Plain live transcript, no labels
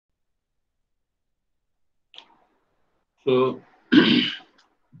So,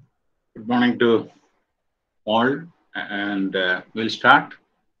 good morning to all, and we'll start.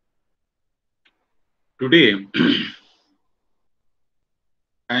 Today,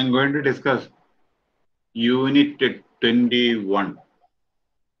 I'm going to discuss Unit 21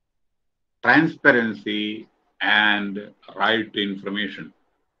 Transparency and Right to Information.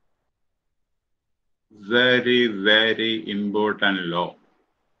 Very, very important law.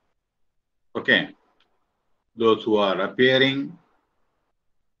 Okay, those who are appearing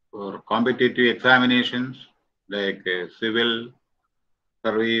for competitive examinations like civil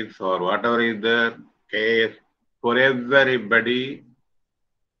service or whatever is there, case, for everybody,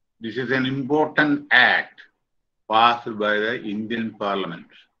 this is an important act passed by the Indian Parliament.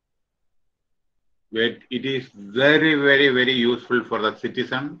 It is very, very, very useful for the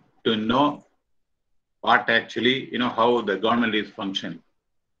citizen to know what actually, how the government is functioning.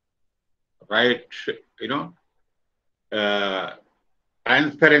 Right, you know, uh,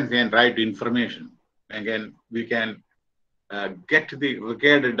 transparency and right to information. Again, we can get the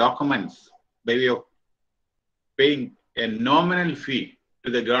required documents by way of paying a nominal fee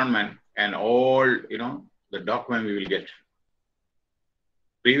to the government, and all, the document we will get.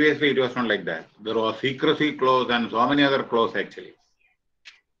 Previously, it was not like that. There was secrecy clause and so many other clause actually.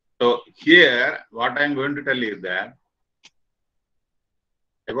 So here, what I'm going to tell you is that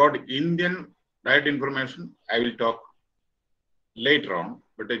about Indian right information, I will talk later on,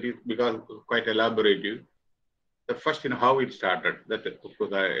 but it is because quite elaborative. The first, how it started. That of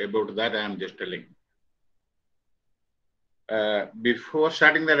course, about that I am just telling. Before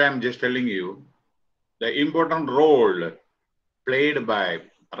starting that, I am just telling you the important role played by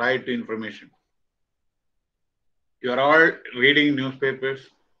right to information. You are all reading newspapers,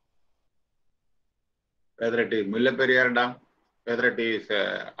 whether it is Mullaperiyar Dam, whether it is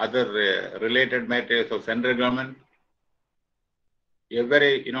other related matters of central government,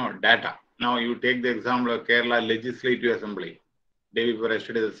 every, data. Now you take the example of Kerala Legislative Assembly. Day before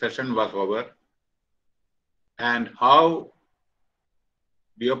yesterday, the session was over, and how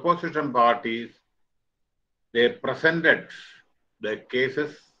the opposition parties, they presented the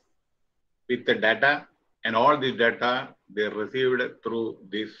cases with the data, and all the data they received through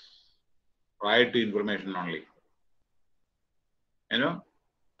this right to information only.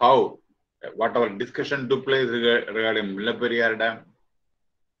 How whatever discussion took place regarding Mullaperiyar Dam,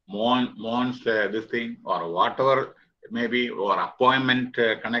 Mons this thing, or whatever maybe, or appointment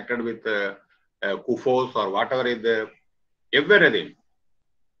connected with Kufos or whatever is there, everything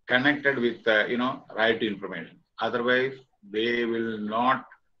connected with right to information. Otherwise, they will not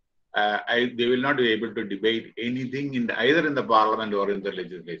they will not be able to debate anything either in the parliament or in the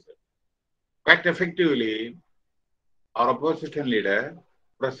legislature. Quite effectively, our opposition leader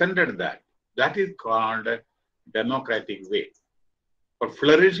presented that. That is called democratic way. For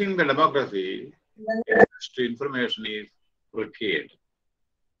flourishing the democracy, access to information is required.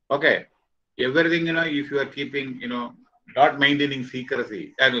 Okay, everything, if you are keeping, not maintaining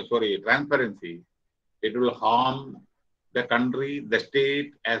secrecy, transparency, it will harm the country, the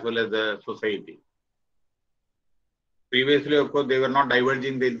state, as well as the society. Previously, of course, they were not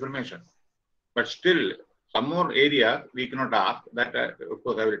diverging the information, but still, some more area we cannot ask. That, of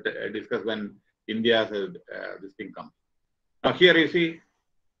course, I will discuss when India's this thing comes. Now, here you see,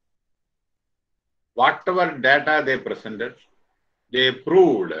 whatever data they presented, they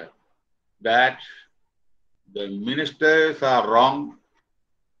proved that the ministers are wrong,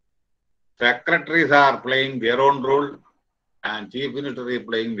 secretaries are playing their own role, and chief minister is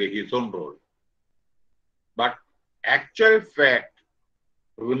playing his own role. But actual fact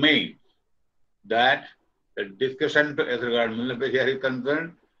remains that the discussion as regards Mullaperiyar is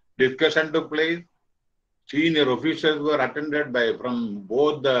concerned, discussion took place. Senior officials were attended by from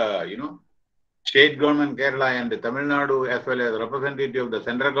both the state government Kerala and Tamil Nadu, as well as representative of the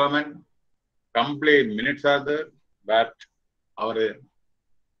central government. Complete minutes are there, but our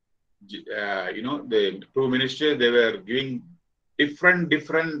the two ministers, they were giving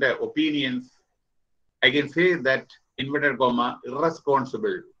different opinions. I can say that inverted comma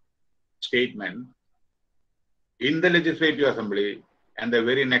irresponsible statement in the legislative assembly, and the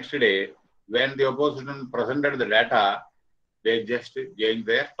very next day when the opposition presented the data, they just changed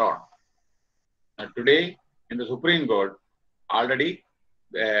their tone. Now today in the Supreme Court, already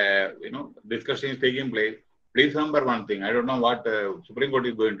discussion is taking place. Please remember one thing. I don't know what Supreme Court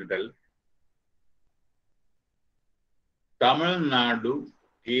is going to tell. Tamil Nadu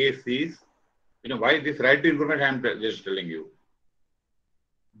case is, why this right to information I am just telling you.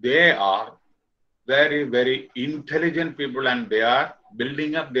 They are very, very intelligent people, and they are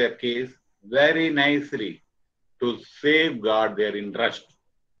building up their case very nicely. to safeguard their interest.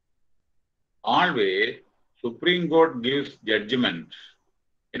 Always, Supreme Court gives judgment,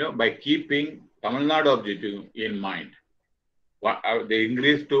 by keeping Tamil Nadu objective in mind. They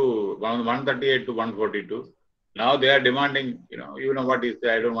increased to 138 to 142. Now they are demanding, what is,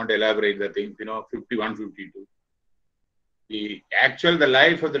 I don't want to elaborate the things, 51, 52. The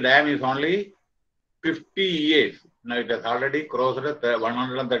life of the dam is only 50 years. Now it has already crossed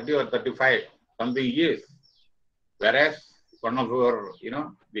 130 or 35 something years. Whereas one of our,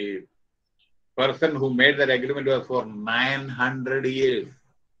 the person who made that agreement was for 900 years.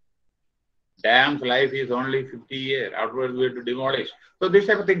 Dam's life is only 50 years. Afterwards, we have to demolish. So these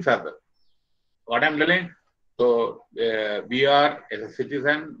type of things are there. What I'm telling, so we are, as a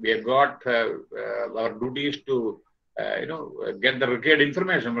citizen, we have got our duties to, get the required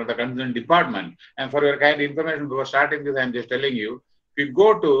information from the concerned department. And for your kind of information, before starting this, I'm just telling you, if you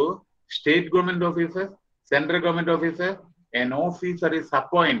go to state government offices, central government offices, an officer is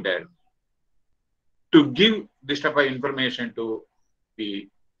appointed to give this type of information to the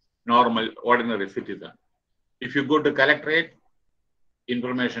normal, ordinary citizen. If you go to collectorate,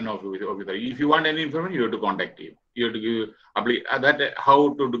 information officer. If you want any information, you have to contact him. You have to give that.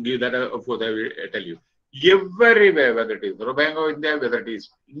 How to give that? Of course, I will tell you. Everywhere, whether it is Bank of India, whether it is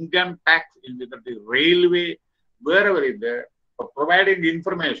income tax, whether it is railway, wherever it is there, for providing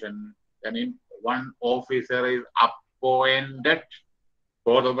information, one officer is appointed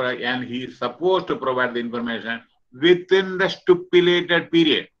for the, and he is supposed to provide the information within the stipulated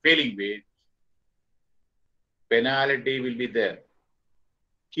period. Failing way, penalty will be there.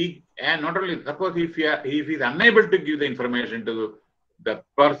 And not only, suppose if he is unable to give the information to the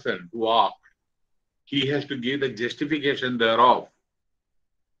person who asked, he has to give the justification thereof.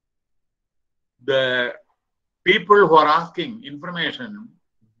 The people who are asking information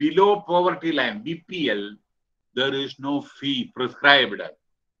below poverty line, BPL, there is no fee prescribed.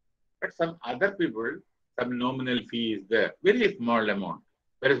 But some other people, some nominal fee is there. Very small amount.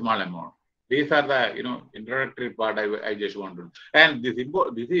 Very small amount. These are the, introductory part I just want to. And this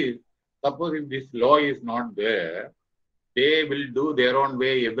is, suppose if this law is not there, they will do their own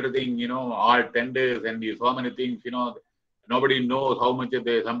way, everything, all tenders and so many things, nobody knows how much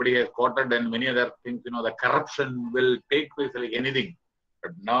somebody has quoted and many other things, the corruption will take place like anything.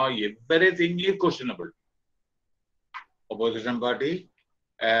 But now everything is questionable. Opposition party,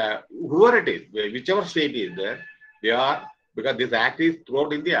 whoever it is, whichever state is there, they are, because this act is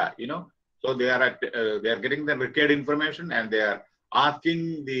throughout India, so they are getting the required information and they are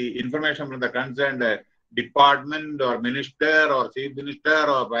asking the information from the concerned department or minister or chief minister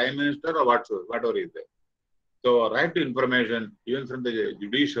or prime minister or whatever is there. So right to information, even from the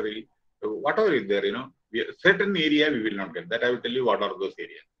judiciary, whatever is there, certain area we will not get. That I will tell you what are those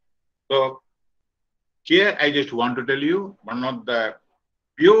areas. So here I just want to tell you one of the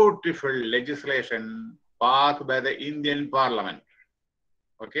beautiful legislation passed by the Indian Parliament.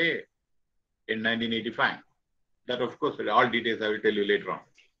 Okay. In 1985. That, of course, all details I will tell you later on.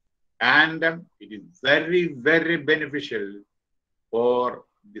 And it is very, very beneficial for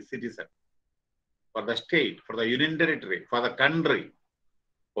the citizen, for the state, for the union territory, for the country,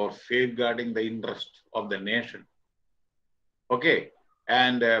 for safeguarding the interests of the nation. Okay.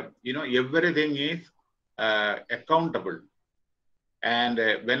 And, everything is accountable. And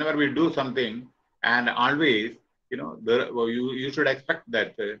whenever we do something, and always, you should expect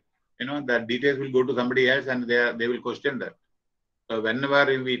that the details will go to somebody else and they will question that. So whenever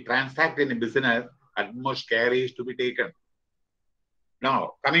we transact in a business, utmost care is to be taken.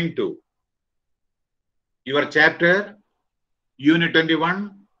 Now, coming to your chapter, Unit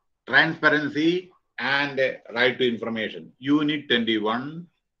 21, Transparency and Right to Information. Unit 21,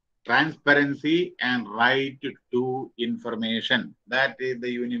 Transparency and Right to Information. That is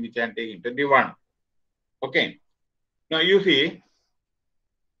the unit which I am taking, 21. Okay. Now, you see,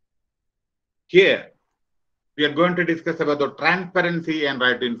 here, we are going to discuss about the transparency and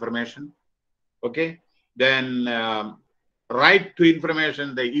right to information. Okay. Then right to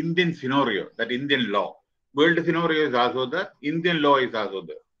information, the Indian scenario, that Indian law. World scenario is also there. Indian law is also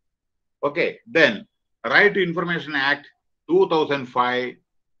there. Okay. Then Right to Information Act 2005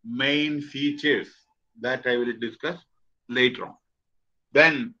 main features that I will discuss later on.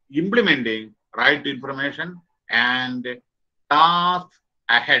 Then implementing right to information and tasks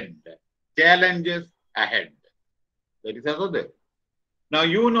ahead. Challenges ahead. That is also there. Now,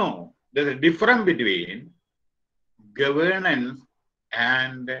 there's a difference between governance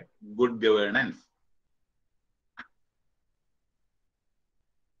and good governance.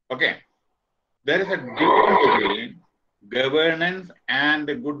 Okay. There is a difference between governance and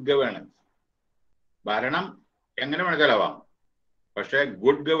good governance. Bharanam, എങ്ങനെ മനസ്സിലാവാം. പക്ഷേ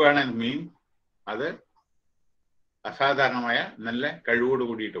good governance മീൻ അത് അസാധാരണമായ നല്ല കഴിവോട്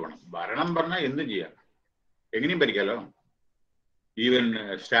കൂടിയിട്ട് വേണം. ഭരണം പറഞ്ഞാൽ എന്തും ചെയ്യാം, എങ്ങനെയും ഭരിക്കാലോ. ഈവൻ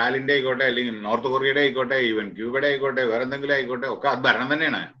സ്റ്റാലിൻ്റെ ആയിക്കോട്ടെ, അല്ലെങ്കിൽ നോർത്ത് കൊറിയയുടെ ആയിക്കോട്ടെ, ഈവൻ ക്യൂബയുടെ ആയിക്കോട്ടെ, വേറെ എന്തെങ്കിലും ആയിക്കോട്ടെ, ഒക്കെ അത് ഭരണം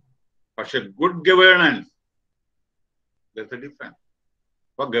തന്നെയാണ്. പക്ഷെ ഗുഡ് ഗവേണൻസ് ഡിഫറൻസ്.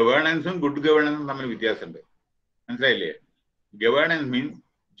 അപ്പൊ ഗവേണൻസും ഗുഡ് ഗവേണൻസും തമ്മിൽ വ്യത്യാസമുണ്ട്. മനസ്സിലായില്ലേ? ഗവേണൻസ് മീൻസ്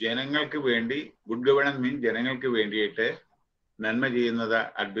ജനങ്ങൾക്ക് വേണ്ടി, ഗുഡ് ഗവേണൻസ് മീൻസ് ജനങ്ങൾക്ക് വേണ്ടിയിട്ട് നന്മ ചെയ്യുന്നത്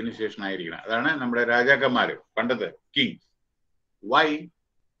അഡ്മിനിസ്ട്രേഷൻ ആയിരിക്കണം. അതാണ് നമ്മുടെ രാജാക്കന്മാര്, പണ്ടത്തെ Kings. Y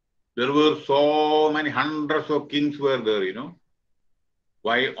there were so many hundreds of kings were there, you know?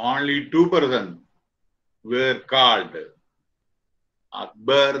 Why only 2 persons were called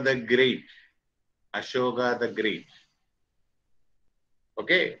Akbar the Great, Ashoka the Great.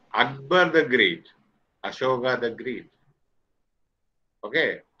 Okay, Akbar the Great, Ashoka the Great. Okay,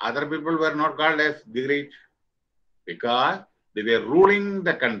 other people were not called as the Great because they were ruling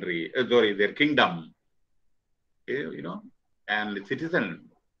the country, their kingdom, you know, and the citizens,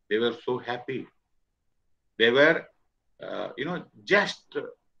 they were so happy. They were, you know, just,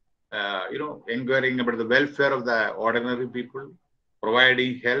 you know, inquiring about the welfare of the ordinary people,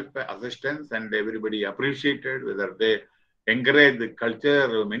 providing help, assistance, and everybody appreciated, whether they encourage the culture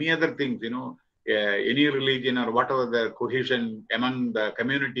or many other things, you know, any religion or whatever, the cohesion among the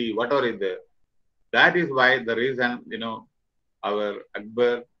community, whatever is there. That is why the reason, you know, our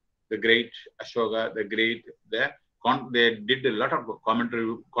Akbar the Great, Ashoka the Great, they did a lot of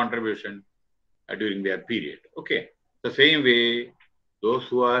contribution during their period. Okay, the same way, those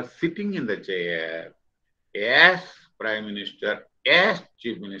who are sitting in the chair as Prime Minister, as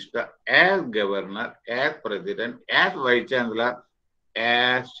Chief Minister, as Governor, as President, as Vice Chancellor,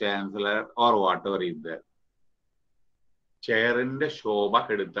 as Chancellor, or whatever is there, ചെയറിന്റെ ശോഭ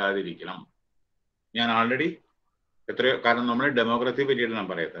കെടുത്താതിരിക്കണം. ഞാൻ already എത്രയോ, കാരണം നമ്മൾ ഡെമോക്രസിയെ പറ്റിയിട്ട് ഞാൻ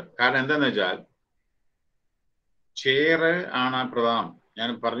പറയുന്നത്. കാരണം എന്താന്ന് വെച്ചാൽ ചെയർ ആണ് പ്രധാനം. ഞാൻ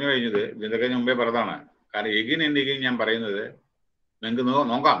പറഞ്ഞു കഴിഞ്ഞത് ഇതൊക്കെ മുമ്പേ പറഞ്ഞതാണ്. കാരണം എഗിൻ ആൻഡ് എഗിൻ ഞാൻ പറയുന്നത് നിങ്ങൾക്ക്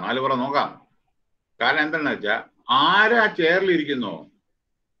നോക്കാം, 4 പുറം നോക്കാം. കാരണം എന്താണെന്ന് വെച്ചാൽ ആരാ ചെയറിൽ ഇരിക്കുന്നോ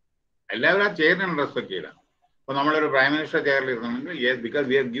എല്ലാവരും ആ ചെയറിനാണ് റെസ്പെക്ട് ചെയ്യണം. അപ്പൊ നമ്മളൊരു പ്രൈം മിനിസ്റ്റർ ചെയറിൽ ഇരുന്നെങ്കിൽ yes, because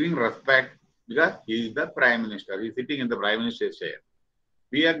we are giving respect, because he is the prime minister, he is sitting in the prime minister's chair.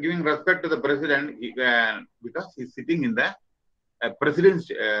 We are giving respect to the president because he is sitting in the president's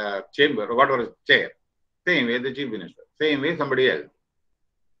chamber or whatever chair. Same way the chief minister, same way somebody else.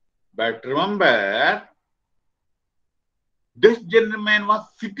 But remember, this gentleman was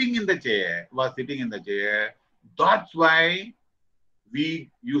sitting in the chair, That's why we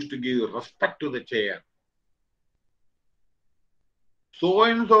used to give respect to the chair.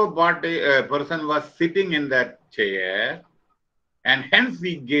 So-and-so party person was sitting in that chair, and hence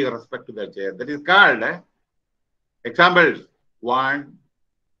we gave respect to that chair. That is called examples. 1,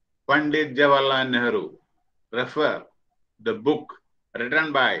 Pandit Jawaharlal Nehru. Refer the book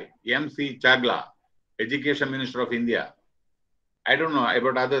written by M.C. Chagla, Education Minister of India. I don't know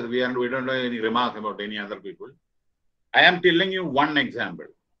about others. We don't know any remarks about any other people. I am telling you one example.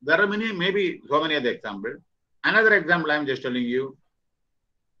 There are many, maybe so many other examples. Another example I am just telling you.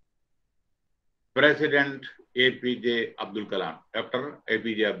 President APJ Abdul Kalam, Dr.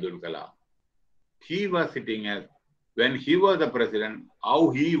 APJ Abdul Kalam. He was sitting as, when he was the president, how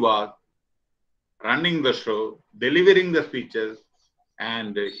he was running the show, delivering the speeches,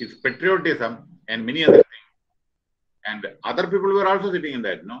 and his patriotism, and many other things. And other people were also sitting in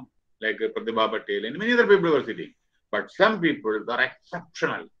that, no? Like Pratibha Patel, and many other people were sitting. But some people are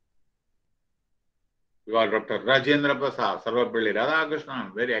exceptional. You are Dr. Rajendra Prasad, Sarvapalli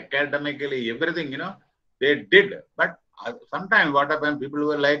Radhakrishnan, very academically, everything, you know, they did. But sometimes what happened, people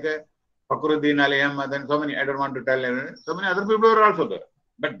were like Fakhruddin Ali Ahmad and so many, I don't want to tell, so many other people were also there.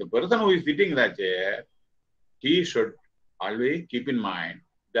 But the person who is sitting in that chair, he should always keep in mind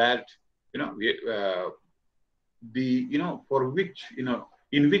that, you know, you know, for which, you know,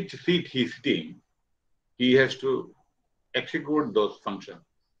 in which seat he is sitting, he has to execute those functions.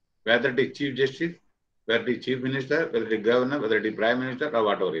 Whether it is Chief Justice, whether it is Chief Minister, whether it is Governor, whether it is Prime Minister, or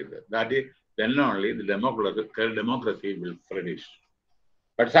whatever is there. That is, then only the democracy will flourish.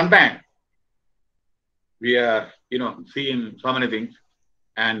 But sometimes we are, you know, seeing so many things,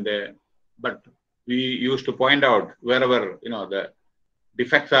 and but we used to point out wherever, you know, the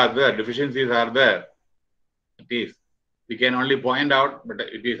defects are there, deficiencies are there. It is, we can only point out, but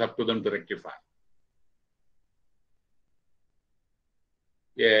it is up to them to rectify.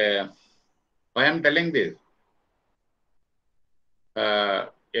 Yeah. I am telling this.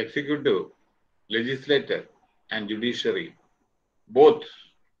 Executive, legislature, and judiciary, both,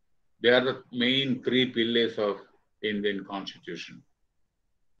 they are the main 3 pillars of Indian Constitution.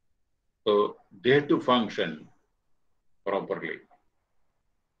 So they have to function properly,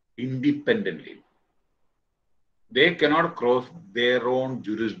 independently. They cannot cross their own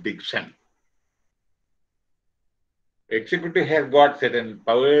jurisdiction. Executive has got certain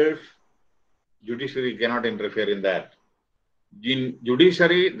powers. Judiciary cannot interfere in that. In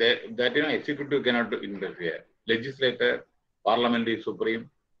judiciary, that executive cannot interfere. Legislature, parliamentary, supreme,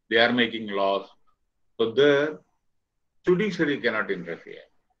 they are making laws. So the judiciary cannot interfere.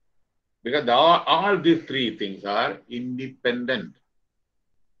 Because all these three things are independent.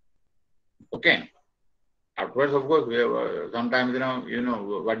 Okay. Afterwards, of course, we have, sometimes you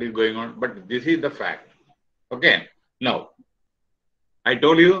know what is going on, but this is the fact. Okay. Now, I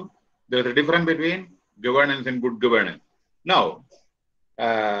told you there is a difference between governance and good governance. Now,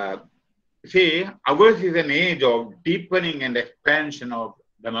 see, ours is an age of deepening and expansion of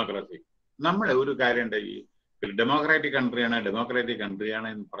democracy. നമ്മുടെ ഒരു കാര്യം ഈ democratic country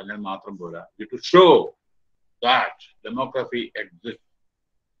എന്ന് പറഞ്ഞാൽ മാത്രം പോരാ. To show that democracy exists.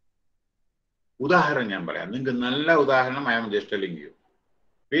 ഉദാഹരണം ഞാൻ പറയാം. നിങ്ങൾക്ക് നല്ല ഉദാഹരണം I am just telling you.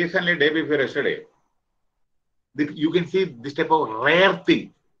 Recently, day before yesterday, you can see this type of rare thing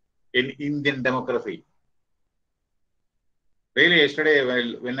in Indian democracy. Really, yesterday,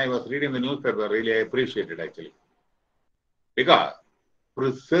 when I was reading the newspaper, really I appreciated actually. Because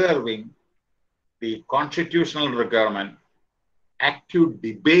preserving the constitutional requirement, active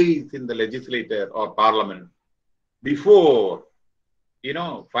debates in the legislature or parliament before,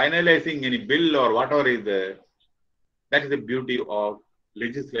 finalizing any bill or whatever is there, that is the beauty of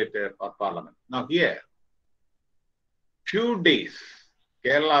legislature or parliament. Now here, few days,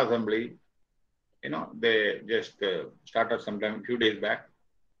 Kerala Assembly, they just started sometime few days back,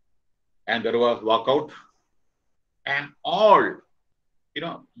 and there was walkout, and all,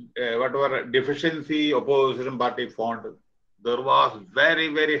 whatever deficiency opposition party found, there was very,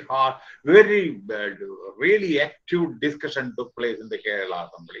 very hard, very bad, really active discussion took place in the Kerala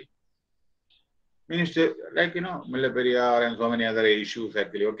Assembly. Minister, like, Mullaperiyar and so many other issues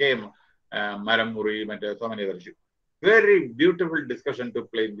actually, okay, Maramuri, so many other issues. Very beautiful discussion took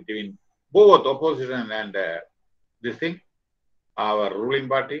place between both opposition and this thing, our ruling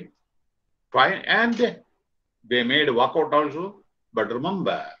party. Fine, and they made walkout also. But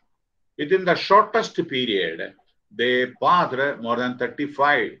remember, within the shortest period, they passed more than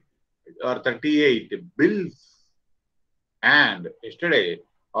 35 or 38 bills. And yesterday,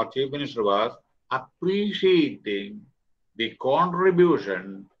 our Chief Minister was appreciating the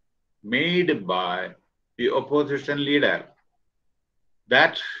contribution made by the opposition leader.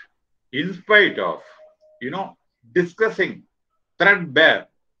 That in spite of, discussing threadbare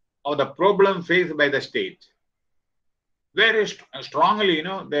of the problem faced by the state, very strongly,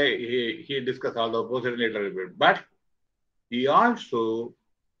 he discussed all the opposition leaders, but he also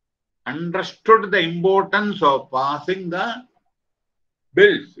understood the importance of passing the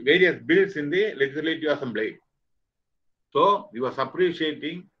bills, various bills in the Legislative Assembly. So he was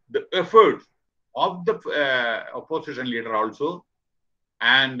appreciating the efforts of the opposition leader also,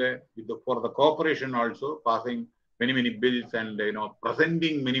 and for the cooperation also, passing many, many bills and,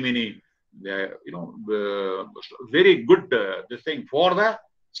 presenting many, many, very good this thing for the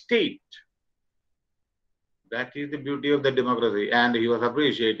state. That is the beauty of the democracy. And he was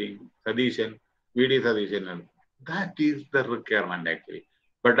appreciating Sadishan, VD Sadishan. That is the requirement actually.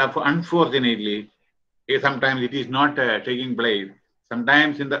 But unfortunately, sometimes it is not taking place.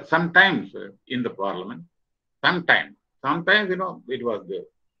 Sometimes in the parliament. Sometimes, it was there.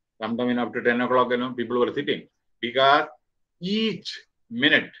 Sometime after 10 o'clock, people were sitting. Because each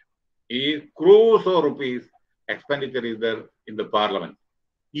minute is crores of rupees expenditure is there in the parliament.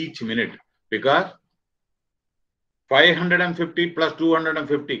 Each minute. Because 550 plus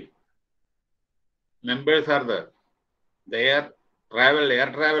 250 members are there. Their travel,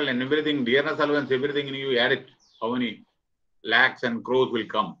 air travel and everything, dearness allowance, everything, you add it, how many lakhs and crores will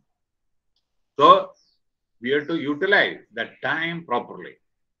come. So we have to utilize that time properly.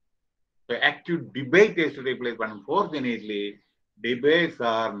 So active debate has to take place, but unfortunately, debates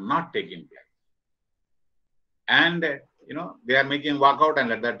are not taking place. And, they are making walkout,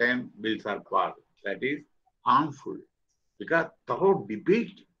 and at that time, bills are passed. That is harmful. Because thorough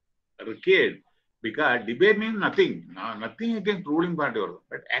debate required. Because debate means nothing. Nothing against ruling party also.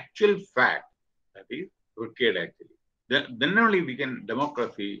 But actual fact, that is required actually. Then only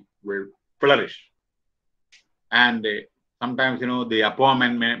democracy will flourish. And sometimes, the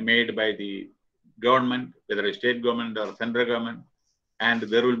appointment made by the government, whether a state government or central government, and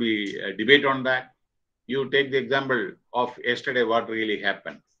there will be a debate on that. You take the example of yesterday, what really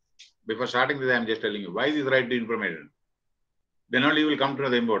happened Before starting this, I am just telling you why this right to information. Then only you will come to know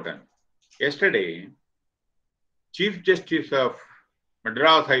the important. Yesterday, Chief Justice of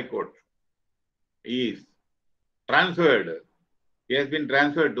Madras High Court is transferred. He has been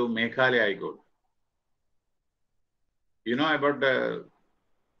transferred to Meghalaya High Court. You know about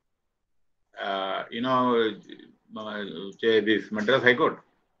this Madras High Court.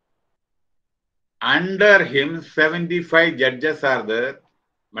 Under him, 75 judges are there.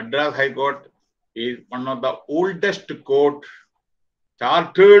 Madras High Court is one of the oldest court,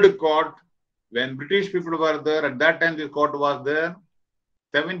 chartered court. When British people were there, at that time this court was there.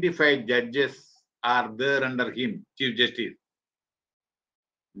 75 judges are there under him, Chief Justice.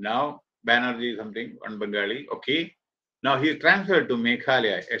 Now, Banerjee something, one Bengali, okay. Now he is transferred to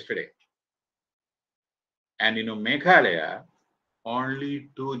Meghalaya yesterday. And Meghalaya, only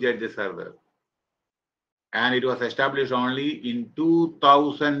 2 judges are there. And it was established only in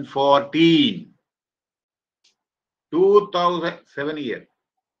 2014. 2007 years.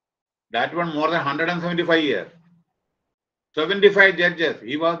 That one more than 175 years. 75 judges.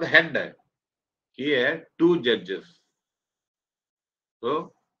 He was the head. Here, 2 judges.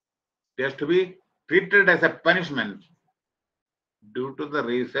 So, he has to be treated as a punishment due to the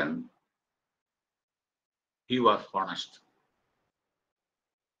reason he was punished.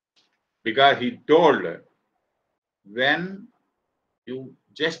 Because he told, when you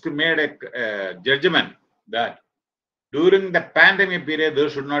just made a judgment that during the pandemic period, there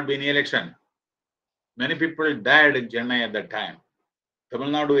should not be any election. Many people died in Chennai at that time. Tamil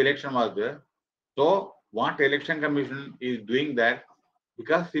Nadu election was there. So, what election commission is doing that,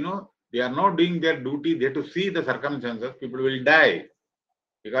 because they are not doing their duty, they have to see the circumstances, people will die.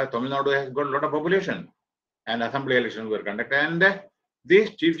 Because Tamil Nadu has got a lot of population and assembly elections were conducted. And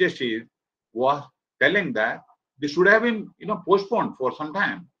this Chief Justice was telling that this should have been postponed for some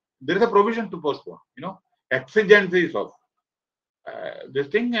time. There is a provision to postpone, exigencies of this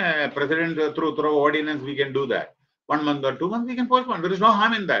thing, President through ordinance, we can do that. 1 month or 2 months, we can postpone. There is no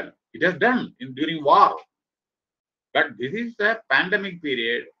harm in that. It has done during war. But this is a pandemic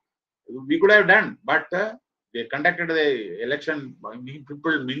period. We could have done, but they conducted the election.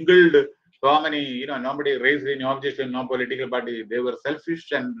 People mingled. So many, nobody raised any objection, no political party. They were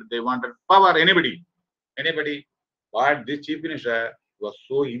selfish and they wanted power. Anybody. But this chief minister was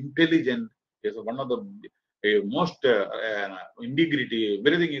so intelligent. He is one of the most integrity.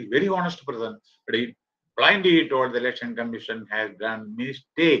 Everything is very honest person. But he blindly told the election commission has done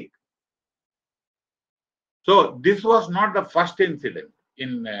mistake. So this was not the first incident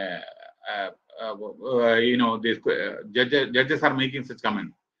in these judges are making such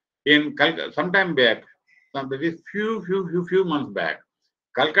comment. In sometime back, few months back,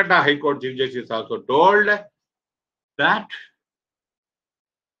 Calcutta High Court Chief Justice also told that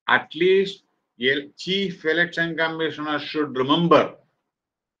at least Chief Election Commissioner should remember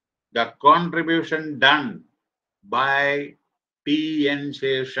the contribution done by T.N.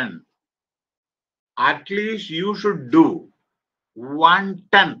 Session. At least you should do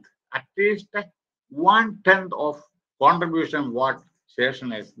 1/10, at least 1/10 of contribution what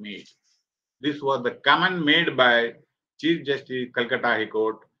Session has made. This was the comment made by Chief Justice Calcutta High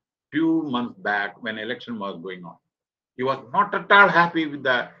Court few months back when election was going on. He was not at all happy with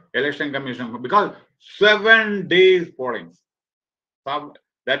the election commission because 7 days polling. So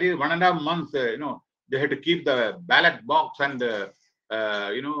that is 1.5 months. They had to keep the ballot box and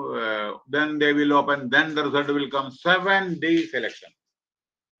then they will open. Then the result will come. 7 days election.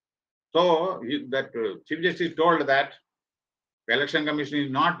 So that Chief Justice told that the election commission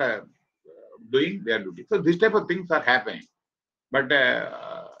is not doing their duty. So this type of things are happening. But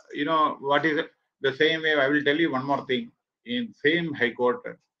what is it? The same way, I will tell you one more thing. In same High Court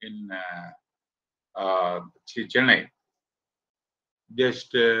in Chennai,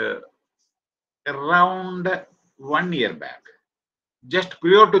 just around 1 year back, just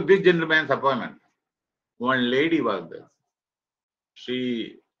prior to this gentleman's appointment, one lady was there.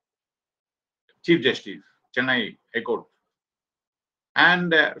 She, Chief Justice, Chennai High Court.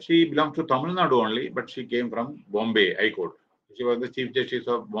 And she belongs to Tamil Nadu only, but she came from Bombay High Court. She was the Chief Justice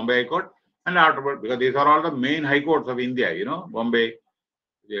of Bombay High Court. And afterward, because these are all the main high courts of India, Bombay,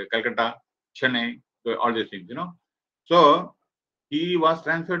 Calcutta, Chennai, all these things, So he was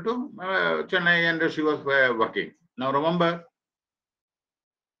transferred to Chennai and she was working. Now remember,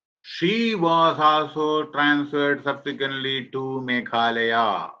 she was also transferred subsequently to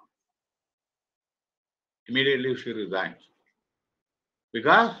Meghalaya. Immediately she resigned.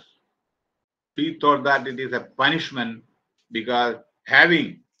 Because she thought that it is a punishment because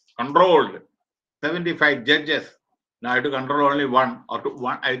having controlled 75 judges, Now I have to control only one or two.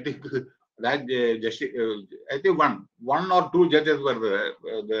 One, I think that I think one or two judges were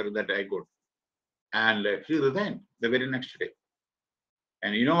there that I got, and she resigned the very next day.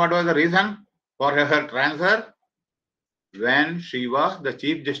 And you know what was the reason for her transfer? When she was the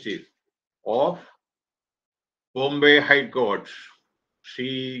Chief Justice of Bombay High Court,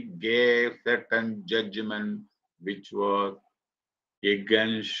 she gave certain judgment which was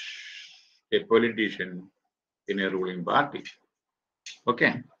against a politician in a ruling party.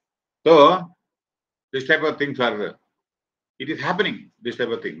 Okay. So this type of things are it is happening, this type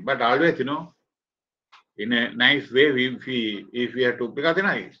of thing. But always, in a nice way, if we have to, because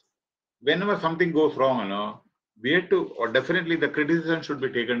whenever something goes wrong, we have to, or definitely the criticism should be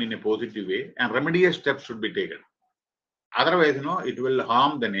taken in a positive way and remedial steps should be taken. Otherwise, it will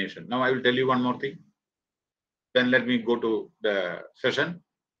harm the nation. Now I will tell you one more thing. Then let me go to the session.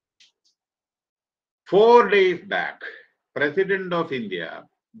 4 days back, President of India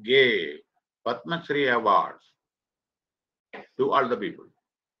gave Padma Shri awards to all the people.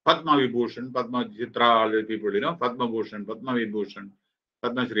 Padma Vibhushan, Padma Chitra, all the people, Padma Bhushan, Padma Vibhushan,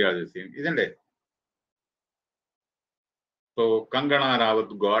 Padma Shri, all the same, isn't it? So Kangana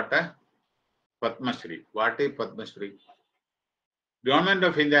Rawat got a Padma Shri. What is Padma Shri? Government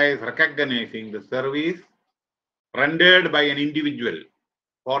of India is recognizing the service rendered by an individual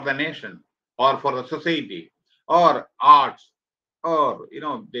for the nation or for the society or arts or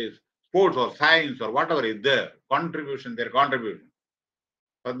this sports or science or whatever is their contribution.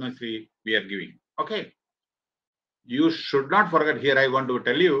 Padma Shri we are giving. Okay. You should not forget here. I want to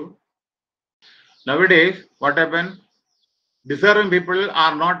tell you, nowadays what happened? Deserving people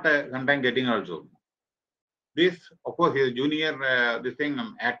are not sometimes getting also. This, of course, is junior, this thing,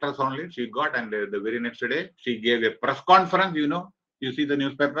 actress only, she got, and the very next day, she gave a press conference, you see the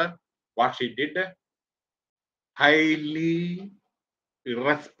newspaper, what she did, highly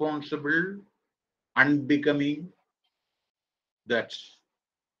irresponsible, unbecoming, that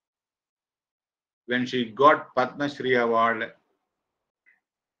when she got Padma Shri Award,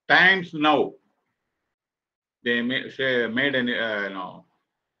 Times Now, they made an,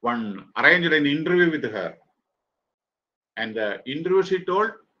 arranged an interview with her. And the interview she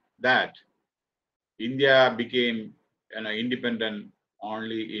told that India became independent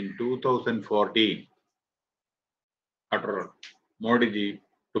only in 2014 after Modi ji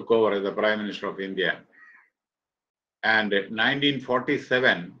took over as the Prime Minister of India. And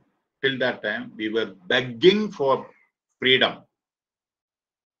 1947, till that time, we were begging for freedom.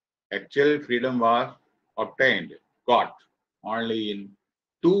 Actual freedom was obtained, got only in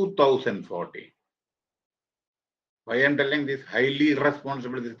 2014. Why I am telling this highly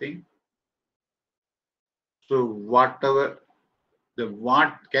irresponsible this thing? So whatever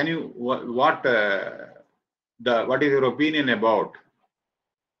what is your opinion about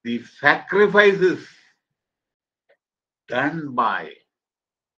the sacrifices done by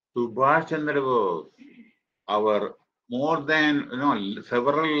Subhash Chandra Bose? Our more than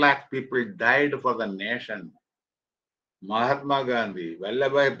several lakh people died for the nation. Mahatma Gandhi,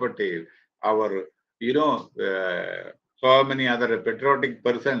 Vallabhbhai Patel, our so many other patriotic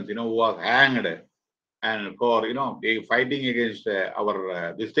persons who was hanged and for fighting against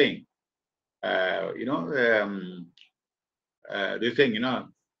our this thing. This thing,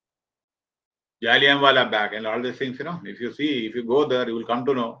 Jallianwala Bagh and all these things, if you go there, you will come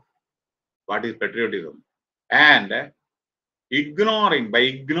to know what is patriotism. And ignoring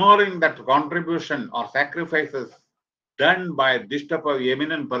that contribution or sacrifices done by this type of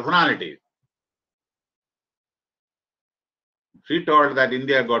eminent personalities, she told that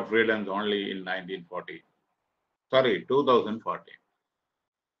India got freedoms only in 2014.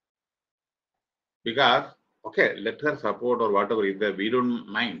 Because, okay, let her support or whatever is there, we don't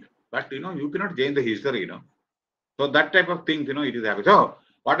mind. But, you cannot change the history, So that type of things, it is happening. So,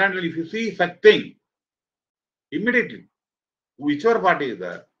 what until if you see such thing, immediately, whichever party is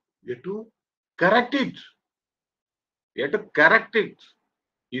there, you have to correct it. You have to correct it.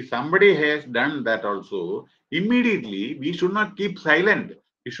 If somebody has done that also, immediately, we should not keep silent.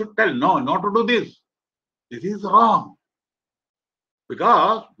 We should tell, no, not to do this. This is wrong.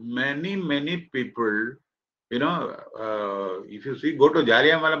 Because many people, if you see, go to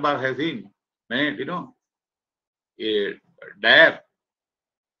Jallianwala Bagh, has seen, many, a dare.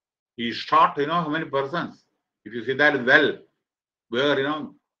 He shot, how many persons? If you see that well, where,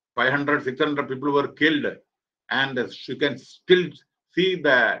 500, 600 people were killed, and you can still see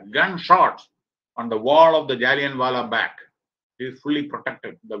the gunshots on the wall of the Jallianwala Bagh. It is fully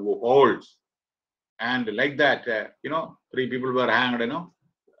protected, the holes. And like that, 3 people were hanged, very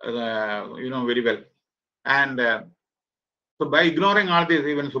well. And So by ignoring all this,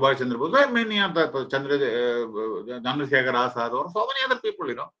 even Subhash Chandra Bose, many other Chandrasekhar Azad, or so many other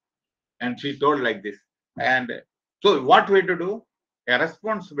people, and she told like this. And so what we to do? A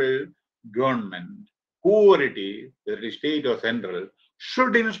responsible government, whoever it is, whether it is state or central,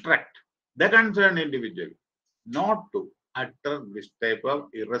 should instruct the concerned individual not to utter this type of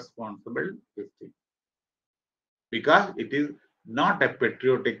irresponsible thing, because it is not a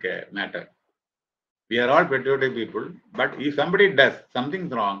patriotic matter. We are all patriotic people, but if somebody does something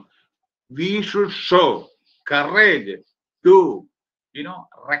wrong, we should show courage to,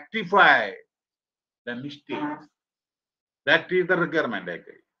 rectify the mistakes. That is the requirement,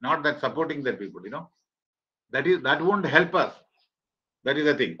 actually. Not that supporting the people, that won't help us. That is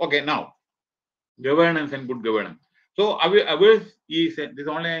the thing. Okay, now governance and good governance. So ours is this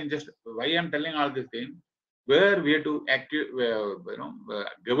only just why I'm telling all these things, where we have to active,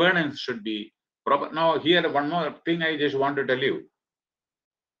 governance should be proper. Now here one more thing I just want to tell you.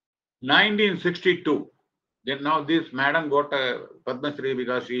 1962. Then now this madam got a Padma Shri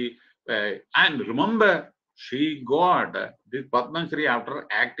because she and remember she got this Padma Shri after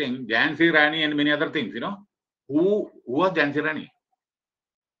acting Jhansi Rani and many other things. Who was Jhansi Rani?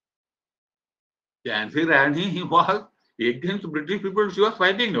 Jhansi Rani was against British people. She was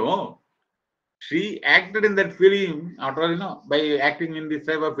fighting. No, she acted in that film. After by acting in this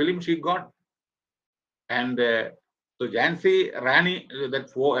type of film, she got. And so Jhansi Rani,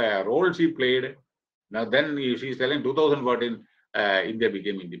 that role she played. Now then she's telling 2014 India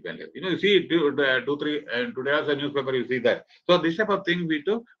became independent. You see today as a newspaper you see that. So this type of thing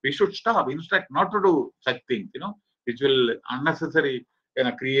we should stop, instruct not to do such things, which will unnecessary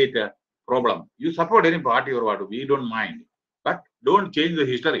create a problem. You support any party or what, we don't mind, but don't change the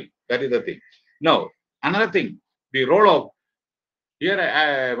history. That is the thing. Now another thing, the role of here,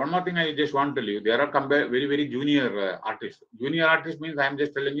 one more thing I just want to tell you. There are very, very junior artists. Junior artists means I am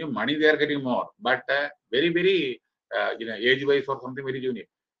just telling you money they are getting more, but very, very, age-wise or something very junior.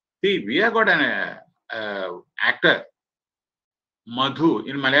 See, we have got an actor, Madhu,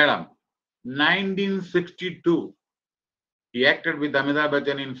 in Malayalam, 1962. He acted with Amitabh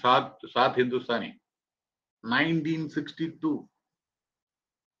Bachchan in Saath Hindustani, 1962.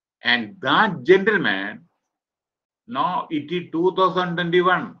 And that gentleman, now it is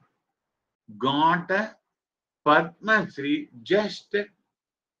 2021, got a Padma Shri just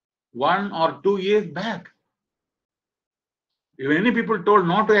 1 or 2 years back. Many people told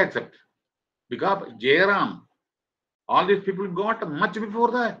not to accept, because Jairam, all these people got much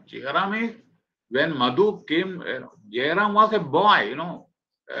before that. Jairam is when Madhu came. Jairam was a boy, he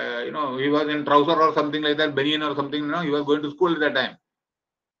was in trouser or something like that, banyan or something. He was going to school at that time.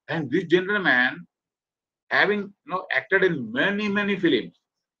 And this gentleman, having acted in many, many films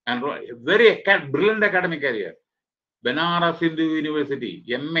and very brilliant academic career, Banaras Hindu University,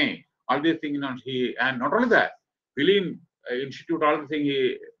 MA, all these things, and not only that, film institute, all the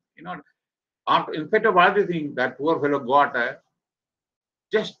things, in spite of all these things, that poor fellow got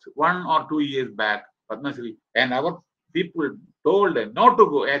just 1 or 2 years back, Padma Shri, and our people told not to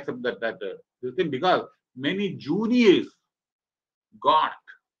go accept that this thing, because many juniors got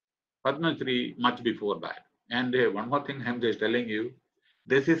Padma Shri much before that. And one more thing I'm just telling you,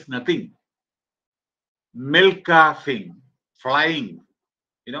 this is nothing. Milkha Singh, flying,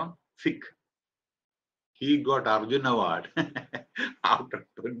 Sikh. He got Arjun Award after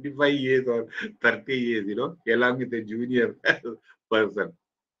 25 years or 30 years, along with a junior person.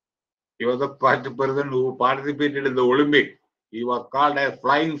 He was the first person who participated in the Olympic. He was called as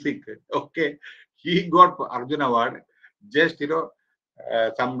Flying Sikh. Okay. He got Arjun Award just,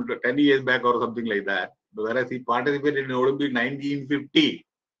 some 10 years back or something like that. Whereas he participated in Olympic 1950.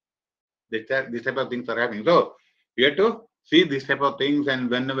 This type of things are happening. So we have to see this type of things, and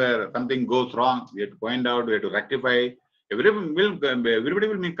whenever something goes wrong, we have to point out, we have to rectify. Everybody will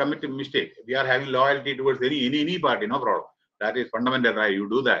commit a mistake. We are having loyalty towards any party, no problem. That is fundamental right. You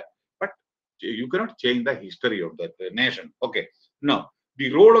do that, but you cannot change the history of that nation. Okay. No,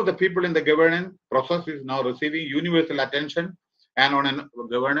 the role of the people in the governance process is now receiving universal attention, and on a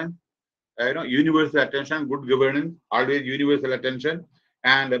governance, universal attention, good governance, always universal attention.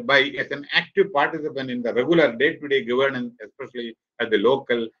 And as an active participant in the regular day-to-day governance, especially at the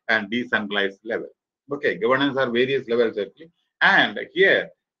local and decentralized level. Okay, governance are various levels actually. And here,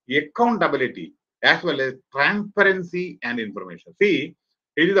 accountability as well as transparency and information. See,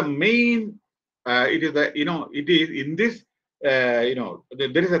 it is the main, it is in this,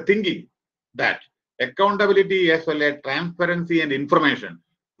 there is a thinking that accountability as well as transparency and information,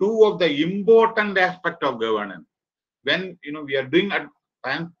 two of the important aspects of governance. When, we are doing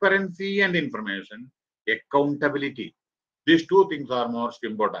transparency and information, accountability. These two things are most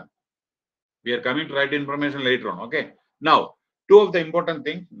important. We are coming to right information later on. Okay. Now, two of the important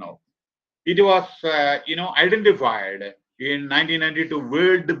things. Now, it was identified in 1992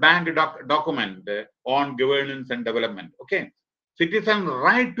 World Bank document on governance and development. Okay. Citizen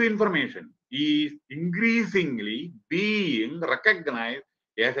right to information is increasingly being recognized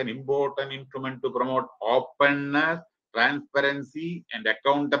as an important instrument to promote openness, transparency, and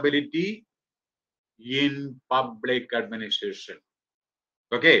accountability in public administration.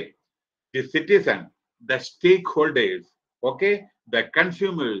 Okay, the citizen, the stakeholders, okay, the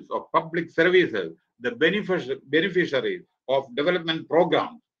consumers of public services, the beneficiaries of development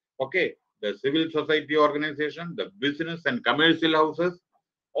programs, okay, the civil society organization, the business and commercial houses,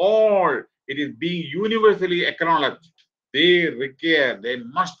 all it is being universally acknowledged. They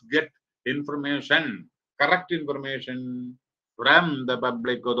must get information, correct information from the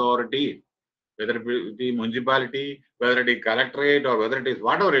public authority, whether it be the municipality, whether it is collectorate, or whether it is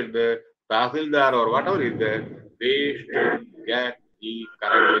whatever it is, the tahsildar or whatever is there, they should get the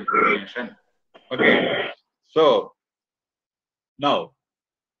correct information. Okay. So now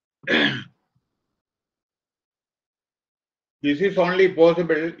this is only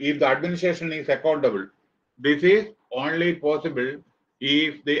possible if the administration is accountable. This is only possible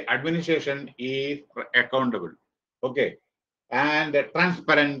if the administration is accountable. Okay. And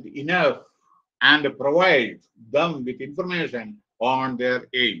transparent enough and provides them with information on their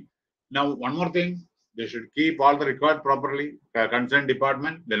aim. Now, one more thing, they should keep all the record properly, concerned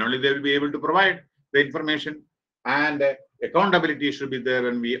department, then only they will be able to provide the information. And accountability should be there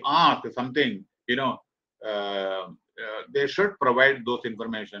when we ask something, they should provide those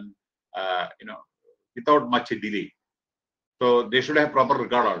information, without much delay. So they should have proper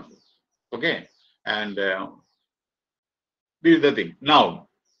record also. Okay. And this is the thing. Now,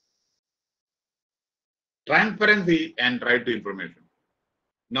 transparency and right to information.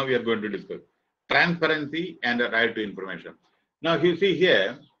 Now we are going to discuss transparency and the right to information. Now you see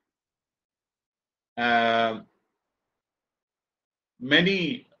here,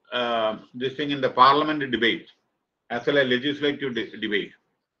 many this thing in the parliament debate as well as legislative debate.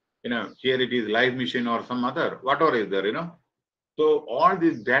 Here it is live mission or some other, whatever is there, So all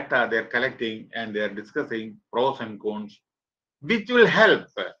this data they are collecting and they are discussing pros and cons, which will help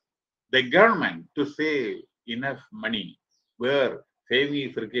the government to save enough money where saving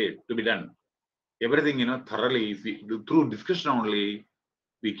is required to be done. Everything, thoroughly, if we do through discussion only,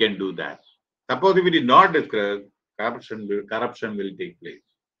 we can do that. Suppose if we did not discuss, corruption will take place.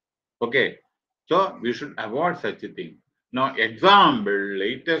 Okay. So we should avoid such a thing. Now,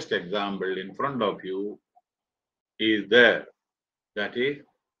 latest example in front of you is there. That is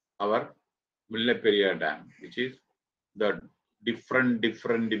our Mullaperia Dam, which is the different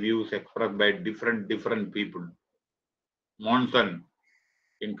views expressed by different people. Monson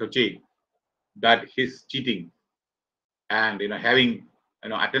in Kochi, that he's cheating, and having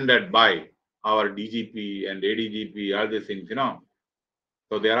attended by our DGP and ADGP, all these things,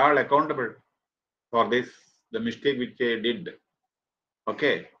 so they are all accountable for this, the mistake which they did.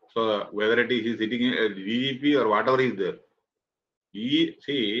 Okay, so whether it is sitting in DGP or whatever is there,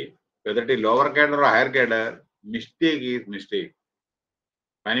 see whether it is lower cadre or higher cadre, mistake is mistake.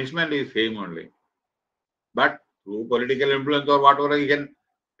 Punishment is same only. But through political influence or whatever, you can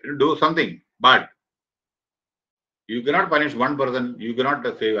do something. But you cannot punish one person, you cannot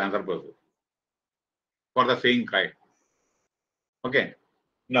save another person for the same crime. Okay.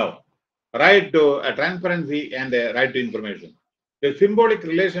 Now, right to transparency and right to information. The symbolic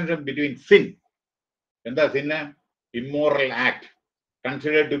relationship between sin and the sin, immoral act,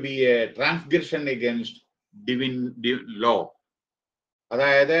 considered to be a transgression against divine law.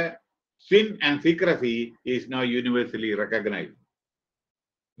 That sin and secrecy is now universally recognized.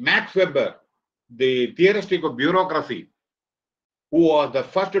 Max Weber, the theorist of bureaucracy, who was the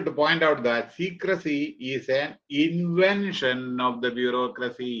first to point out that secrecy is an invention of the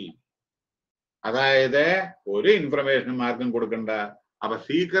bureaucracy. അതായത് ഒരു ഇൻഫർമേഷനും ആർക്കും കൊടുക്കണ്ട. അപ്പൊ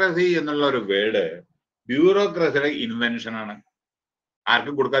secrecy എന്നുള്ള ഒരു word ബ്യൂറോക്രസിയുടെ invention ആണ്,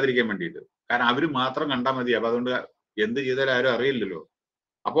 ആർക്കും കൊടുക്കാതിരിക്കാൻ വേണ്ടിയിട്ട്. കാരണം അവര് മാത്രം കണ്ടാൽ മതി. അപ്പൊ അതുകൊണ്ട് എന്ത് ചെയ്താലും ആരും അറിയില്ലല്ലോ.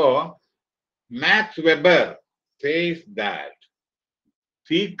 അപ്പോ max weber says that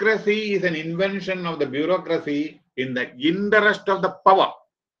secrecy is an invention of the bureaucracy in the interest of the power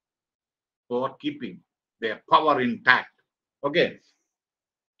for keeping their power intact. Okay.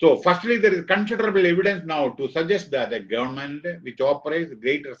 So, firstly, there is considerable evidence now to suggest that the government which operates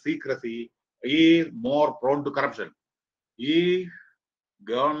greater secrecy is more prone to corruption. If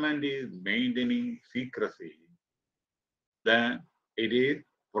government is maintaining secrecy, then it is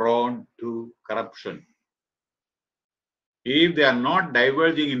prone to corruption. If they are not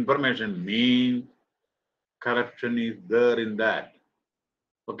diverging information, means corruption is there in that.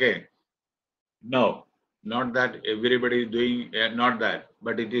 Okay. No, not that everybody is doing, not that,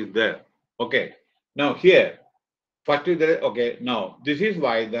 but it is there. Okay. Now here, first is the, okay, now this is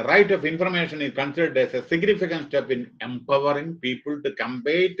why the right of information is considered as a significant step in empowering people to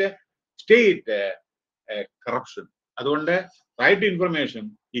combat state corruption. അതുകൊണ്ട് right information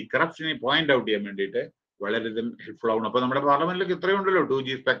ഈ കറപ്ഷനെ point out ചെയ്യാൻ വേണ്ടിയിട്ട് വളരെയധികം helpful ആവണം. അപ്പൊ നമ്മുടെ പാർലമെന്റിലേക്ക് ഇത്രയും ഉണ്ടല്ലോ, 2G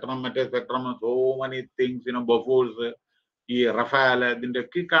സ്പെക്ട്രം, മറ്റേ spectrum, so many things, Bofors, ഈ റഫാൽ, ഇതിന്റെ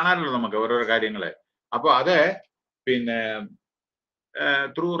ഒക്കെ കാണാനല്ലോ നമുക്ക് ഓരോരോ കാര്യങ്ങള്. അപ്പൊ അത് പിന്നെ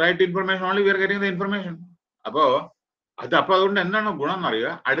through right information only we are getting the information. അപ്പോ അതുകൊണ്ട് എന്താണ് ഗുണം എന്നറിയുക,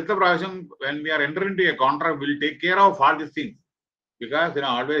 അടുത്ത പ്രാവശ്യം when we are entering into a contract, will take care of all these things, because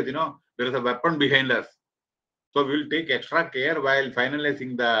always there is a weapon behind us. So we will take extra care while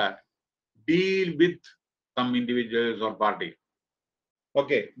finalizing the deal with some individuals or party.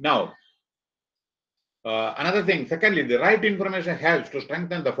 Okay, now another thing, secondly, the right information helps to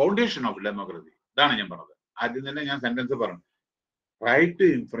strengthen the foundation of democracy. ഇതാണ് ഞാൻ പറഞ്ഞത്. ആദ്യം തന്നെ ഞാൻ sentence പറഞ്ഞു, right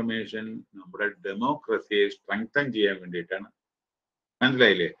information നമ്മുടെ ഡെമോക്രസിയെ strengthen ചെയ്യാൻ വേണ്ടിയിട്ടാണ്.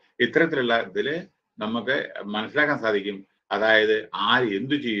 മനസ്സിലായില്ലേ? ഇത്തരത്തിലുള്ള ഇതില് നമുക്ക് മനസ്സിലാക്കാൻ സാധിക്കും, അതായത് ആര്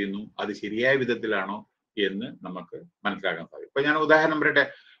എന്തു ചെയ്യുന്നു അത് ശരിയായ വിധത്തിലാണോ എന്ന് നമുക്ക് മനസ്സിലാക്കാൻ സാധിക്കും. ഇപ്പൊ ഞാൻ ഉദാഹരണം പറയട്ടെ.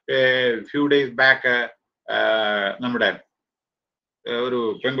 ഫ്യൂ ഡേയ്സ് ബാക്ക് നമ്മുടെ ഒരു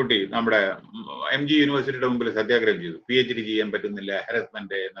പെൺകുട്ടി നമ്മുടെ MG യൂണിവേഴ്സിറ്റിയുടെ മുമ്പിൽ സത്യാഗ്രഹം ചെയ്തു, PhD ചെയ്യാൻ പറ്റുന്നില്ല,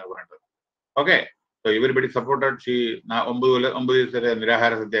 ഹരാസ്മെന്റ് എന്ന് പറഞ്ഞിട്ട്. Okay, so everybody supported. She 9 ദിവസത്തെ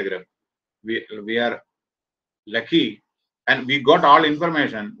നിരാഹാര സത്യാഗ്രഹം. V R lucky and we got all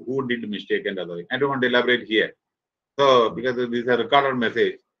information who did mistake and other. I don't want to elaborate here. So because these are recorded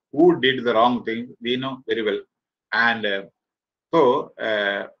message, who did the wrong thing, we know very well. And so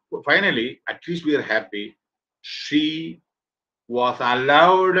finally, at least we are happy. She was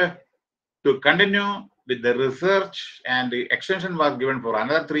allowed to continue with the research, and the extension was given for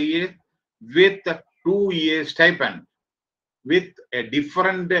another 3 years with 2 years stipend with a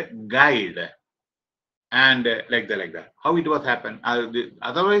different guide. And like that, how it was happened.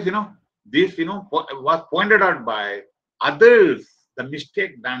 Otherwise, this, was pointed out by others, the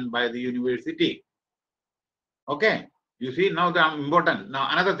mistake done by the university. Okay, you see now the important. Now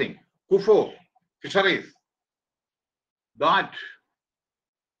another thing, Kufo fisheries, that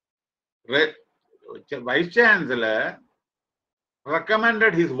vice chancellor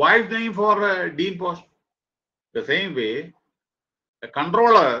recommended his wife's name for dean post. The same way, the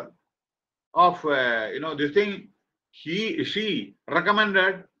controller of this thing, he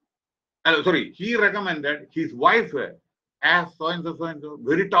recommended he recommended his wife as so and so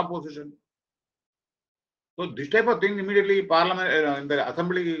very top position. So this type of thing immediately parliament in the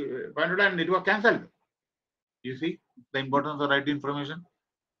assembly pointed out and it was cancelled. You see the importance of right information.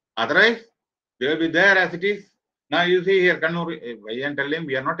 Otherwise they will be there as it is. Now you see here, Kannur, I am telling,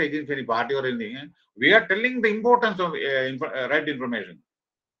 we are not against any party or anything. We are telling the importance of right information.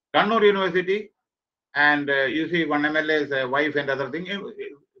 Kannur University, and you see one MLA's wife and other thing.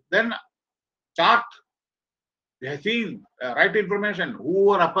 Then chart, they have seen right information who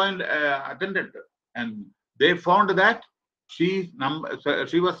were attended, and they found that she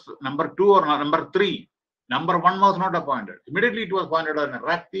was number 2 or number 3. Number 1 was not appointed. Immediately it was pointed out and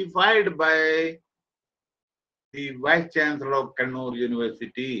ratified by the vice chancellor of Kannur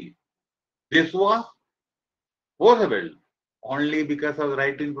University. This was possible only because of the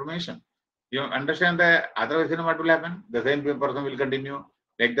right information. You understand that? Otherwise, what will happen? The same person will continue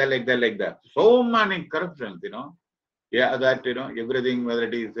like that. So many corruptions, Yeah, that, everything, whether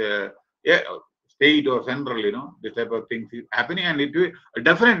it is state or central, this type of things is happening, and it will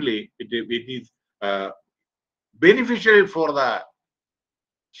definitely it is beneficial for the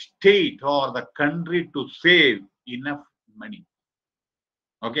state or the country to save enough money.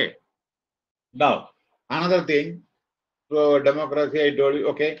 Okay. Now, another thing. So democracy, I told you.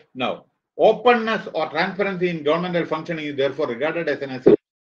 Okay. Now, openness or transparency in governmental functioning is therefore regarded as an essential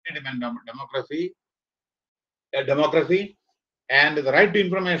element of democracy, and the right to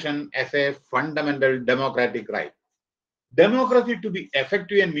information as a fundamental democratic right. Democracy, to be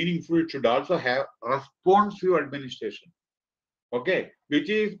effective and meaningful, should also have responsive administration. Okay, which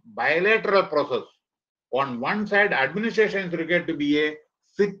is bilateral process. On one side, administration is required to be a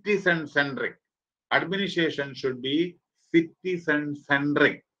citizen-centric. Administration should be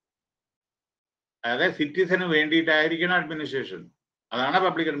citizen-centric. അതായത് സിറ്റിസന് വേണ്ടിയിട്ടായിരിക്കണം administration. അതാണ്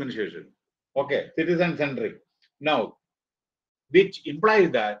public administration. Okay, citizen-centric. Now which implies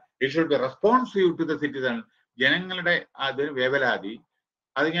that it should be responsive to the citizen. ജനങ്ങളുടെ അത് വേവലാതി,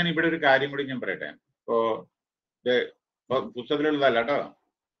 അത് ഞാൻ ഇവിടെ ഒരു കാര്യം കൂടി ഞാൻ പറയട്ടെ. So പുസ്തകത്തിലുള്ളതല്ല കേട്ടോ.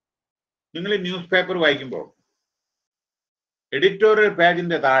 നിങ്ങൾ ന്യൂസ് പേപ്പർ വായിക്കുമ്പോൾ എഡിറ്റോറിയൽ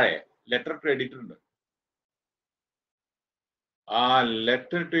പേജിന്റെ താഴെ ലെറ്റർ ടു എഡിറ്റർ ഉണ്ട്. ആ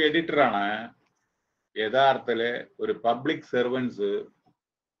ലെറ്റർ ടു എഡിറ്ററാണ് യഥാർത്ഥത്തില് ഒരു പബ്ലിക് സെർവൻസ്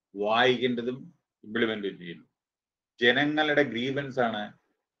വായിക്കേണ്ടതും ഇംപ്ലിമെന്റ് ചെയ്യുന്നത്. ജനങ്ങളുടെ ഗ്രീവൻസ് ആണ്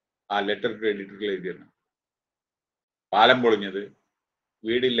ആ ലെറ്റർ ടു എഡിറ്ററിൽ എഴുതിയത്. പാലം പൊളിഞ്ഞത്,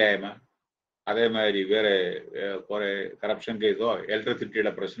 വീടില്ലായ്മ, അതേമാതിരി വേറെ കുറെ കറപ്ഷൻ കേസോ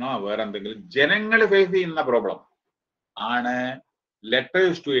ഇലക്ട്രിസിറ്റിയുടെ പ്രശ്നമോ വേറെ എന്തെങ്കിലും ജനങ്ങൾ ഫേസ് ചെയ്യുന്ന പ്രോബ്ലം ആണ്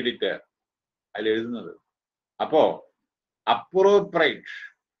ലെറ്റേഴ്സ് ടു എഡിറ്റർ അതിൽ എഴുതുന്നത്. അപ്പോ appropriate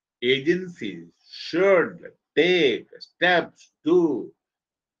agencies should take steps to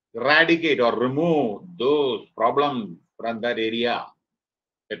eradicate or remove those problems from that area.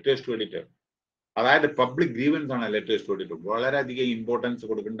 Letters to editor. അതായത് പബ്ലിക് ഗ്രീവൻസ് ആണ് ലെറ്റേഴ്സ് ടു എഡിറ്റർ. വളരെയധികം ഇമ്പോർട്ടൻസ്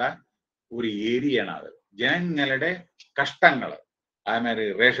കൊടുക്കേണ്ട ഒരു ഏരിയയാണ് അത്. ജനങ്ങളുടെ കഷ്ടങ്ങൾ, അതേമാതിരി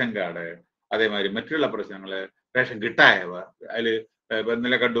റേഷൻ കാർഡ്, അതേമാതിരി മറ്റുള്ള പ്രശ്നങ്ങൾ, റേഷൻ കിട്ടായവ, അതിൽ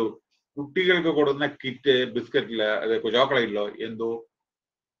ഇന്നലെ കണ്ടു കുട്ടികൾക്ക് കൊടുക്കുന്ന കിറ്റ് ബിസ്ക്കറ്റില് അത് ചോക്ലേറ്റിലോ എന്തോ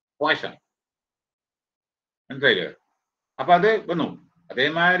പോയസൺ, മനസ്സിലായില്ലേ? അപ്പൊ അത് വന്നു.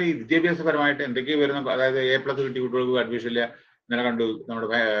 അതേമാതിരി വിദ്യാഭ്യാസപരമായിട്ട് എന്തൊക്കെയോ വരുന്ന, അതായത് A+ കിട്ടി കുട്ടികൾക്ക് അഡ്മിഷൻ ഇല്ല. ഇന്നലെ കണ്ടു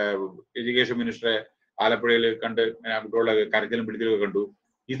നമ്മുടെ എഡ്യൂക്കേഷൻ മിനിസ്റ്ററെ ആലപ്പുഴയിൽ കണ്ട് കുട്ടികളുടെ കരച്ചിലും പിടിച്ചിലൊക്കെ കണ്ടു.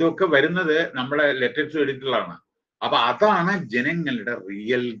 ഇതൊക്കെ വരുന്നത് നമ്മളെ ലെറ്റേഴ്സ് എഡിറ്ററിലാണ്. അപ്പൊ അതാണ് ജനങ്ങളുടെ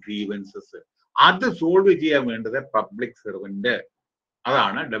റിയൽ ഗ്രീവൻസസ്. അത് സോൾവ് ചെയ്യാൻ വേണ്ടത് പബ്ലിക് സെർവന്റ്.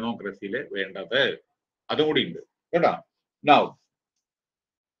 അതാണ് ഡെമോക്രസിയിൽ വേണ്ടത്. അതും കൂടി ഉണ്ട് കേട്ടോ. Now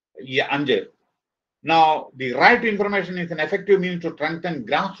 5. Now, the right to information is an effective means to strengthen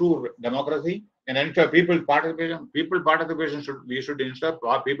grassroots democracy and ensure people's participation. People participation we should ensure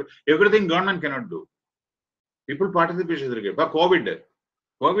people. Everything government cannot do. People participation is required. But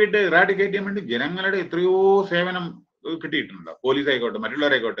COVID eradicate ചെയ്യാൻ വേണ്ടി ജനങ്ങളുടെ എത്രയോ സേവനം കിട്ടിയിട്ടുണ്ട്. Police ആയിക്കോട്ടെ,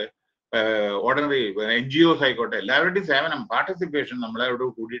 മറ്റുള്ളവരായിക്കോട്ടെ, ordinary NGOs ആയിക്കോട്ടെ, എല്ലാവരുടെയും സേവനം പാർട്ടിസിപ്പേഷൻ നമ്മളോട്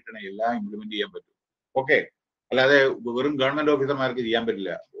കൂടിയിട്ടാണ് എല്ലാം ഇംപ്ലിമെന്റ് ചെയ്യാൻ പറ്റും. ഓക്കെ, അല്ലാതെ വെറും ഗവൺമെന്റ് ഓഫീസർമാർക്ക് ചെയ്യാൻ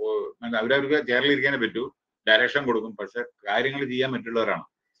പറ്റില്ല. അവരവർക്ക് ചെയറിൽ ഇരിക്കാനേ പറ്റൂ, ഡയറക്ഷൻ കൊടുക്കും, പക്ഷെ കാര്യങ്ങൾ ചെയ്യാൻ പറ്റുള്ളവരാണ്.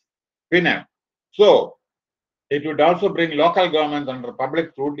 പിന്നെ so it would also bring local government under public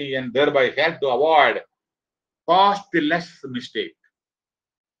scrutiny and thereby help to avoid costless mistake.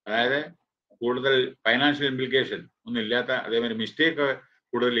 അതായത് കൂടുതൽ ഫൈനാൻഷ്യൽ ഇംപ്ലിക്കേഷൻ ഒന്നും ഇല്ലാത്ത, അതേമാതിരി മിസ്റ്റേക്ക്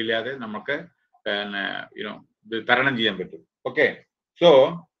കൂടുതൽ ഇല്ലാതെ നമുക്ക് ഇത് തരണം ചെയ്യാൻ പറ്റും. Okay, so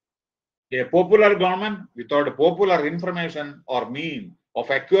a popular government without popular information or means of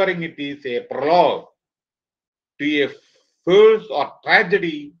acquiring it is a prologue to a false or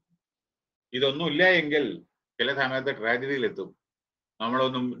tragedy. ഇതൊന്നും ഇല്ല എങ്കിൽ ചില സമയത്ത് ട്രാജഡിയിലെത്തും.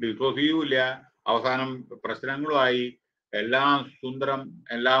 നമ്മളൊന്നും ഡിസ്കോസ് ചെയ്യൂല, അവസാനം പ്രശ്നങ്ങളുമായി, എല്ലാം സുന്ദരം,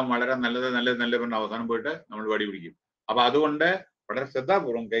 എല്ലാം വളരെ നല്ലത് പറഞ്ഞ അവസാനം പോയിട്ട് നമ്മൾ വടി പിടിക്കും. അപ്പൊ അതുകൊണ്ട് വളരെ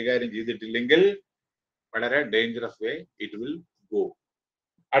ശ്രദ്ധാപൂർവം കൈകാര്യം ചെയ്തിട്ടില്ലെങ്കിൽ വളരെ dangerous way it will go.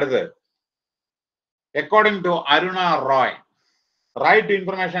 അടുത്ത്, according to Aruna Roy, right to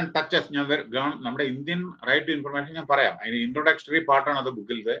information touches, നമ്മുടെ ഇന്ത്യൻ റൈറ്റ് ടു ഇൻഫർമേഷൻ ഞാൻ പറയാം, അതിന് ഇൻട്രൊഡക്ടറി പാർട്ടാണ് അത്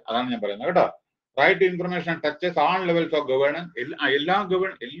ബുക്കിലത്തെ, അതാണ് ഞാൻ പറയുന്നത് കേട്ടോ. Right to information touches all levels of governance. എല്ലാം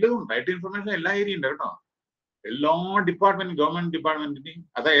റൈറ്റ് ടു ഇൻഫർമേഷൻ എല്ലാ ഏരിയ ഉണ്ട് കേട്ടോ. എല്ലാ ഡിപ്പാർട്ട്മെന്റ്, ഗവൺമെന്റ് ഡിപ്പാർട്ട്മെന്റിന്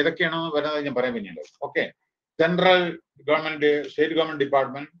അത് ഏതൊക്കെയാണെന്ന് വരുന്നത് ഞാൻ പറയാൻ പിന്നീട്. Okay, central government, state government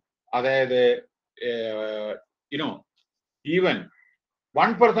department, അതായത് ഈവൻ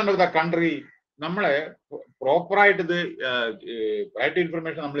 1% ഓഫ് ദ കൺട്രി നമ്മളെ പ്രോപ്പറായിട്ട് ഇത് റൈറ്റ് ടു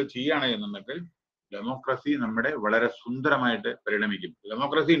ഇൻഫർമേഷൻ നമ്മൾ ചെയ്യുകയാണെന്നുണ്ടെങ്കിൽ ഡെമോക്രസി നമ്മുടെ വളരെ സുന്ദരമായിട്ട് പരിണമിക്കും.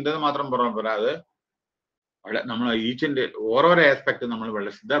 ഡെമോക്രസി ഉണ്ടെന്ന് മാത്രം പറയാതെ നമ്മൾ ഈച്ചിന്റെ ഓരോരോ ആസ്പെക്ട് നമ്മൾ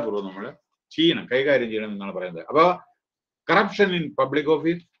വളരെ ശ്രദ്ധാപൂർവ്വം നമ്മൾ ചെയ്യണം, കൈകാര്യം ചെയ്യണം എന്നാണ് പറയുന്നത്. അപ്പൊ corruption in public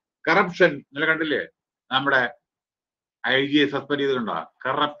office, corruption നിങ്ങൾ കണ്ടില്ലേ, നമ്മുടെ IG സസ്പെൻഡ് ചെയ്ത് കണ്ടോ?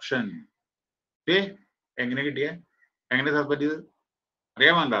 കറപ്ഷൻ എങ്ങനെ സസ്പെൻഡ് ചെയ്ത്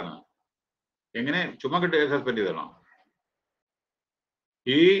അറിയാമോ? എന്താണ്, എങ്ങനെ ചുമ്മാ കിട്ടിയ സസ്പെൻഡ് ചെയ്തോ?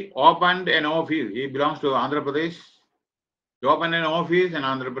 He opened an office. He belongs to Andhra Pradesh. He opened an office in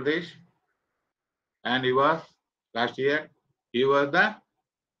Andhra Pradesh, and he was last year. He was the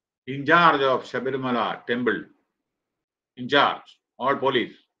in charge of Shabarimala temple, in charge all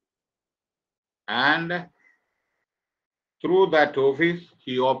police, and through that office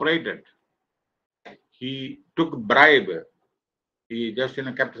he operated. He took bribe. He just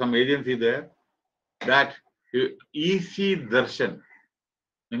kept some agency there. That easy darshan.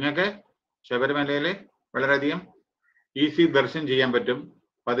 നിങ്ങൾക്ക് ശബരിമലയിൽ വളരെയധികം easy ദർശനം ചെയ്യാൻ പറ്റും.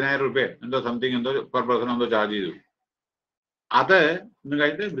 10,000 രൂപ എന്തോ something എന്തോ per person എന്തോ ചാർജ് ചെയ്തു. അത്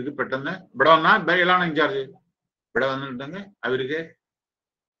കഴിഞ്ഞിട്ട് ഇവർക്ക് പെട്ടെന്ന് ഇവിടെ വന്നാൽ ഇയാളാണ് ഇൻചാർജ്. ഇവിടെ വന്നിട്ടുണ്ടെങ്കിൽ അവർക്ക്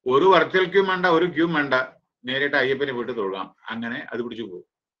ഒരു വെർച്വൽ ക്യൂ വേണ്ട, ഒരു ക്യൂ വേണ്ട, നേരിട്ട് അയ്യപ്പനെ വീട്ടിൽ തൊഴുകാം. അങ്ങനെ അത് പിടിച്ചു പോകും.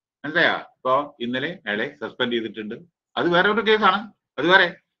 മനസ്സിലായോ? ഇപ്പൊ ഇന്നലെ അയാളെ സസ്പെൻഡ് ചെയ്തിട്ടുണ്ട്. അത് വേറെ ഒരു കേസാണ്, അത് വേറെ.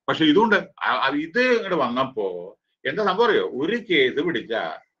 പക്ഷെ ഇതുകൊണ്ട് ഇത് ഇങ്ങോട്ട് വന്നപ്പോ എന്താ സംഭവം അറിയോ? ഒരു കേസ് പിടിച്ചാ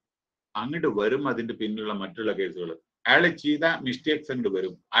അങ്ങോട്ട് വരും അതിന്റെ പിന്നിലുള്ള മറ്റുള്ള കേസുകൾ. അയാൾ ചെയ്ത മിസ്റ്റേക്സ് അങ്ങോട്ട്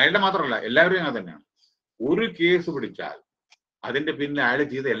വരും. അയാളുടെ മാത്രമല്ല, എല്ലാവരും അങ്ങനെ തന്നെയാണ്. ഒരു കേസ് പിടിച്ചാൽ അതിന്റെ പിന്നിൽ അയാൾ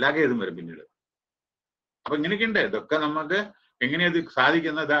ചെയ്ത എല്ലാ കേസും വരും പിന്നീട്. അപ്പൊ ഇങ്ങനെയൊക്കെയുണ്ട്. ഇതൊക്കെ നമുക്ക് എങ്ങനെയത്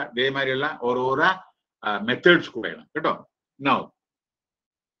സാധിക്കുന്നത് ഇതേമാതിരിയുള്ള ഓരോരോ മെത്തേഡ്സ് കൂടെയാണ് കേട്ടോ. No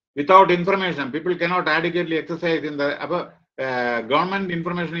without information people cannot adequately exercise in the government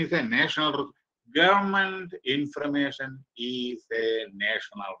information is a national government information is a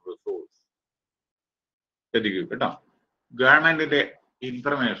national resource. ശ്രദ്ധിക്കൂ കേട്ടോ. ഗവൺമെന്റിന്റെ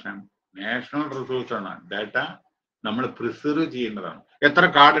ഇൻഫർമേഷൻ നാഷണൽ റിസോഴ്സ് ആണ്. ഡാറ്റ നമ്മൾ പ്രിസർവ് ചെയ്യേണ്ടതാണ്. എത്ര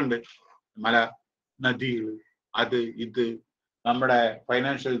കാർഡുണ്ട്, മല, നദികൾ, അത് ഇത്, നമ്മുടെ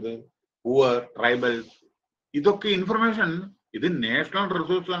ഫൈനാൻഷ്യൽ ഇത്, പൂവർ, ട്രൈബൽസ്, ഇതൊക്കെ ഇൻഫർമേഷൻ. ഇത് നാഷണൽ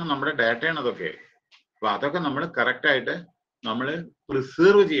റിസോഴ്സ് ആണ്, നമ്മുടെ ഡാറ്റയാണ് അതൊക്കെ. അപ്പൊ അതൊക്കെ നമ്മൾ കറക്റ്റ് ആയിട്ട് നമ്മൾ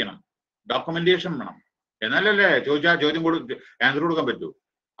പ്രിസർവ് ചെയ്യണം. ഡോക്യുമെന്റേഷൻ വേണം. എന്നാലല്ലേ ചോദിച്ചാൽ ചോദ്യം ആൻസർ കൊടുക്കാൻ പറ്റൂ.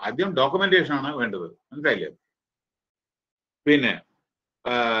 ആദ്യം ഡോക്യുമെന്റേഷൻ ആണ് വേണ്ടത്. മനസ്സിലായില്ലേ? പിന്നെ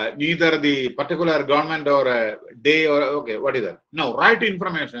neither the particular government or a day or okay what is that? No, right to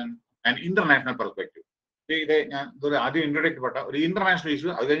information and international perspective. ഇത് ഞാൻ ആദ്യം ഇൻട്രൊഡക്റ്റ് പെട്ട ഒരു ഇന്റർനാഷണൽ ഇഷ്യൂ,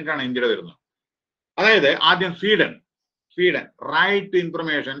 അത് കഴിഞ്ഞിട്ടാണ് ഇന്ത്യയുടെ വരുന്നത്. അതായത് ആദ്യം Sweden right to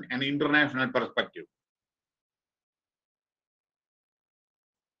information and international perspective.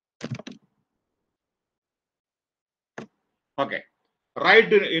 Okay,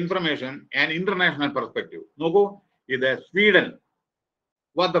 right to information and international perspective. നോക്കൂ, ഇത് Sweden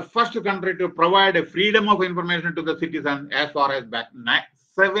was the first country to provide a freedom of information to the citizens as far as back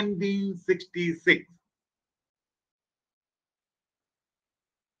 1766.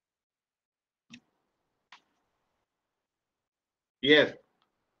 Yes,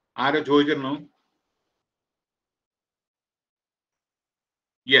 ആരോ ചോദിച്ചിരുന്നു.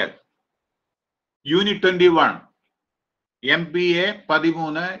 Yes, Unit 21, MPA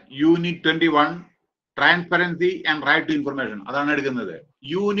 13, Unit 21, transparency and right to information, അതാണ് എടുക്കുന്നത്.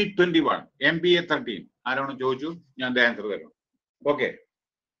 Unit 21, MPA 13. ആരാണ് ചോദിച്ചു, ഞാൻ answer തരാം. Okay,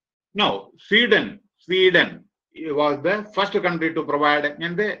 no Sweden was the first country to provide.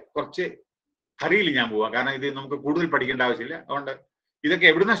 ഞാൻ കുറച്ച് ഹറിയിൽ ഞാൻ പോവാം, കാരണം ഇത് നമുക്ക് കൂടുതൽ പഠിക്കേണ്ട ആവശ്യമില്ല. അതുകൊണ്ട് ഇതൊക്കെ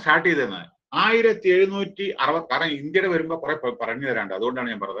എവിടുന്ന സ്റ്റാർട്ട് ചെയ്തതെന്ന് 1760, കാരണം ഇന്ത്യയുടെ വരുമ്പോൾ കുറെ പറഞ്ഞു തരാണ്ട്, അതുകൊണ്ടാണ്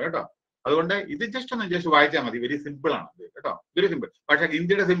ഞാൻ പറഞ്ഞത് കേട്ടോ. അതുകൊണ്ട് ഇത് ജസ്റ്റ് വായിച്ചാൽ മതി. വെരി സിമ്പിൾ ആണ് ഇത് കേട്ടോ, വെരി സിമ്പിൾ. പക്ഷെ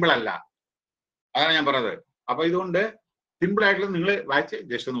ഇന്ത്യയുടെ സിമ്പിൾ അല്ല, അതാണ് ഞാൻ പറഞ്ഞത്. അപ്പൊ ഇതുകൊണ്ട് സിമ്പിൾ ആയിട്ടുള്ള നിങ്ങൾ വായിച്ച്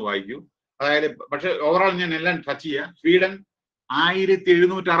ജസ്റ്റ് ഒന്ന് വായിക്കൂ. അതായത് പക്ഷെ ഓവറോൾ ഞാൻ എല്ലാം ടച്ച് ചെയ്യാം. Sweden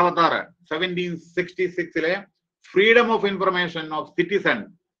 1766 1766 freedom of information of citizen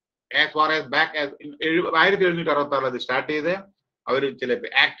as far as back 1766 അത് സ്റ്റാർട്ട് ചെയ്ത് അവർ ചില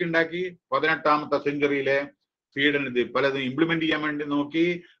ആക്ട് ഉണ്ടാക്കി. 18ാമത്തെ സെഞ്ചുറിയിലെ സ്വീഡൻ ഇത് പലതും ഇംപ്ലിമെന്റ് ചെയ്യാൻ വേണ്ടി നോക്കി.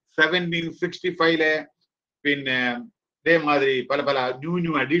 1765 പിന്നെ ഇതേമാതിരി പല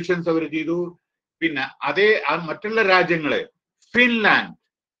ന്യൂ അഡീഷൻസ് അവർ ചെയ്തു. പിന്നെ അതേ മറ്റുള്ള രാജ്യങ്ങള്, ഫിൻലാൻഡ്,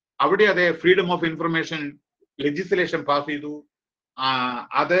 അവിടെ അതേ freedom of information legislation pass ചെയ്തു.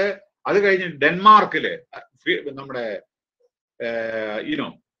 അത് കഴിഞ്ഞ് ഡെൻമാർക്കില് നമ്മുടെ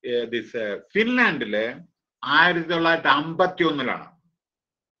ഫിൻലാൻഡില് 1951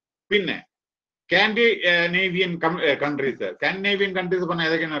 പിന്നെ സ്കാൻഡിനേവിയൻ കൺട്രീസ് പറഞ്ഞാൽ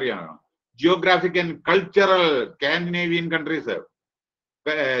ഏതൊക്കെയാണ് അറിയാമോ? Geographic and cultural Scandinavian countries,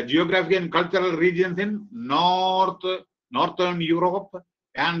 geographic and cultural regions in northern Europe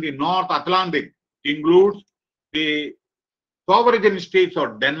and the North Atlantic includes the sovereign states of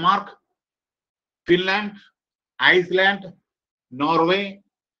Denmark, Finland, Iceland, Norway,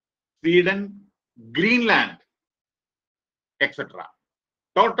 Sweden, Greenland, etc.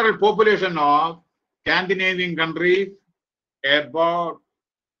 Total population of Scandinavian countries about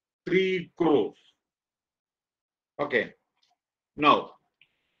 3 crores. Okay, now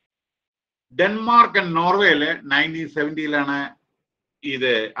Denmark and നോർവേയില് 1970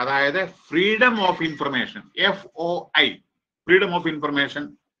 ഇത്, അതായത് freedom of information, FOI, freedom of information.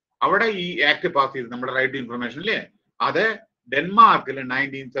 അവിടെ ഈ act pass ചെയ്ത് നമ്മുടെ right to information ഇല്ലേ, അത് ഡെൻമാർക്കിൽ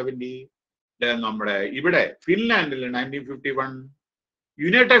 1970, നമ്മുടെ ഇവിടെ ഫിൻലാൻഡിൽ 1951,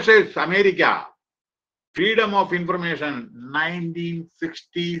 United States America freedom of information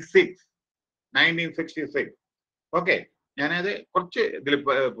 1966. Okay, ഞാനത് കുറച്ച് ഇതിൽ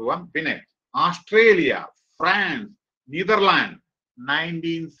പോവാം. പിന്നെ Australia, France, Netherland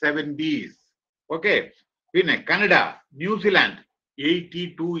 1970s. Okay, പിന്നെ കാനഡ, ന്യൂസിലാൻഡ്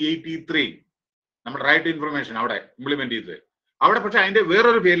 82-83 നമ്മുടെ റൈറ്റ് ടു ഇൻഫർമേഷൻ അവിടെ ഇംപ്ലിമെന്റ് ചെയ്ത്. അവിടെ പക്ഷെ അതിന്റെ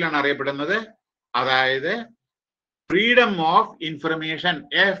വേറൊരു പേരിലാണ് അറിയപ്പെടുന്നത്, അതായത് freedom of information,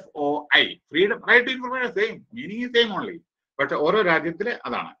 FOI, freedom, right to information, same meaning is same only, but ഓരോ രാജ്യത്തില്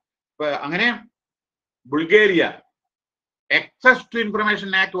അതാണ്. ഇപ്പൊ അങ്ങനെ Bulgaria access to information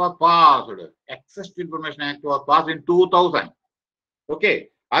act was passed. Access to information act was passed in 2000. Okay,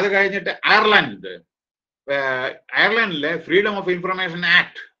 അത് കഴിഞ്ഞിട്ട് അയർലൻഡിലെ ഫ്രീഡം ഓഫ് ഇൻഫർമേഷൻ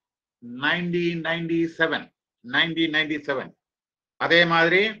ആക്ട് 1997.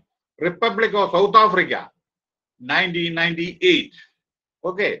 അതേമാതിരി republic of south Africa 1998.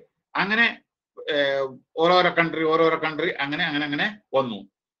 Okay, അങ്ങനെ ഓരോരോ country അങ്ങനെ വന്നു.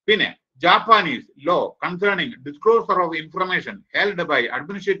 പിന്നെ Japanese law concerning disclosure of information held by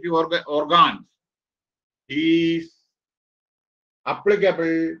administrative organs is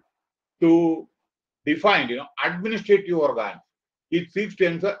applicable to defined, administrative organs. It seeks to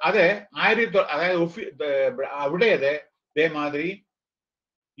answer അതെ അവിടെ അതേമാതിരി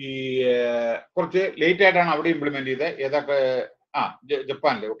ഈ കുറച്ച് ലേറ്റ് ആയിട്ടാണ് അവിടെ ഇംപ്ലിമെന്റ് ചെയ്തത്. ഏതൊക്കെ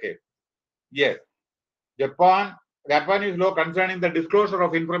ജപ്പാനിലെ okay yes Japanese law concerning the disclosure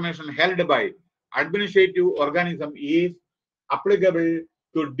of information held by administrative organism is applicable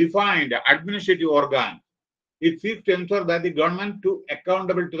to defined administrative organ. It seeks to ensure that the government to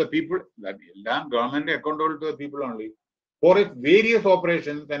accountable to the people, that government accountable to the people only for its various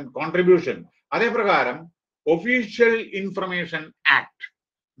operations and contribution. അതേ പ്രകാരം official information act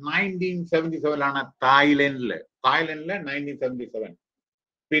 1977 ആണ് തായ്ലൻഡില് 1977.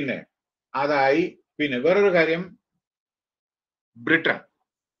 പിന്നെ അതായി. പിന്നെ വേറൊരു കാര്യം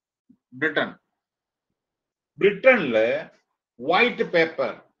ബ്രിട്ടനില് white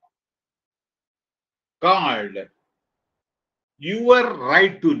paper called your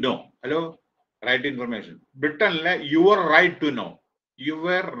right to know. Hello, right information. Britain your right to know.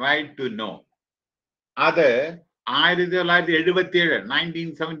 അത്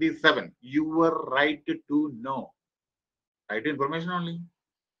 1977 your right to know. Right information only.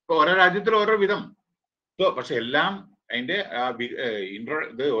 ഇപ്പൊ ഓരോ രാജ്യത്തിലും ഓരോ വിധം. പക്ഷെ എല്ലാം അതിന്റെ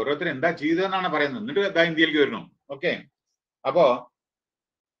ഇത് ഓരോരുത്തരും എന്താ ചെയ്തതെന്നാണ് പറയുന്നത്. എന്നിട്ട് ഇന്ത്യയിലേക്ക് വരണം. ഓക്കെ, അപ്പോ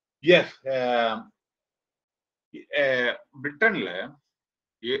യെസ്, ബ്രിട്ടനില്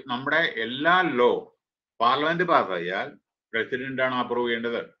നമ്മുടെ എല്ലാ ലോ പാർലമെന്റ് പാസ്സായാൽ പ്രസിഡന്റ് ആണ് അപ്രൂവ്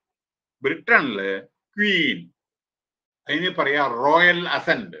ചെയ്യേണ്ടത്. ബ്രിട്ടനില് ക്വീൻ, അതിന് പറയാ റോയൽ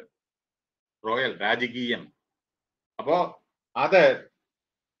അസെന്റ്, റോയൽ രാജകീയം. അപ്പോ അത്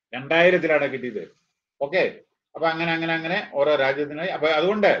 2000 കിട്ടിയത്. ഓക്കെ, അപ്പൊ അങ്ങനെ ഓരോ രാജ്യത്തിനായി. അപ്പൊ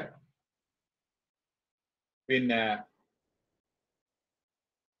അതുകൊണ്ട് പിന്നെ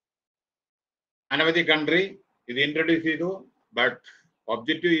അനവധി കൺട്രി ഇത് ഇൻട്രൊഡ്യൂസ് ചെയ്തു. But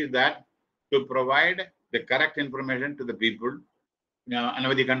objective is that to provide the correct information to the people.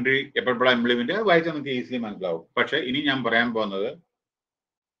 അനവധി കൺട്രി എപ്പോഴെപ്പോഴാണ് ഇംപ്ലിമെന്റ് വായിച്ചാൽ നമുക്ക് ഈസിലി മനസ്സിലാവും. പക്ഷെ ഇനി ഞാൻ പറയാൻ പോകുന്നത്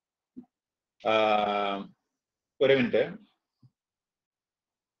ഒരു മിനിറ്റ്.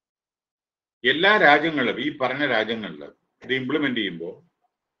 എല്ലാ രാജ്യങ്ങളിലും ഈ പറഞ്ഞ രാജ്യങ്ങളിലും ഇത് ഇംപ്ലിമെന്റ് ചെയ്യുമ്പോൾ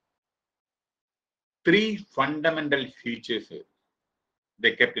 3 fundamental features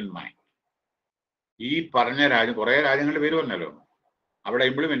they kept in mind. ഈ പറഞ്ഞ രാജ്യം കുറെ രാജ്യങ്ങളുടെ പേര് പറഞ്ഞല്ലോ, അവിടെ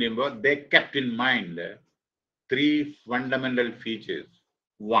ഇംപ്ലിമെന്റ് ചെയ്യുമ്പോൾ they kept in mind 3 fundamental features.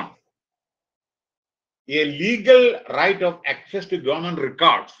 1, a legal right of access to government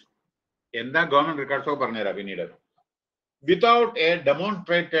records. എന്താ ഗവൺമെന്റ് റെക്കോർഡ്സ് ഒക്കെ പറഞ്ഞുതരാം പിന്നീട്. Without A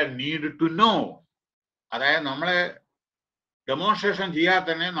demonstrated need to know. അതായത് നമ്മളെ ഡെമോൺസ്ട്രേഷൻ ചെയ്യാതെ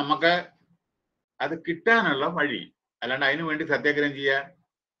തന്നെ നമുക്ക് അത് കിട്ടാനുള്ള വഴി. അല്ലാണ്ട് അതിനു വേണ്ടി സത്യാഗ്രഹം ചെയ്യാൻ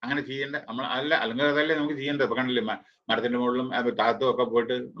അങ്ങനെ ചെയ്യേണ്ട നമ്മൾ അല്ലെങ്കിൽ അതല്ലേ നമുക്ക് ചെയ്യേണ്ടത്. ഇപ്പൊ കണ്ടില്ലേ, മരത്തിന്റെ മുകളിലും താഴത്തും ഒക്കെ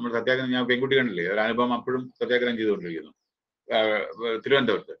പോയിട്ട് നമ്മൾ സത്യാഗ്രഹം. ഞാൻ പെൺകുട്ടി കണ്ടില്ലേ, ഒരു അനുഭവം അപ്പോഴും സത്യാഗ്രഹം ചെയ്തുകൊണ്ടിരിക്കുന്നു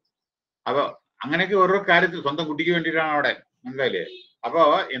തിരുവനന്തപുരത്ത്. അപ്പൊ അങ്ങനെയൊക്കെ ഓരോ കാര്യത്തിൽ സ്വന്തം കുട്ടിക്ക് വേണ്ടിയിട്ടാണ് അവിടെ, മനസ്സിലായില്ലേ. അപ്പോ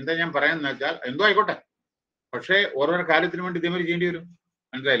എന്താ ഞാൻ പറയാന്ന് വെച്ചാൽ എന്തോ ആയിക്കോട്ടെ, പക്ഷേ ഓരോരോ കാര്യത്തിന് വേണ്ടി ഇതേമാതിരി ചെയ്യേണ്ടി വരും,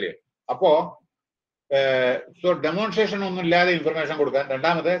 മനസ്സിലായില്ലേ. അപ്പോ സോ ഡെമോൺസ്ട്രേഷൻ ഒന്നും ഇല്ലാതെ ഇൻഫർമേഷൻ കൊടുക്കാൻ.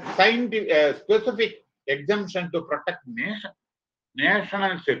 രണ്ടാമത് specific exemption to protect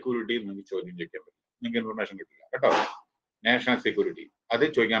national security. നിങ്ങൾക്ക് ചോദ്യം ചോദിക്കാൻ പറ്റില്ല, നിങ്ങൾക്ക് ഇൻഫർമേഷൻ കിട്ടില്ല കേട്ടോ. നാഷണൽ സെക്യൂരിറ്റി അത്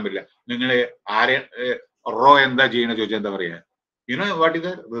ചോദിക്കാൻ പറ്റില്ല. നിങ്ങൾ ആരെ റോ എന്താ ചെയ്യണ ചോദിച്ചാൽ എന്താ പറയാ, you know what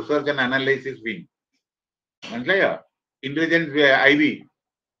is research and analysis wing, മനസ്സിലായോ. ഇന്റലിജൻസ് IB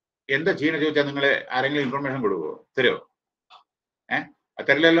എന്താ ചെയ്യണ ചോദിച്ചാൽ നിങ്ങൾ ആരെങ്കിലും ഇൻഫർമേഷൻ കൊടുക്കുമോ? തരുമോ?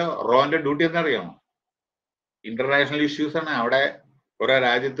 തരില്ലല്ലോ. റോന്റെ ഡ്യൂട്ടി എന്താ അറിയാമോ? ഇന്റർനാഷണൽ ഇഷ്യൂസ് ആണ്. അവിടെ ഓരോ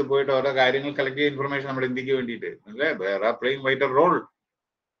രാജ്യത്ത് പോയിട്ട് ഓരോ കാര്യങ്ങൾ കളക്ട് ചെയ്യുന്ന ഇൻഫർമേഷൻ നമ്മുടെ ഇന്ത്യക്ക് വേണ്ടിയിട്ട്, playing vital role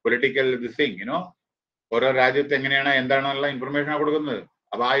political this thing, you know. ഓരോ രാജ്യത്ത് എങ്ങനെയാണ് എന്താണെന്നുള്ള ഇൻഫർമേഷൻ കൊടുക്കുന്നത്.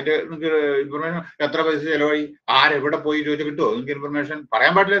 അപ്പൊ അതിന്റെ നിങ്ങൾക്ക് ഇൻഫർമേഷൻ എത്ര പൈസ ചെലവായി, ആരെവിടെ പോയി ചോദിച്ചാൽ കിട്ടുമോ നിങ്ങൾക്ക് ഇൻഫർമേഷൻ?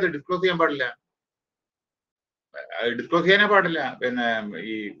 പറയാൻ പാടില്ല, അത് ഡിസ്ക്ലോസ് ചെയ്യാൻ പാടില്ല. ഡിസ്ക്ലോസ് ചെയ്യാനേ പാടില്ല. പിന്നെ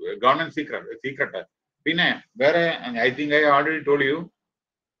ഈ ഗവൺമെന്റ് സീക്രട്ട്. പിന്നെ വേറെ I think I already told you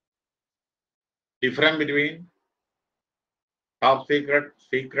difference between top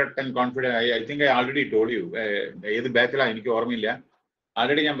secret and confidence. I think I already told you. ഏത് ബാച്ചിലാണ് എനിക്ക് ഓർമ്മയില്ല.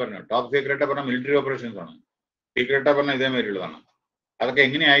 ആൾറെഡി ഞാൻ പറഞ്ഞു. ടോപ്പ് സീക്രട്ട് പറഞ്ഞാൽ മിലിറ്ററി ഓപ്പറേഷൻസ് ആണ്. സീക്രട്ട് പറഞ്ഞാൽ ഇതേമാതിരിയുള്ളതാണ്. അതൊക്കെ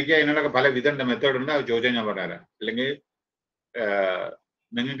എങ്ങനെ അയക്കുക, അതിനൊക്കെ പല വിധമുണ്ട്, മെത്തേഡ് ഉണ്ട്. അത് ചോദിച്ചാൽ ഞാൻ പറഞ്ഞുതരാം. അല്ലെങ്കിൽ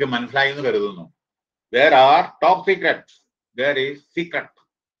നിങ്ങൾക്ക് മനസ്സിലായി എന്ന് കരുതുന്നു. There are top secrets, there is secret,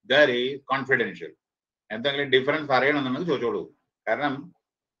 there is confidential. എന്തെങ്കിലും ഡിഫറൻസ് അറിയണമെന്നുണ്ടെങ്കിൽ ചോദിച്ചോളൂ. കാരണം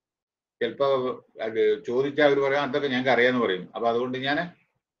ചിലപ്പോ അത് ചോദിച്ചാൽ അവർ പറയാം അതൊക്കെ ഞങ്ങൾക്ക് അറിയാമെന്ന് പറയും. അപ്പൊ അതുകൊണ്ട്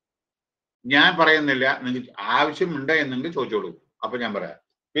ഞാൻ പറയുന്നില്ല, നിങ്ങൾക്ക് ആവശ്യമുണ്ട് എന്നെങ്കിൽ ചോദിച്ചോളൂ. അപ്പൊ ഞാൻ പറയാം.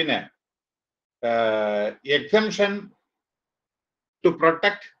 പിന്നെ exemption to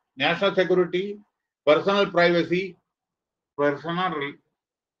protect national security, personal privacy, personal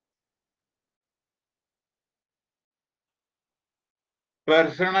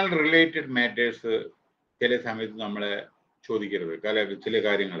related matters ചില സമയത്ത് നമ്മളെ ചോദിക്കരുത്. ചില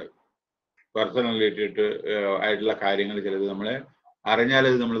കാര്യങ്ങൾ പേഴ്സണൽ റിലേറ്റഡ് ആയിട്ടുള്ള കാര്യങ്ങൾ ചിലത് നമ്മളെ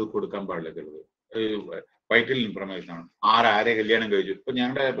അറിഞ്ഞാലത് നമ്മളിത് കൊടുക്കാൻ പാടില്ല. ചിലത് വൈറ്റൽ ഇൻഫർമേഷൻ ആണ്. ആരെ കല്യാണം കഴിച്ചു. ഇപ്പൊ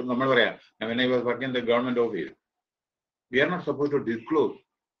നമ്മൾ പറയാം government office, V are not suppose to disclose.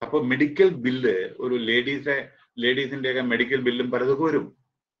 അപ്പൊ മെഡിക്കൽ ബില്ല് ഒരു ലേഡീസിന്റെ ഒക്കെ മെഡിക്കൽ ബില്ലും പലതൊക്കെ വരും.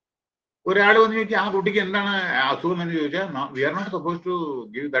 ഒരാൾ വന്ന് ചോദിച്ചാൽ ആ കുട്ടിക്ക് എന്താണ് അസുഖം എന്ന് ചോദിച്ചാൽ V are not suppose to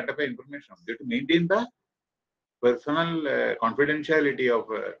give that type information. To maintain the personal confidentiality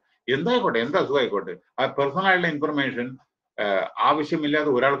of എന്തായിക്കോട്ടെ, എന്ത് അസുഖമായിക്കോട്ടെ, ആ പേഴ്സണൽ ആയിട്ടുള്ള ഇൻഫർമേഷൻ ആവശ്യമില്ലാതെ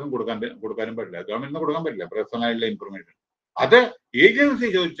ഒരാൾക്കും കൊടുക്കാനും പറ്റില്ല. ഗവൺമെന്റിന് കൊടുക്കാൻ പറ്റില്ല പേഴ്സണൽ ആയിട്ടുള്ള ഇൻഫർമേഷൻ. അത് ഏജൻസി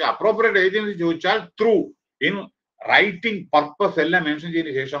ചോദിച്ചാൽ, അപ്രോപ്രിയേറ്റ് ഏജൻസി ചോദിച്ചാൽ ത്രൂ ഇൻ റൈറ്റിംഗ് പർപ്പസ് എല്ലാം മെൻഷൻ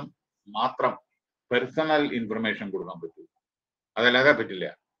ചെയ്തതിനു ശേഷം മാത്രം പേഴ്സണൽ ഇൻഫർമേഷൻ കൊടുക്കാൻ പറ്റൂ. അതല്ലാതെ പറ്റില്ല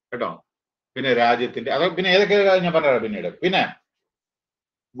കേട്ടോ. പിന്നെ രാജ്യത്തിന്റെ അത് പിന്നെ ഏതൊക്കെ ഞാൻ പറഞ്ഞത് പിന്നീട്. പിന്നെ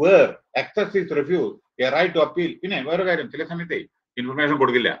where access is refused, a right to appeal. പിന്നെ വേറെ കാര്യം, ചില സമയത്തെ ഇൻഫർമേഷൻ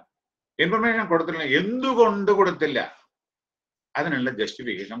കൊടുക്കില്ല. ഇൻഫർമേഷൻ കൊടുത്തില്ല, എന്തുകൊണ്ട് കൊടുത്തില്ല അതിനുള്ള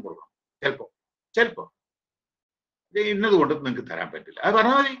ജസ്റ്റിഫിക്കേഷൻ കൊടുക്കണം. ചിലപ്പോ ഇന്നത് കൊണ്ട് നിങ്ങൾക്ക് തരാൻ പറ്റില്ല, അത്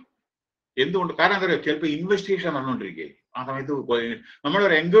പറഞ്ഞാൽ മതി. എന്തുകൊണ്ട്? കാരണം എന്താ പറയുക, ചിലപ്പോൾ ഇൻവെസ്റ്റിഗേഷൻ നടന്നുകൊണ്ടിരിക്കുകയെ ആ സമയത്ത്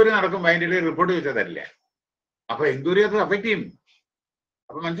നമ്മളൊരു എൻക്വയറി നടക്കുമ്പോൾ അതിൻ്റെ ഇടയിൽ റിപ്പോർട്ട് ചോദിച്ചാൽ തരില്ല. അപ്പൊ എൻക്വയറി അത് അഫക്ട് ചെയ്യും.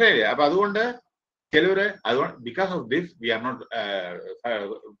 അപ്പൊ മനസ്സിലായില്ലേ? അപ്പൊ അതുകൊണ്ട് ചിലവര് അതുകൊണ്ട് because of this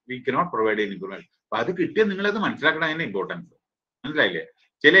we cannot provide information. അപ്പൊ അത് കിട്ടിയ നിങ്ങളത് മനസ്സിലാക്കണം, അതിന്റെ ഇമ്പോർട്ടൻസ് മനസ്സിലായില്ലേ?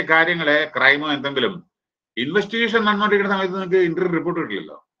 ചില കാര്യങ്ങളെ ക്രൈമോ എന്തെങ്കിലും ഇൻവെസ്റ്റിഗേഷൻ നടന്നുകൊണ്ടിരിക്കുന്ന സമയത്ത് നിങ്ങൾക്ക് ഇന്റർവ്യൂ റിപ്പോർട്ട്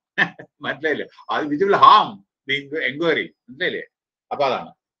കിട്ടില്ലല്ലോ. മനസ്സിലായില്ലേ? അത് which will Ham the enquiry. മനസ്സിലായില്ലേ? അപ്പൊ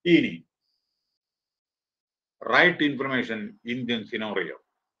അതാണ്. ഇനി റൈറ്റ് ഇൻഫർമേഷൻ ഇന്ത്യൻ സിനോറിയോ.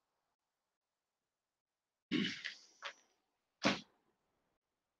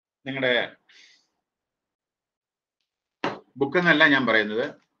 നിങ്ങളുടെ ബുക്ക് എന്നല്ല ഞാൻ പറയുന്നത്,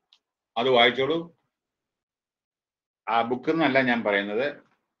 അത് വായിച്ചോളൂ. ആ ബുക്ക് എന്നല്ല ഞാൻ പറയുന്നത്,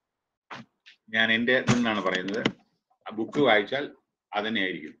 ഞാൻ എൻ്റെ നിന്നാണ് പറയുന്നത്. ആ ബുക്ക് വായിച്ചാൽ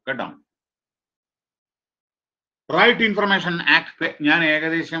അതന്നെയായിരിക്കും കേട്ടോ. റൈറ്റ് ഇൻഫർമേഷൻ ആക്ട് ഞാൻ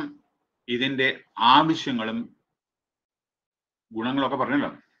ഏകദേശം ഇതിന്റെ ആവശ്യങ്ങളും ഗുണങ്ങളൊക്കെ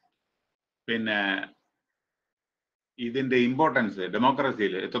പറഞ്ഞല്ലോ. പിന്നെ ഇതിന്റെ ഇമ്പോർട്ടൻസ്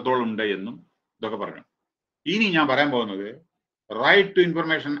ഡെമോക്രസിയിൽ എത്രത്തോളം ഉണ്ട് എന്നും ഇതൊക്കെ പറഞ്ഞു. ഇനി ഞാൻ പറയാൻ പോകുന്നത് right to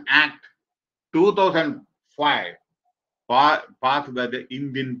information act 2005 pass by the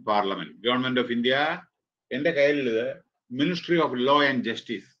Indian parliament, government of India. എന്റെ കയ്യിലുള്ളത് ministry of law and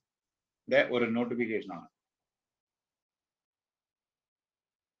justice ഒരു നോട്ടിഫിക്കേഷൻ ആണ്.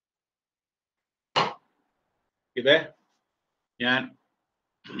 ഇത് ഞാൻ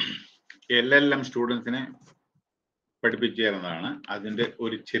LLM സ്റ്റുഡൻസിനെ പഠിപ്പിച്ചു തരുന്നതാണ്, അതിന്റെ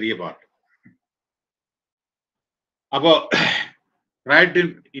ഒരു ചെറിയ പാർട്ട്. അപ്പോ റൈറ്റ്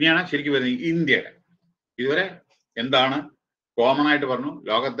ഇനിയാണ് ശരിക്കും വരുന്നത് ഇന്ത്യയുടെ. ഇതുവരെ എന്താണ് കോമൺ ആയിട്ട് പറഞ്ഞു,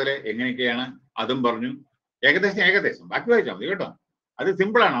 ലോകത്തിലെ എങ്ങനെയൊക്കെയാണ് അതും പറഞ്ഞു. ഏകദേശം ബാക്കി വായിച്ചാൽ മതി കേട്ടോ. അത്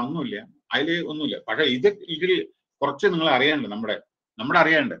സിമ്പിൾ ആണ്, ഒന്നുമില്ല അതിൽ ഒന്നുമില്ല. പക്ഷെ ഇതിൽ കുറച്ച് നിങ്ങൾ അറിയാനുണ്ട്, നമ്മുടെ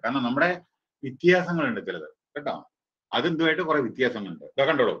അറിയാനുണ്ട്. കാരണം നമ്മുടെ വ്യത്യാസങ്ങളുണ്ട് ചിലത് കേട്ടോ. അതെന്തുമായിട്ട് കുറെ വ്യത്യാസങ്ങളുണ്ട്.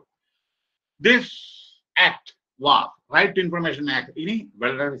 കണ്ടോളൂ. This act was right to information act. ഇനി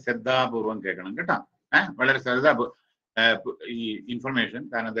വളരെ ശ്രദ്ധാപൂർവം കേൾക്കണം കേട്ടോ. വളരെ ഈ ഇൻഫർമേഷൻ,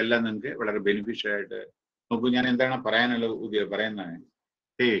 കാരണം ഇതെല്ലാം നിങ്ങൾക്ക് വളരെ ബെനിഫിഷ്യൽ ആയിട്ട് നോക്കൂ. ഞാൻ എന്താണ് പറയാനുള്ളത് പറയുന്നതാണ്.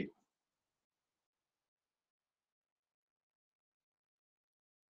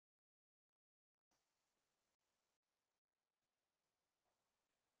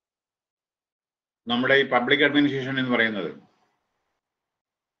 നമ്മുടെ ഈ പബ്ലിക് അഡ്മിനിസ്ട്രേഷൻ എന്ന് പറയുന്നത്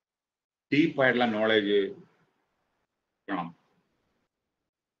ഡീപ്പായിട്ടുള്ള നോളേജ് വേണം.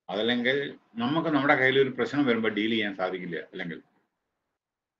 അതല്ലെങ്കിൽ നമുക്ക് നമ്മുടെ കയ്യിൽ ഒരു പ്രശ്നം വരുമ്പോൾ ഡീൽ ചെയ്യാൻ സാധിക്കില്ല. അല്ലെങ്കിൽ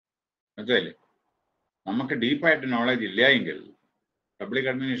മനസ്സിലായില്ലേ? നമുക്ക് ഡീപ്പായിട്ട് നോളജ് ഇല്ല എങ്കിൽ പബ്ലിക്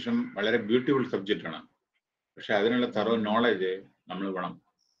അഡ്മിനിസ്ട്രേഷൻ വളരെ ബ്യൂട്ടിഫുൾ സബ്ജക്റ്റ് ആണ്. പക്ഷെ അതിനുള്ള തറോ നോളജ് നമ്മൾ വേണം.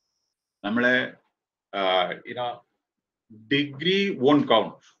 നമ്മളെ degree won't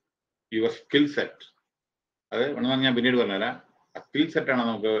count, your skill set. അത് വേണമെന്ന് ഞാൻ പിന്നീട് പറഞ്ഞല്ല. ആ സ്കിൽ സെറ്റാണ്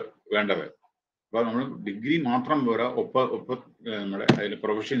നമുക്ക് വേണ്ടത്. അപ്പോൾ നമ്മൾ ഡിഗ്രി മാത്രം പോരാ, നമ്മുടെ അതിൽ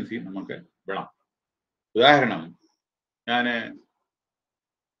പ്രൊഫഷൻസി നമുക്ക് വേണം. ഉദാഹരണം, ഞാൻ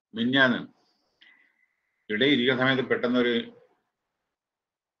മിഞ്ഞാന്ന് ഇവിടെ ഇരിക്കുന്ന സമയത്ത് പെട്ടെന്നൊരു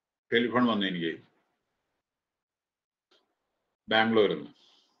ടെലിഫോൺ വന്നു എനിക്ക് ബാംഗ്ലൂരിൽ നിന്ന്.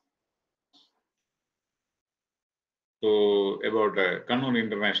 So about Kannur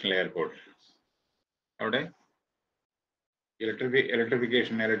international airport. അവിടെ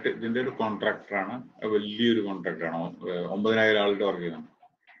ഇലക്ട്രിഫിക്കേഷൻ ഇതിന്റെ ഒരു കോൺട്രാക്ടറാണ്, വലിയൊരു കോൺട്രാക്ടറാണ്. 9,000 ആളുടെ വർക്ക് ചെയ്യുന്നുണ്ട്.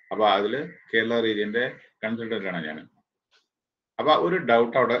 അപ്പൊ അതില് കേരള റീജിയന്റെ കൺസൾട്ടന്റ് ആണ് ഞാൻ. അപ്പൊ ഒരു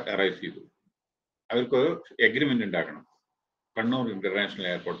ഡൗട്ട് അവിടെ അറൈസ് ചെയ്തു. അവർക്കൊരു എഗ്രിമെന്റ് ഉണ്ടാക്കണം കണ്ണൂർ ഇന്റർനാഷണൽ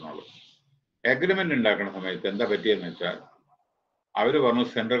എയർപോർട്ടിനുള്ളത്. എഗ്രിമെന്റ് ഉണ്ടാക്കുന്ന സമയത്ത് എന്താ പറ്റിയെന്ന് വെച്ചാൽ അവർ പറഞ്ഞു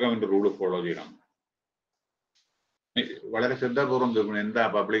സെൻട്രൽ ഗവൺമെന്റ് റൂൾ ഫോളോ ചെയ്യണം. വളരെ ശ്രദ്ധാപൂർവ്വം കേൾക്കണം. എന്താ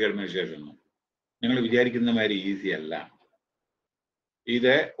പബ്ലിക് അഡ്മിനിസ്ട്രേഷൻ? നിങ്ങൾ വിചാരിക്കുന്ന മാതിരി ഈസി അല്ല.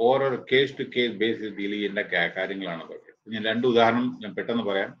 ഇത് ഓരോ case to case Basil deal ചെയ്യേണ്ട കാര്യങ്ങളാണ്. ഞാൻ 2 ഉദാഹരണം ഞാൻ പെട്ടെന്ന്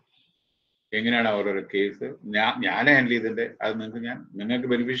പറയാം. എങ്ങനെയാണ് ഓരോരോ കേസ് ഞാൻ ഹാൻഡിൽ ചെയ്തിട്ട് അത് നിങ്ങൾക്ക്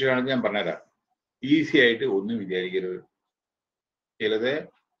ബെനിഫിഷ്യൽ ആണെങ്കിൽ ഞാൻ പറഞ്ഞുതരാം. ഈസി ആയിട്ട് ഒന്നും വിചാരിക്കരുത്. ചിലത്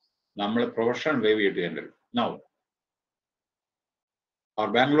നമ്മൾ പ്രൊഫഷണൽ വേവ് ചെയ്തിട്ട് ചെയ്യേണ്ടത്. Now our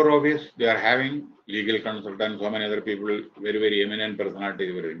Bangalore office, they are having legal consultants, so many other people, very, very eminent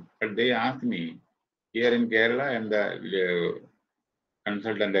personalities. But they asked me, here in Kerala, and the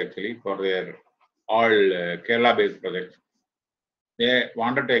consultant actually for their all Kerala-based projects, they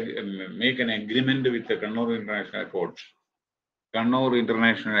wanted to make an agreement with the Kannur International Airport. Kannur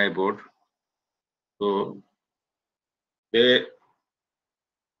International Airport. So they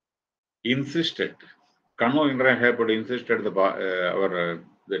insisted, Kannur International Airport insisted the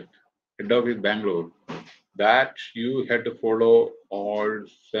head office Bangalore that you had to follow all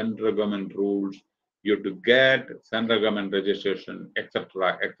central government rules. You have to get central government registration,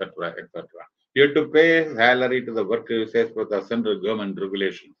 etc., etc., etc. You have to pay salary to the workers as per the central government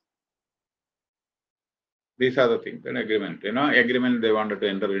regulations. These are the things, an agreement. Agreement they wanted to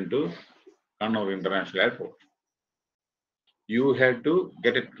enter into Kannur International Airport. You have to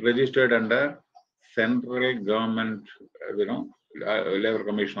get it registered under central government, labor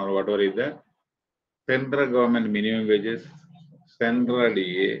commission or whatever is there. Central government minimum wages, central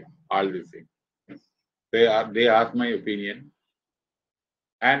DA, all these things. They asked my opinion,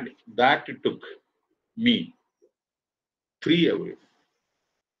 and that took me 3 hours.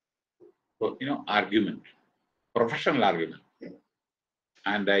 So, argument, professional argument,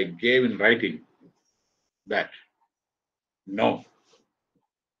 and I gave in writing that no,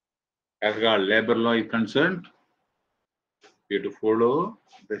 as far as labor law is concerned, you have to follow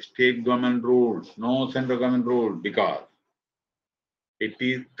the state government rules, no central government rules, because it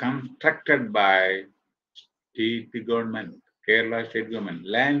is constructed by state government, Kerala state government.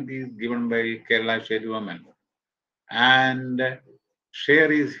 Land is given by Kerala state government, and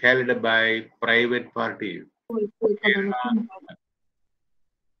share is held by private parties.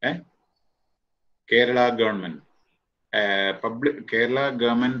 Kerala government, Kerala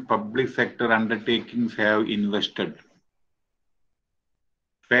government public sector undertakings have invested.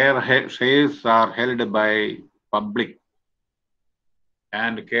 Shares are held by public,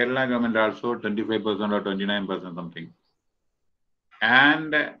 and Kerala government also 25% or 29% something.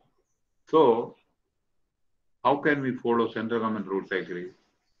 And so, how can we follow central government rules actually?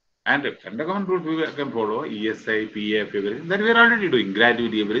 And central government rules we can follow, ESI, PF, everything that we are already doing,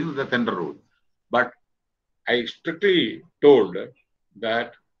 gratuity, everything is the central rule. But I strictly told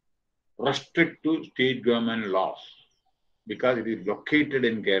that restrict to state government laws, because it is located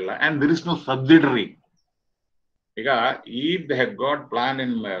in Kerala and there is no subsidiary. Because if they have got plan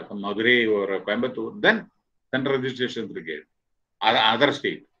in Madurai or Coimbatore, then central registration is required. Other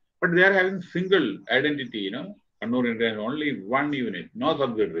state, but they are having single identity, Kannur International, only one unit, no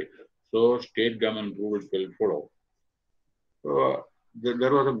subsidiary. So state government rules will follow. So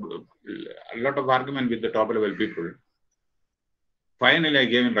there was a lot of argument with the top level people. Finally, I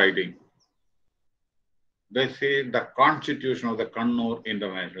gave in writing. They say the constitution of the Kannur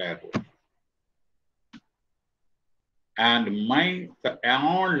International Airport and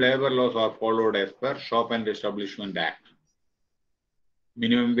all labor laws are followed as per Shop and Establishment Act.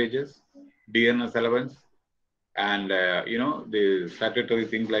 Minimum wages, DNS allowance, and the statutory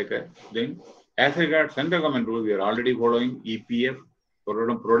things like that. Then, as regards central government rules, we are already following EPF,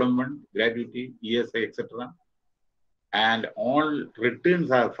 Produm 1, gratuity, ESI, etc. And all returns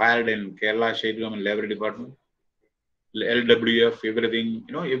are filed in Kerala State Government Labor Department, LWF, everything,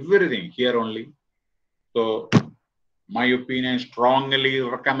 everything here only. So, my opinion, strongly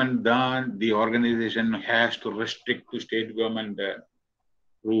recommend that the organization has to restrict to state government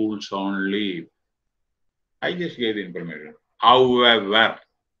rules only. I just gave the information. However,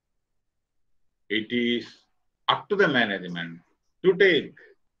 it is up to the management to take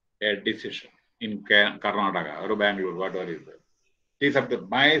a decision in Karnataka or Bangalore, whatever it is. It is up to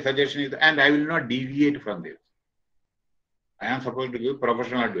my suggestion is, and I will not deviate from this. I am supposed to give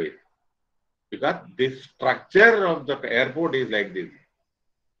professional advice because this structure of the airport is like this.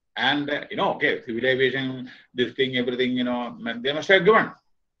 And okay, civil aviation, this thing, everything, they must have given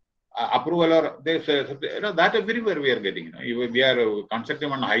approval or this, that everywhere we are getting. If we are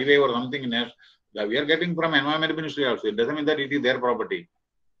constructing on highway or something, we are getting from Environment Ministry also. It doesn't mean that it is their property.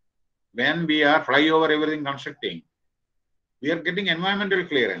 When we are flyover everything constructing, we are getting environmental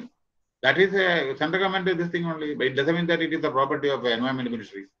clearance. That is a central government this thing only, but it doesn't mean that it is the property of Environment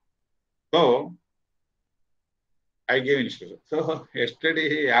Ministry. So I gave instruction. So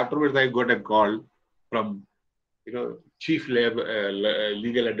yesterday afterwards I got a call from chief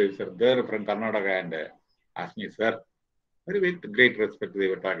legal advisor there from Karnataka and asked me, sir, very great respect they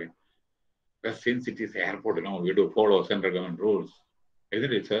were talking. But since it is airport, we do follow central government rules,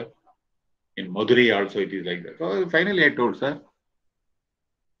 isn't it, sir? In Madurai also it is like that. So finally I told, sir,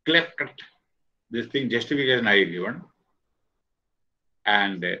 clear cut, this thing justification I have given,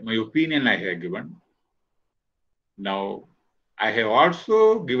 and my opinion I have given. Now I have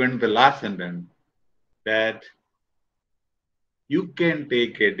also given the last sentence that you can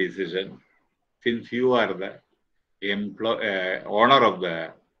take a decision since you are the owner of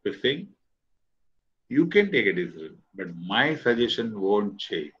this thing. You can take a decision, but my suggestion won't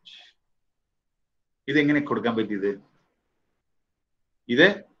change. ഇത് എങ്ങനെ കൊടുക്കാൻ പറ്റിയത്? ഇത്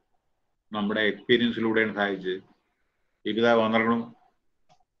നമ്മുടെ എക്സ്പീരിയൻസിലൂടെയാണ് സാധിച്ചത്. ഇതാ വന്നിറങ്ങണം,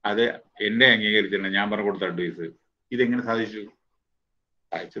 അത് എന്നെ അംഗീകരിച്ചില്ല, ഞാൻ പറഞ്ഞു കൊടുത്ത അഡ്വൈസ്. ഇതെങ്ങനെ സാധിച്ചു?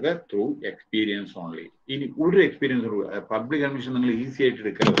 സാധിച്ചത് ത്രൂ എക്സ്പീരിയൻസ് ഓൺലി. ഇനി ഒരു എക്സ്പീരിയൻസ് പബ്ലിക് അഡ്മിഷൻ നിങ്ങൾ ഈസി ആയിട്ട്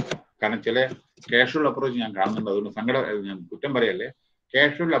എടുക്കരുത്. കാരണം ചില കാഷ്വൽ അപ്രോച്ച് ഞാൻ കാണുന്നുണ്ട്. അതുകൊണ്ട് ഞാൻ കുറ്റം പറയല്ലേ,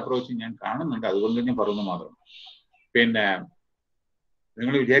 കാഷ്വൽ അപ്രോച്ച് ഞാൻ കാണുന്നുണ്ട്. അതുകൊണ്ട് ഞാൻ പറയുന്നത് മാത്രം. പിന്നെ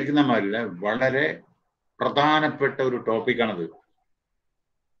നിങ്ങൾ വിചാരിക്കുന്ന മാതിരില്ല, വളരെ പ്രധാനപ്പെട്ട ഒരു ടോപ്പിക്കാണത്.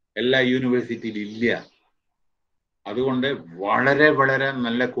 എല്ലാ യൂണിവേഴ്സിറ്റിയിലും ഇല്ല. അതുകൊണ്ട് വളരെ വളരെ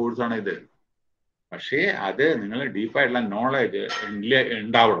നല്ല കോഴ്സാണ് ഇത്. പക്ഷേ അത് നിങ്ങൾ ഡീപ്പായിട്ടുള്ള നോളജ്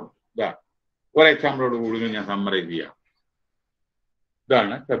ഉണ്ടാവണം. ഇതാ ഒരു എക്സാമ്പിളോട് കൂടി ഞാൻ സമ്മറൈസ് ചെയ്യാം.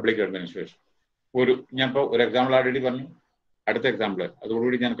 ഇതാണ് പബ്ലിക് അഡ്മിനിസ്ട്രേഷൻ. ഞാനിപ്പോൾ ഒരു എക്സാമ്പിൾ ആൾറെഡി പറഞ്ഞു. അടുത്ത എക്സാമ്പിൾ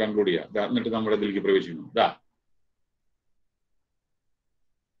അതോടുകൂടി ഞാൻ കൺക്ലൂഡ് ചെയ്യാം. എന്നിട്ട് നമ്മുടെ ഇതിലേക്ക് പ്രവേശിക്കുന്നു. ഇതാ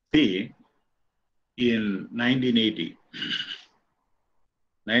in 1980,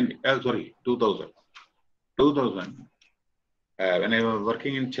 2000, when I was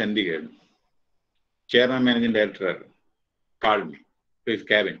working in Chandigarh, chairman managing director called me to his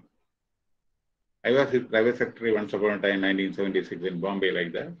cabin. I was his private secretary once upon a time, 1976 in Bombay,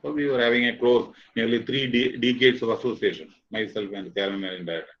 like that. So we were having a close, nearly 3 decades of association, myself and the chairman managing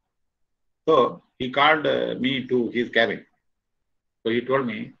director. So he called me to his cabin. So he told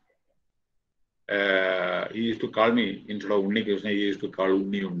me, he used to call me, instead of Unni Krishna, he used to call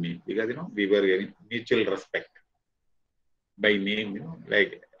Unni, because, we were getting mutual respect by name,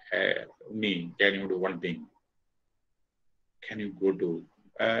 like, Unni, can you do one thing? Can you go to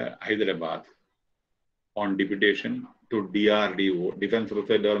Hyderabad on deputation to DRDO, Defense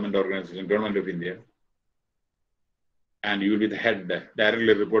Research Development Organization, Government of India, and you will be the head,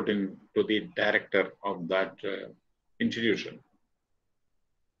 directly reporting to the director of that institution.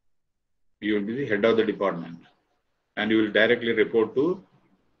 You will be the head of the department, and you will directly report to,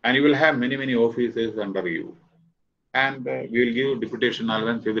 and you will have many, many offices under you. And we will give deputation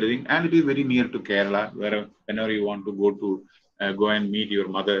allowance, everything, and it is very near to Kerala, where whenever you want to go and meet your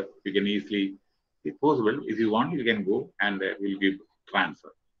mother, you can easily, if possible, if you want, you can go, and we'll give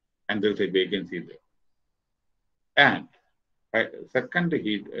transfer, and there's a vacancy there. And second,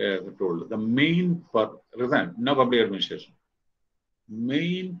 he told the main reason, no public administration.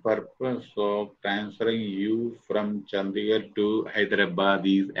 Main purpose of transferring you from Chandigarh to Hyderabad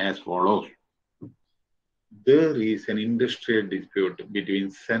is as follows. There is an industrial dispute between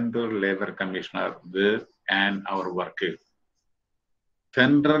Central Labour Commissioner there and our workers.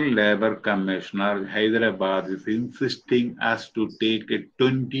 Central Labour Commissioner Hyderabad is insisting us to take a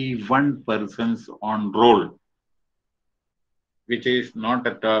 21 persons on roll which is not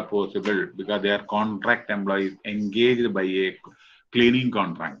at all possible because they are contract employees engaged by a cleaning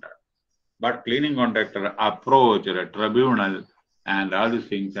contractor. But cleaning contractor approached a tribunal and all these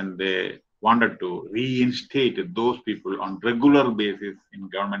things, and they wanted to reinstate those people on regular basis in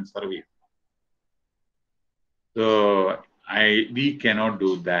government service. So we cannot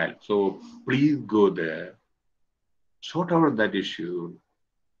do that. So please go there, sort out that issue,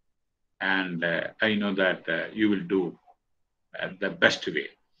 and I know that you will do the best way.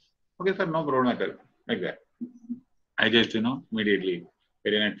 Okay, sir, no problem at all. Like that. I just, immediately,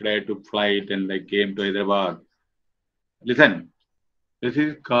 very next day I took flight and I came to Hyderabad. Listen, this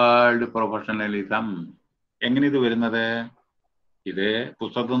is called professionalism. എങ്ങനെ ഇത് വരുന്നത്? ഇത്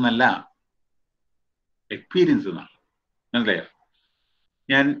പുസ്തകത്തിൽ നിന്നല്ല, experience എന്നാണ്. മനസ്സിലായോ?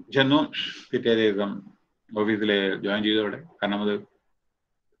 ഞാൻ ചെന്നു, പിറ്റേ ദിവസം ഓഫീസിൽ ജോയിൻ ചെയ്തവിടെ. കാരണം അത്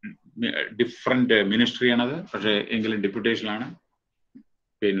ഡിഫറെന്റ് മിനിസ്ട്രിയാണത്, പക്ഷെ എങ്കിലും ഡെപ്യൂട്ടേഷനാണ്.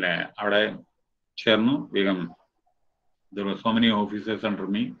 പിന്നെ അവിടെ ചേർന്നു. വേഗം there were so many officers under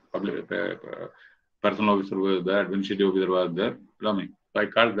me, public personal officer was there, administrative officer was there. So I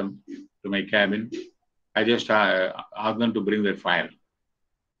called them to my cabin. I just asked them to bring their file.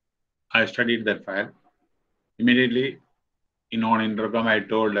 I studied that file. Immediately, on intercom, I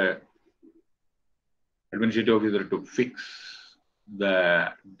told administrative officer to fix the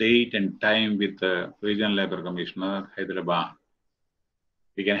date and time with the regional labor commissioner, Hyderabad.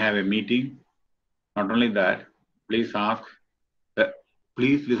 We can have a meeting. Not only that, please ask,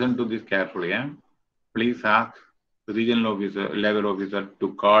 please listen to this carefully. Please ask the regional officer, labor officer to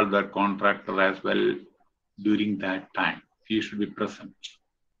call the contractor as well during that time. He should be present.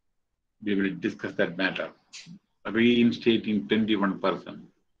 We will discuss that matter. Reinstating 21%.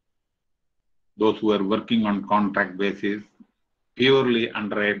 Those who are working on contract basis, purely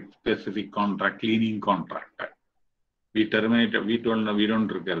under a specific contract, cleaning contract. We terminated, we told them we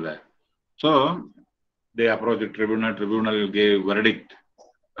don't require that. So, they approached the tribunal. Tribunal gave verdict.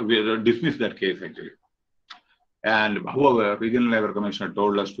 We dismissed that case actually. And however, regional labor commissioner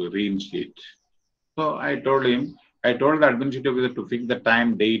told us to reinstate. So I told the administrative officer to fix the time,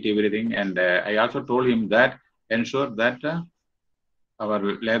 date, everything. And I also told him that ensure that our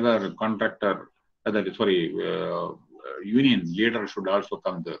labor contractor, union leader should also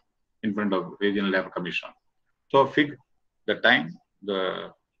come there in front of regional labor commissioner. So fix the time,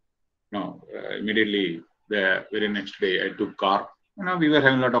 immediately the very next day I took car. We were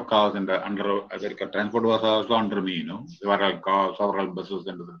having a lot of cars and under transport was also under me, several cars, several buses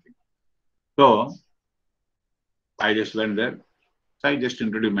and everything. So I just went there. So I just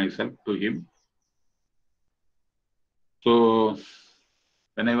introduced myself to him. So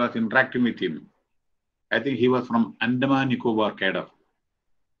when I was interacting with him, I think he was from Andaman Nicobar cadre,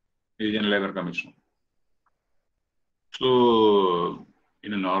 Regional Labor Commission. So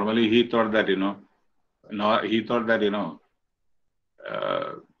normally he thought that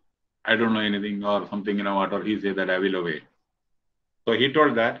I don't know anything or something, whatever he said that I will obey. So he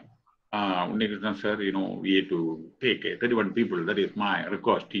told that, Unnikrishnan sir, we have to take 31 people. That is my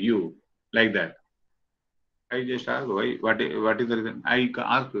request to you, like that. I just asked, why? What is the reason? I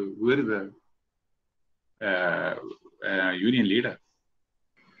asked, where is the union leader?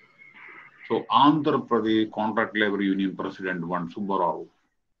 So Andhra Pradesh Contract Labor Union President one Subbarao.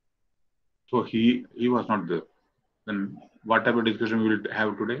 So he was not there. Then what type of discussion we will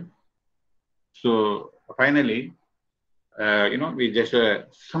have today? So finally, we just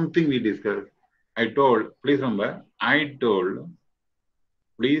something we discussed. I told, please remember,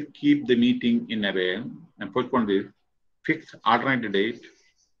 please keep the meeting in a way and postpone this, fix alternate date,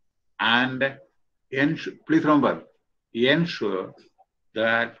 and please remember, ensure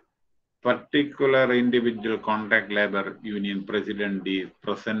that particular individual contract labor union president is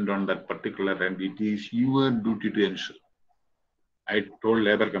present on that particular, and it is your duty to ensure. I told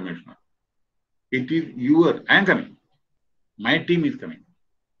labor commissioner, it is I am coming. My team is coming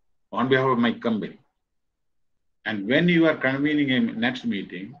on behalf of my company. And when you are convening a next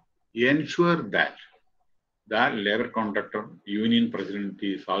meeting, ensure that the labor contractor union president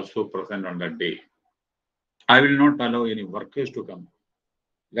is also present on that day. I will not allow any workers to come.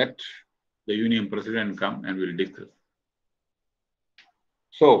 Let the union president come and we'll discuss.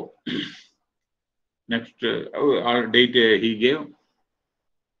 So, next our date he gave.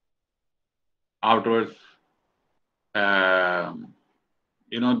 Afterwards,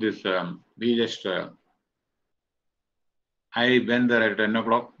 we just, I went there at 10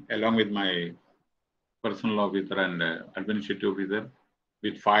 o'clock along with my personal officer and administrative officer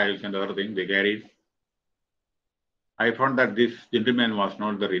with files and other things they carried. I found that this gentleman was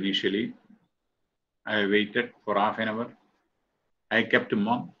not there initially. I waited for half an hour. I kept him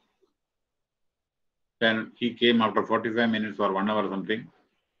on. Then he came after 45 minutes or 1 hour or something.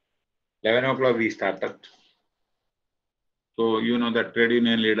 11 o'clock we started. So you know that trade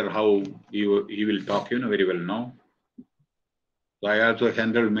union leader, how he will talk, very well now. So I also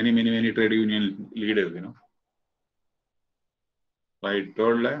handled many trade union leaders, So I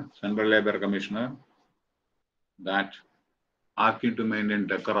told the Central Labor Commissioner that asking to maintain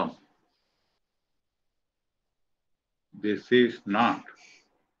decorum. This is not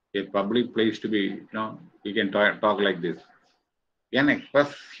a public place to be, he can talk like this. He can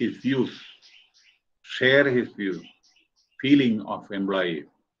express his views, share his views, feeling of employee,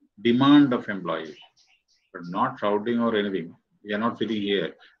 demand of employee, but not shouting or anything. We are not sitting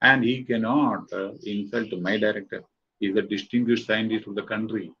here. And he cannot insult my director. He is a distinguished scientist of the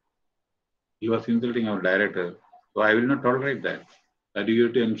country. He was insulting our director. So I will not tolerate that. That you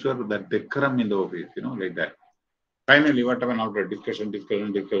have to ensure that decorum in the office, like that. Finally, what happened after discussion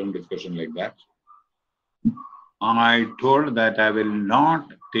like that? I told that I will not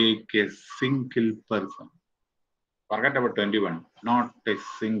take a single person. Forget about 21, not a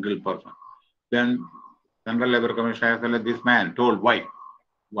single person. Then Central Labor Commission, as well as this man, told why.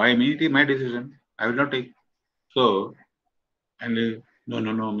 Why me? It is my decision. I will not take. So, and no,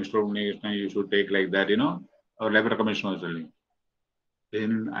 Mr. Uneshna, you should take like that, Our Labor Commission was telling.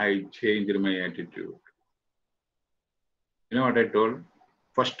 Then I changed my attitude. You know what I told?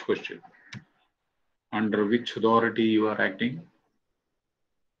 First question. Under which authority you are acting?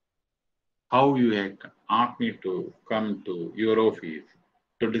 How you act? Ask me to come to your office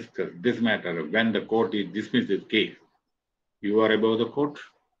to discuss this matter when the court is dismissed this case. You are above the court?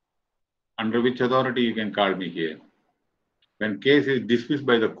 Under which authority you can call me here? When case is dismissed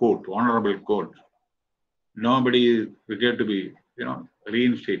by the court, honorable court, nobody is required to be,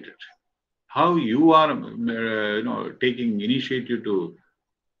 reinstated. How you are, taking initiative to,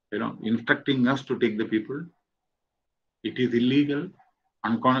 instructing us to take the people? It is illegal,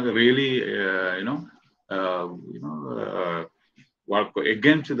 really, work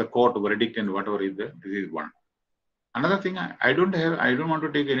against the court verdict and whatever is there. This is one. Another thing, I don't want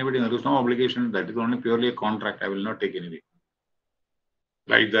to take anybody. There is no obligation. That is only purely a contract. I will not take anything.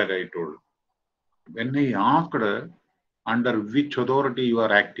 Like that, I told. When I asked under which authority you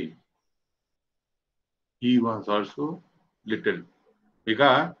are acting, he was also little.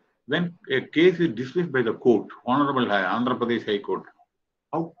 Because when a case is dismissed by the court, Honorable Andhra Pradesh High Court,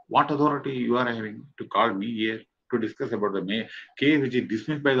 what authority you are having to call me here to discuss about the case which is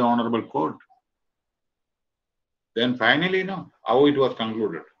dismissed by the Honorable Court? Then finally, how it was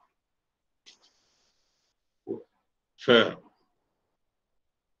concluded. Sir,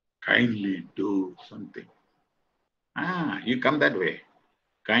 kindly do something. You come that way.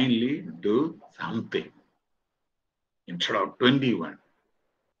 Kindly do something. Instead of 21,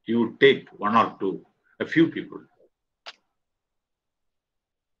 you take one or two, a few people.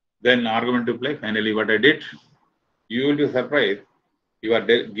 Then argument to play. Finally, what I did, you will be surprised. You are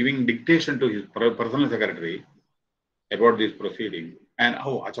giving dictation to his personal secretary about this proceeding. And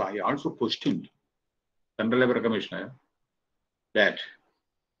I also questioned Central Labor Commissioner that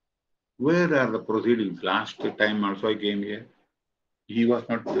where are the proceedings? Last time also I came here. He was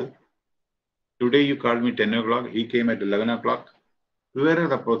not there. Today you called me 10 o'clock. He came at 11 o'clock. Where are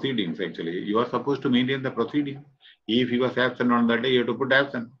the proceedings actually? You are supposed to maintain the proceeding. If he was absent on that day, you have to put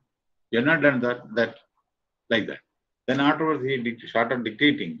absent. You have not done that like that. Then afterwards, he started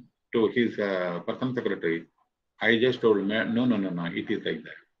dictating to his personal secretary. I just told him, no, it is like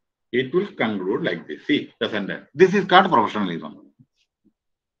that. It will conclude like this. See, the sentence. This is called professionalism.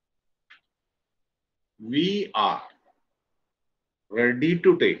 We are ready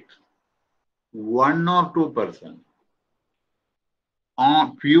to take one or two person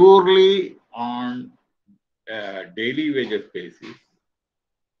purely on daily wages basis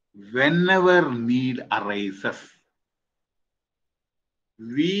whenever need arises.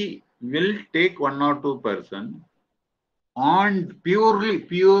 We will take one or two person on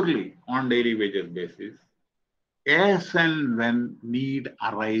purely on daily wages basis as and when need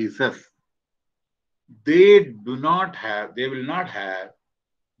arises. They will not have any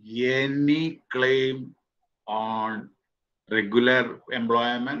claim on regular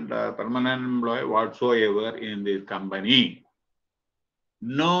employment, permanent employee whatsoever in this company.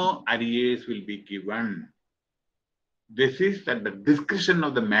 No arrears will be given. This is at the discretion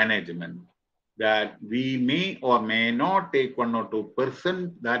of the management that we may or may not take one or two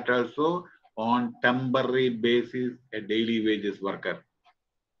person, that also on temporary basis, a daily wages worker.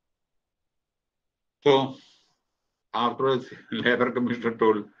 So afterwards, Labor Commissioner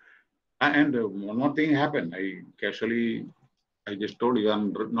told, and one more thing happened. I casually I just told you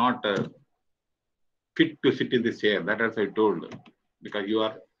I'm not fit to sit in this chair. That as I told, because you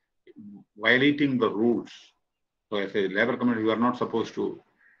are violating the rules. So as a labor community, you are not supposed to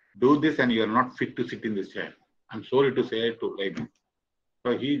do this, and you are not fit to sit in this chair. I'm sorry to say it to like.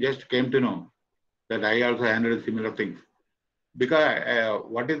 So he just came to know that I also handled similar things. Because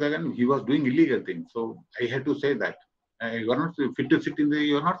what is again, he was doing illegal things. So I had to say that you are not fit to sit in the.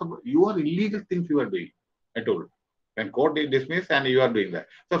 You are not. You are illegal things you are doing. I told. When court is dismissed and you are doing that.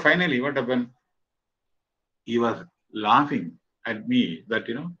 So finally, what happened? He was laughing at me that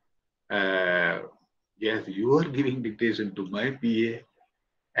yes, you are giving dictation to my PA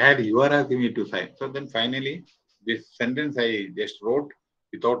and you are asking me to sign. So then finally, this sentence I just wrote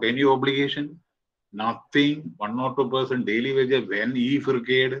without any obligation, nothing, 1 or 2% daily wages when he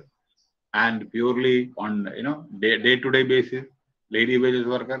forgave, and purely on day-to-day basis, daily wages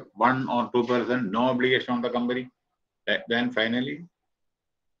worker, 1 or 2%, no obligation on the company. Then finally,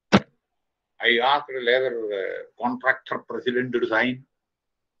 I asked the labor contractor president to sign.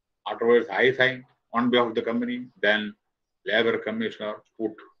 Afterwards, I signed on behalf of the company. Then labor commissioner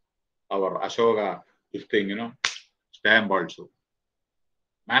put our Ashoka this thing, stamp also.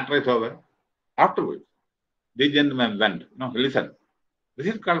 Matter is over. Afterwards, the gentleman went. No, listen. This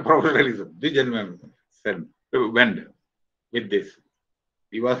is called professionalism. The gentleman went with this.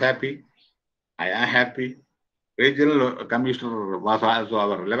 He was happy. I am happy. Regional commissioner was also,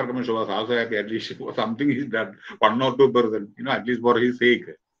 our labor commissioner was also happy. At least something is done. 1 or 2%, at least for his sake.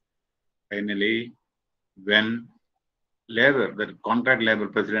 Finally, when the contract labor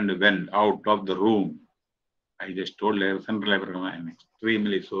president went out of the room, I just told Central Labor Commission, I'm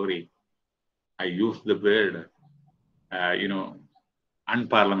extremely sorry. I used the word,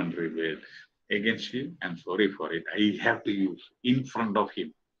 unparliamentary word against you. I'm sorry for it. I have to use in front of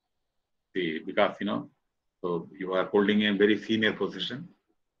him. See, because, so you are holding a very senior position.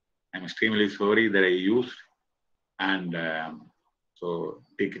 I'm extremely sorry that I used. And so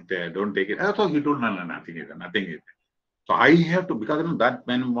take it, don't take it. So he told, no, nothing is. So I have to, because that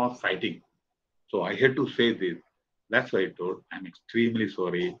man was fighting. So I had to say this. That's why I told, I'm extremely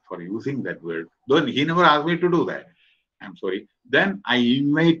sorry for using that word. Though he never asked me to do that. I'm sorry. Then I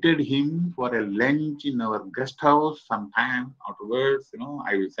invited him for a lunch in our guest house sometime afterwards.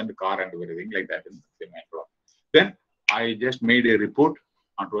 I will send a car and everything like that. Then I just made a report.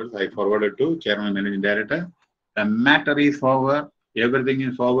 Afterwards, I forwarded to Chairman Managing Director. The matter is over. Everything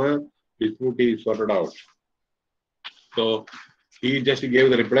is over. Dispute is sorted out. So he just gave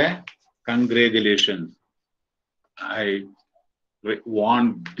the reply. Congratulations. I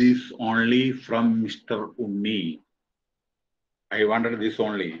want this only from Mr. Unni. I wanted this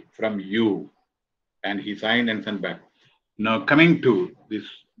only from you. And he signed and sent back. Now coming to this,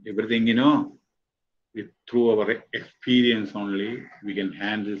 everything, through our experience only, we can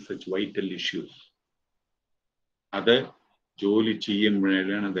handle such vital issues. അത് ജോലി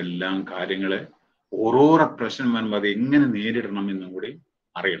ചെയ്യുമ്പോഴാണ് അതെല്ലാം കാര്യങ്ങള് ഓരോരോ പ്രശ്നം വരുമ്പോൾ അത് എങ്ങനെ നേരിടണം എന്നും കൂടി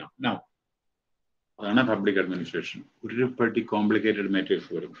അറിയണം. Now, അതാണ് പബ്ലിക് അഡ്മിനിസ്ട്രേഷൻ. ഒരുപാട് കോംപ്ലിക്കേറ്റഡ് മാറ്റേഴ്സ്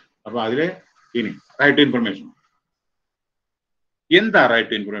വരും. അപ്പൊ അതിലെ ഇനി റൈറ്റ് ടു ഇൻഫർമേഷൻ. എന്താ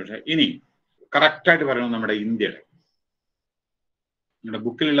റൈറ്റ് ടു ഇൻഫർമേഷൻ? ഇനി കറക്റ്റായിട്ട് പറയുന്നത് നമ്മുടെ ഇന്ത്യയുടെ, നിങ്ങളുടെ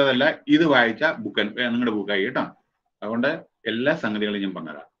ബുക്കിലുള്ളതല്ല, ഇത് വായിച്ച ബുക്ക് നിങ്ങളുടെ ബുക്കായി കേട്ടോ. അതുകൊണ്ട് എല്ലാ സംഗതികളും ഞാൻ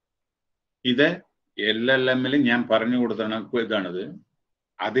പറഞ്ഞുതരാം. ഇത് LLM-ൽ ഞാൻ പറഞ്ഞു കൊടുത്താണ് ഇതാണിത്.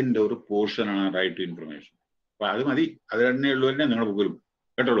 അതിൻ്റെ ഒരു പോർഷനാണ് റൈറ്റ് ടു ഇൻഫർമേഷൻ. അപ്പൊ അത് മതി, അത് തന്നെ ഉള്ളൂ തന്നെ നിങ്ങളുടെ ബുക്കിലും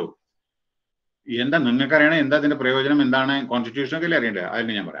കേട്ടോളൂ. എന്താ നിങ്ങൾക്കറിയണം, എന്താ അതിന്റെ പ്രയോജനം, എന്താണ് കോൺസ്റ്റിറ്റ്യൂഷനൊക്കെ അല്ലേ അറിയേണ്ടത്,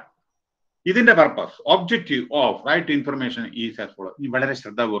 അതിന് ഞാൻ പറയാം. ഇതിന്റെ purpose, objective of right to information is as follow. വളരെ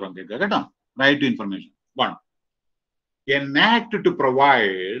ശ്രദ്ധാപൂർവ്വം കേൾക്കുക കേട്ടോ. Right to information. 1. An act to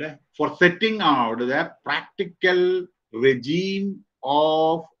provide for setting out the practical regime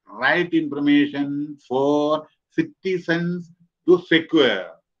of right information for citizens to secure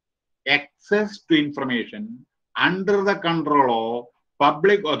access to information under the control of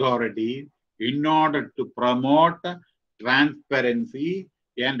public authority in order to promote transparency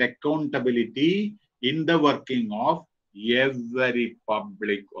and accountability in the working of every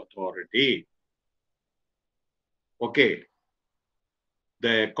public authority. Okay.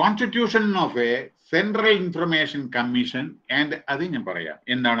 The constitution of a Central Information Commission and അത് ഞാൻ പറയാം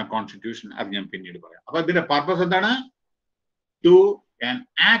എന്താണ് constitution, അത് ഞാൻ പിന്നീട് പറയാം. അപ്പൊ ഇതിന്റെ പർപ്പസ് എന്താണ്? To an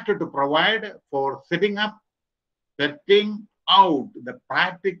act to provide for setting out the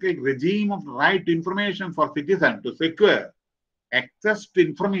practical regime of right to information for citizens to secure access to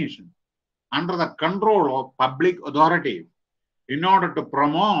information under the control of public authorities in order to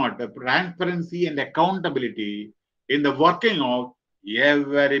promote transparency and accountability in the working of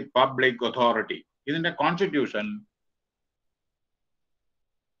every public authority. ഇതിന്റെ constitution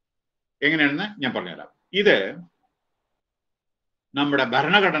എങ്ങനെയാണെന്ന് ഞാൻ പറഞ്ഞുതരാം. ഇത് നമ്മുടെ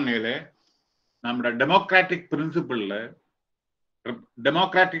ഭരണഘടനയിലെ നമ്മുടെ democratic പ്രിൻസിപ്പിളില്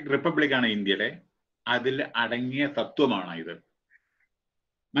democratic റിപ്പബ്ലിക്കാണ് ഇന്ത്യയിലെ, അതിൽ അടങ്ങിയ തത്വമാണ് ഇത്.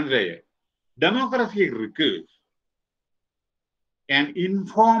 മനസ്സിലായേ? Democracy requires an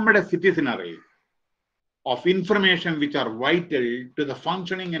informed citizenry of information which are vital to the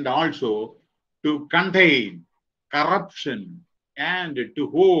functioning and also to contain corruption and to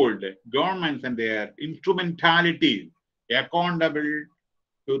hold governments and their instrumentalities accountable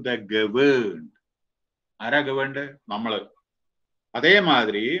to the governed. ആരാ governed? നമ്മള്.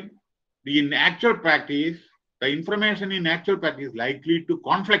 അതേമാതിരി in actual practice, the information in actual practice is likely to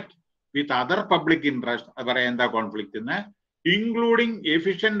conflict with other public interest. എന്താ conflict എന്ന്? Including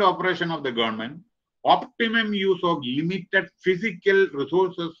efficient operation of the government, optimum use of limited physical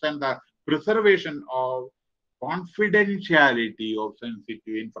resources, and the preservation of confidentiality of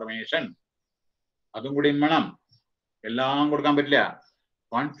sensitive information. അതും കൂടി വേണം. എല്ലാം കൊടുക്കാൻ പറ്റില്ല.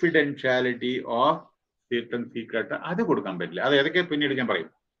 Confidentiality of certain secret അത് കൊടുക്കാൻ പറ്റില്ല. അത് ഏതൊക്കെ പിന്നീട് ഞാൻ പറയും.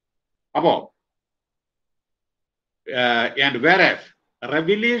 അപ്പോ and whereas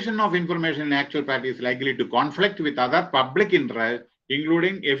revelation of information in actual practice is likely to conflict with other public interest,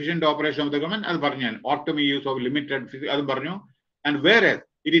 including efficient operation of the government, as പറഞ്ഞു, optimum use of limited അതും പറഞ്ഞു. And whereas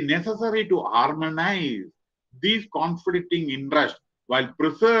it is necessary to harmonize these conflicting interests while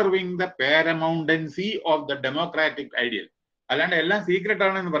preserving the paramountancy of the democratic ideal. അല്ലാണ്ട് എല്ലാം secret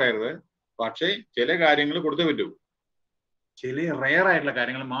ആണെന്ന് പറയരുത്. പക്ഷേ ചില കാര്യങ്ങൾ കൊടുത്തേ പറ്റൂ. ചില റെയർ ആയിട്ടുള്ള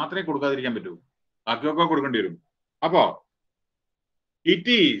കാര്യങ്ങൾ മാത്രമേ കൊടുക്കാതിരിക്കാൻ പറ്റൂ. ബാക്കിയൊക്കെ കൊടുക്കേണ്ടി വരും. അപ്പോ it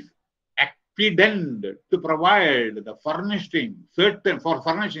is expedient to provide the furnishing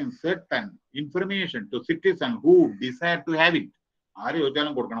certain information to citizens who desire to have it. ആര്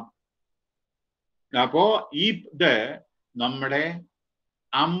ചോദിച്ചാലും കൊടുക്കണം. അപ്പോ ഇത് നമ്മുടെ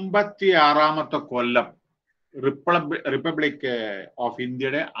 56ാമത്തെ കൊല്ലം റിപ്പബ്ലിക് ഓഫ്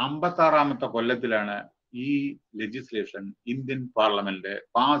ഇന്ത്യയുടെ 56ാമത്തെ കൊല്ലത്തിലാണ് ഈ ലെജിസ്ലേഷൻ ഇന്ത്യൻ പാർലമെന്റ്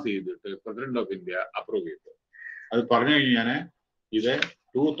പാസ് ചെയ്തിട്ട് പ്രസിഡന്റ് ഓഫ് ഇന്ത്യ അപ്രൂവ് ചെയ്തത്. അത് പറഞ്ഞു കഴിഞ്ഞാൽ ഇത്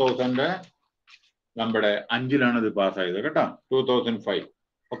 2000 നമ്മുടെ 5ലാണ് ഇത് പാസ്സായത് കേട്ടോ. 2005.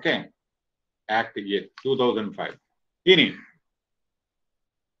 Okay, act 2005. ഇനി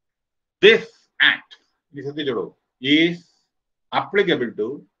this act is applicable to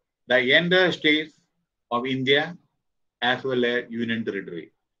the entire states of India as well as union territory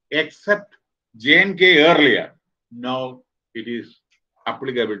except J&K earlier. Now it is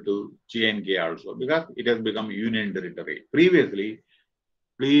applicable to J&K also because it has become union territory. Previously,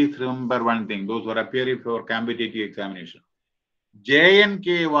 please remember one thing, those who are appearing for competitive examination, J&K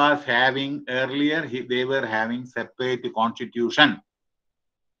was having earlier, they were having separate constitution.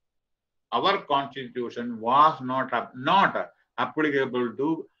 Our constitution was not applicable to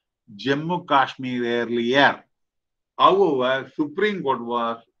Jammu Kashmir earlier. However, Supreme Court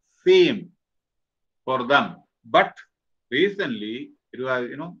was same for them, but recently it was,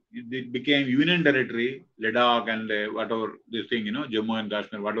 it became union territory, Ladakh and whatever this thing, Jammu and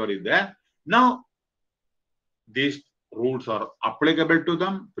Kashmir, whatever is there. Now these rules are applicable to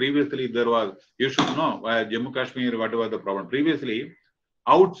them. Previously there was, you should know, Jammu Kashmir, what was the problem? Previously,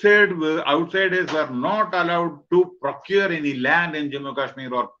 outsiders were not allowed to procure any land in Jammu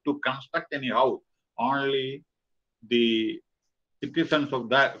Kashmir or to construct any house. Only the citizens of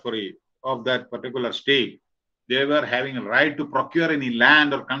that particular state, they were having a right to procure any land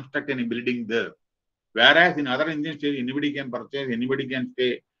or construct any building there. Whereas in other Indian states, anybody can purchase, anybody can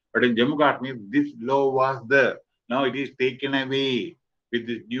stay. But in Jammu Kashmir, this law was there. Now it is taken away with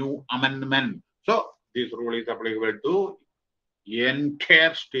this new amendment. So this rule is applicable to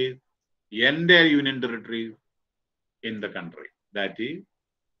entire states, entire union territories in the country. That is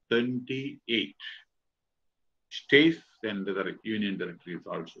 28 states and the union territories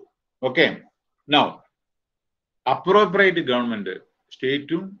also. Okay. Now, appropriate government,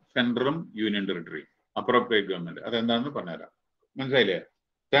 state, central, union territory. Appropriate government. അതെന്താണെന്ന് പറഞ്ഞുതരാം. മനസ്സിലായില്ലേ?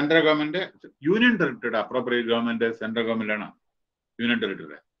 Central government, union ടെറിട്ടറിയുടെ appropriate government central government ആണ്. Union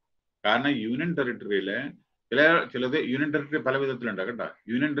territory. കാരണം union ടെറിട്ടറിയില് ചിലത് union territory പല വിധത്തിലുണ്ട് കേട്ടോ.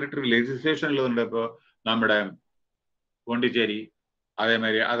 Union territory legislation ഉള്ളതുണ്ട്. ഇപ്പോൾ നമ്മുടെ പോണ്ടിച്ചേരി,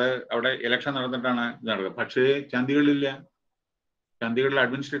 അതേമാതിരി അത് അവിടെ ഇലക്ഷൻ നടന്നിട്ടാണ് ഇത് നടക്കുന്നത്. പക്ഷേ ചണ്ഡീഗഡിലില്ല. ചണ്ഡീഗഡിൽ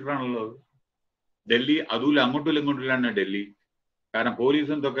അഡ്മിനിസ്ട്രേറ്റർ ആണല്ലോ. ഡൽഹി അതുമില്ല, അങ്ങോട്ടും ഇങ്ങോട്ടില്ലാണ് ഡൽഹി. കാരണം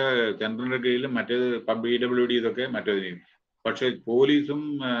പോലീസും ഇതൊക്കെ സെൻട്രലിന്റെ കീഴിലും മറ്റേത് PWD ഇതൊക്കെ മറ്റേതിനും. പക്ഷെ പോലീസും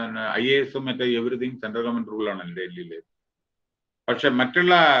IAS മറ്റേ എവറിഥിങ് സെൻട്രൽ ഗവൺമെന്റ് റൂളാണ് ഡൽഹിയില്. പക്ഷെ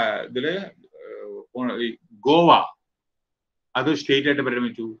മറ്റുള്ള ഇതില് ഗോവ അത് സ്റ്റേറ്റ് ആയിട്ട്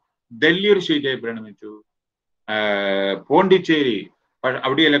പരിണമിച്ചു, ഡൽഹി ഒരു സ്റ്റേറ്റ് ആയി പരിണമിച്ചു, പോണ്ടിച്ചേരി പക്ഷെ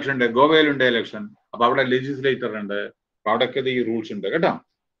അവിടെ ഇലക്ഷൻ ഉണ്ട്, ഗോവയിലുണ്ട് ഇലക്ഷൻ. അപ്പൊ അവിടെ ലെജിസ്ലേറ്റർ ഉണ്ട്, അവിടെയൊക്കെ ഈ റൂൾസ് ഉണ്ട് കേട്ടോ.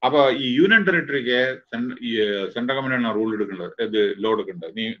 അപ്പൊ ഈ യൂണിയൻ ടെറിട്ടറിക്ക് സെൻട്രൽ ഗവൺമെന്റാണ് റൂൾ എടുക്കേണ്ടത്, ഇത് ലോ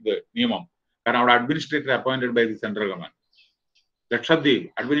എടുക്കേണ്ടത്, നിയമം. കാരണം അവിടെ administrator appointed by the central government. Lakshadweep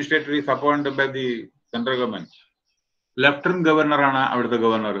administrator is appointed by the central government. Lieutenant governor ആണ് അവിടുത്തെ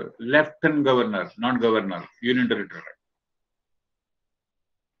governor. Lieutenant governor, not governor, union territory.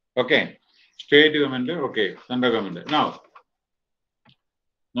 Okay, state government, okay, central government. Now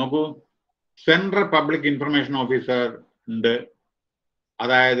നോക്കൂ, central public information officer ഉണ്ട്,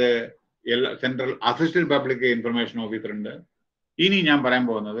 അതായത് central assistant public information officer ഉണ്ട്. ഇനി ഞാൻ പറയാൻ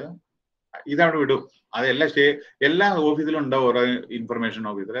പോകുന്നത് ഇതവിടെ വിടും, അത് എല്ലാ ഓഫീസിലും ഉണ്ടാവും ഓരോ ഇൻഫർമേഷൻ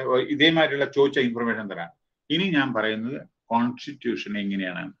ഓഫീസർ, ഇതേമാതിരിയുള്ള ചോദിച്ച ഇൻഫർമേഷൻ തരാം. ഇനി ഞാൻ പറയുന്നത് കോൺസ്റ്റിറ്റ്യൂഷൻ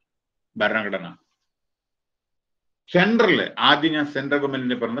എങ്ങനെയാണ്, ഭരണഘടന. സെൻട്രല് ആദ്യം ഞാൻ സെൻട്രൽ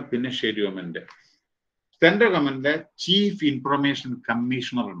ഗവൺമെന്റിനെ പറഞ്ഞത്, പിന്നെ സ്റ്റേറ്റ് ഗവൺമെന്റ്. സെൻട്രൽ ഗവൺമെന്റിന്റെ ചീഫ് ഇൻഫർമേഷൻ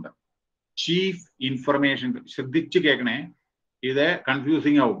കമ്മീഷണർ ഉണ്ട്. ചീഫ് ഇൻഫർമേഷൻ, ശ്രദ്ധിച്ച് കേൾക്കണേ, ഇത്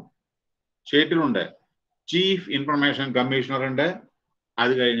കൺഫ്യൂസിങ് ആവും. സ്റ്റേറ്റിലുണ്ട് ചീഫ് ഇൻഫർമേഷൻ കമ്മീഷണർ ഉണ്ട്,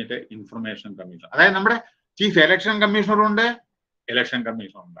 അത് കഴിഞ്ഞിട്ട് ഇൻഫർമേഷൻ കമ്മീഷണർ, അതായത് നമ്മുടെ ചീഫ് ഇലക്ഷൻ കമ്മീഷണർ ഉണ്ട്, ഇലക്ഷൻ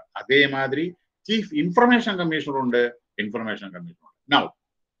കമ്മീഷണർ ഉണ്ട്, അതേമാതിരി ചീഫ് ഇൻഫർമേഷൻ കമ്മീഷണർ ഉണ്ട്, ഇൻഫർമേഷൻ കമ്മീഷണർ ഉണ്ട്. നൗ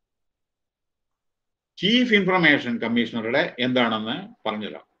ചീഫ് ഇൻഫർമേഷൻ കമ്മീഷണറുടെ എന്താണെന്ന്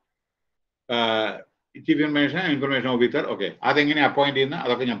പറഞ്ഞുതരാം. ചീഫ് ഇൻഫർമേഷൻ ഓഫീസർ, ഓക്കെ, അതെങ്ങനെ അപ്പോയിന്റ് ചെയ്യുന്ന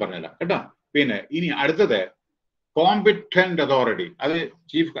അതൊക്കെ ഞാൻ പറഞ്ഞുതരാം കേട്ടോ. പിന്നെ ഇനി അടുത്തത് കോമ്പിറ്റന്റ് അതോറിറ്റി, അത്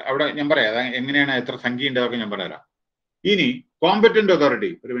ചീഫ്, അവിടെ ഞാൻ പറയാം എങ്ങനെയാണ്, എത്ര സംഖ്യ ഉണ്ട് അതൊക്കെ ഞാൻ പറഞ്ഞുതരാം. ഇനി കോമ്പിറ്റന്റ്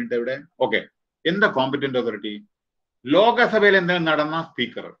അതോറിറ്റി, ഒരു മിനിറ്റ് ഇവിടെ, ഓക്കെ, എന്താ കോമ്പിറ്റന്റ് അതോറിറ്റി? ലോകസഭയിൽ എന്തെങ്കിലും നടന്ന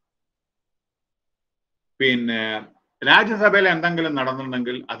സ്പീക്കർ, പിന്നെ രാജ്യസഭയിൽ എന്തെങ്കിലും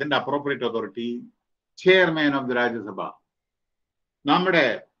നടന്നിട്ടുണ്ടെങ്കിൽ അതിന്റെ appropriate authority chairman of the Rajya Sabha. നമ്മുടെ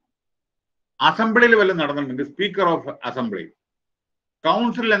അസംബ്ലിയിൽ വല്ലതും നടന്നിട്ടുണ്ടെങ്കിൽ സ്പീക്കർ ഓഫ് അസംബ്ലി.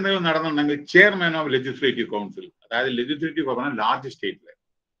 കൗൺസിലിൽ എന്തെങ്കിലും നടന്നിട്ടുണ്ടെങ്കിൽ ചെയർമാൻ ഓഫ് ലെജിസ്ലേറ്റീവ് കൗൺസിൽ, അതായത് ലെജിസ്ലേറ്റീവ് പറഞ്ഞാൽ ലാർജ് സ്റ്റേറ്റില്.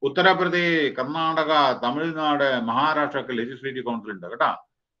 ഉത്തർപ്രദേശ്, കർണാടക, തമിഴ്നാട്, മഹാരാഷ്ട്ര ഒക്കെ ലെജിസ്ലേറ്റീവ് കൗൺസിൽ ഉണ്ട് കേട്ടോ.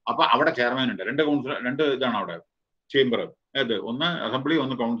 അപ്പൊ അവിടെ ചെയർമാൻ ഉണ്ട്. രണ്ട് ഇതാണ് അവിടെ ചേംബർ, ഏത്, ഒന്ന് അസംബ്ലി,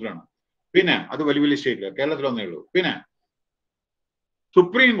 ഒന്ന് കൗൺസിലാണ്. പിന്നെ അത് വലിയ വലിയ സ്റ്റേറ്റില്, കേരളത്തിൽ ഒന്നേ ഉള്ളൂ. പിന്നെ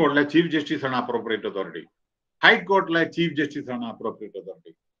സുപ്രീം കോർട്ടിലെ ചീഫ് ജസ്റ്റിസ് ആണ് അപ്രോപ്രിയേറ്റ് അതോറിറ്റി. ഹൈക്കോർട്ടിലെ ചീഫ് ജസ്റ്റിസ് ആണ് അപ്രോപ്രിയേറ്റ്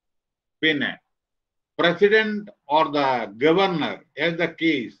അതോറിറ്റി. പിന്നെ president or the governor ace the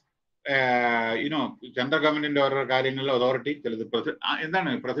case, central ഗവൺമെന്റിന്റെ ഓരോ കാര്യങ്ങളിലെ അതോറിറ്റി ചിലത്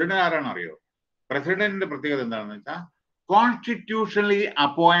എന്താണ്, പ്രസിഡന്റ് ആരാണ് അറിയോ? പ്രസിഡന്റിന്റെ പ്രത്യേകത എന്താണെന്ന് വെച്ചാൽ constitutionally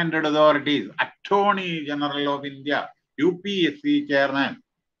appointed authorities. Attorney general of India, UPSC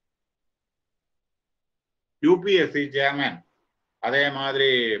chairman,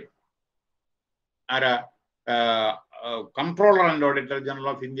 അതേമാതിരി ആരാ, controller and auditor general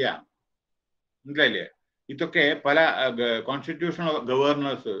of India. മനസ്സിലായില്ലേ? ഇതൊക്കെ പല കോൺസ്റ്റിറ്റ്യൂഷണൽ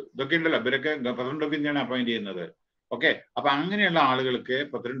ഗവർണേഴ്സ് ഇതൊക്കെ ഉണ്ടല്ലോ, ഇവരൊക്കെ പ്രസിഡന്റ് ഓഫ് ഇന്ത്യയാണ് അപ്പോയിന്റ് ചെയ്യുന്നത്. ഓക്കെ, അപ്പൊ അങ്ങനെയുള്ള ആളുകൾക്ക്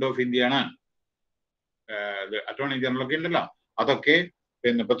പ്രസിഡന്റ് ഓഫ് ഇന്ത്യയാണ്, അറ്റോർണി ജനറൽ ഒക്കെ ഉണ്ടല്ലോ, അതൊക്കെ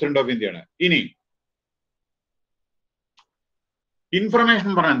പിന്നെ പ്രസിഡന്റ് ഓഫ് ഇന്ത്യയാണ്. ഇനി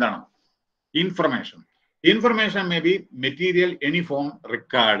ഇൻഫർമേഷൻ പറഞ്ഞ എന്താണ്? Information may be material, any form,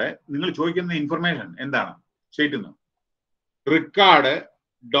 record. നിങ്ങൾ ചോദിക്കുന്ന ഇൻഫർമേഷൻ എന്താണ്? State record,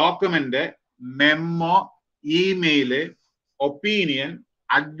 document, memo, email, opinion,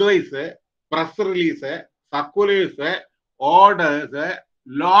 advice, press release, circulars, orders,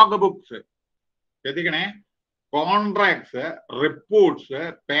 log books, ശ്രദ്ധിക്കണേ, contracts, reports,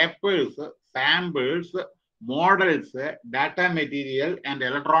 papers, samples, models, data material and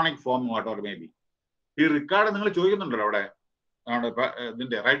electronic form, what or may be. ഈ record നിങ്ങൾ ചോദിക്കുന്നുണ്ടല്ലോ അവിടെ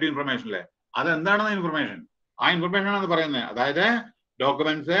ഇതിന്റെ right to ഇൻഫർമേഷനിലെ, അതെന്താണെന്ന് information, ആ information ആണ് പറയുന്നത്. അതായത്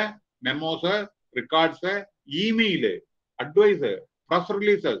documents, memos, records, email, advice, press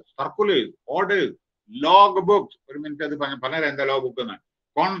releases, circulars, orders, log books. ഒരു മിനിറ്റ്, അത് പറഞ്ഞാൽ എന്താ ലോഗ് ബുക്ക് എന്ന്?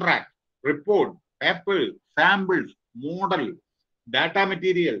 Contract, report, papers, samples, model, data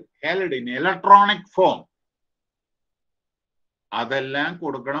material held in electronic form, അതെല്ലാം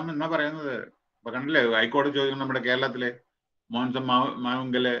കൊടുക്കണം എന്നാ പറയുന്നത്. അപ്പൊ കണ്ടില്ലേ, ഹൈക്കോടതി ചോദിക്കുന്നത് നമ്മുടെ കേരളത്തിലെ മോൻസം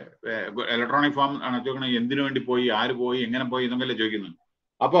മാവുങ്കല് ഇലക്ട്രോണിക് ഫോം ആണ് ചോദിക്കുന്നത്. എന്തിനു വേണ്ടി പോയി, ആര് പോയി, എങ്ങനെ പോയി എന്നൊക്കെയല്ലേ ചോദിക്കുന്നത്.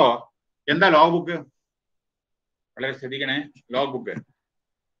 അപ്പോ എന്താ ലോഗ് ബുക്ക്? വളരെ ശ്രദ്ധിക്കണേ. Log book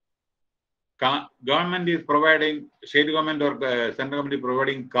government is providing, state government or central government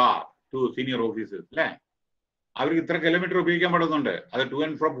providing car to senior officers അല്ലേ? അവർക്ക് ഇത്ര കിലോമീറ്റർ ഉപയോഗിക്കാൻ പറ്റുന്നുണ്ട്, അത് ടു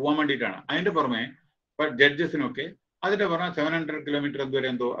ആൻഡ് ഫ്രോ പോകാൻ വേണ്ടിയിട്ടാണ്. അതിന്റെ പുറമെ ഇപ്പൊ ജഡ്ജസിനൊക്കെ അതിന്റെ പുറമെ 700 കിലോമീറ്റർ എന്തുവരെ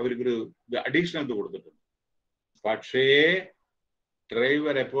എന്തോ അവർക്കൊരു അഡീഷണൽ ഇത് കൊടുത്തിട്ടുണ്ട്. പക്ഷേ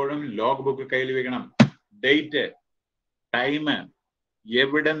ഡ്രൈവർ എപ്പോഴും ലോഗ് ബുക്ക് കയ്യിൽ വെക്കണം. ഡേറ്റ്, ടൈം,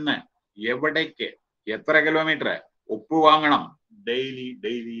 എവിടുന്ന്, എവിടേക്ക്, എത്ര കിലോമീറ്റർ, ഒപ്പ് വാങ്ങണം, ഡെയിലി.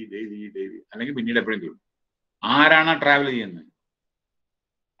 അല്ലെങ്കിൽ പിന്നീട് എപ്പോഴെങ്കിലും ആരാണ് ട്രാവൽ ചെയ്യുന്നത്?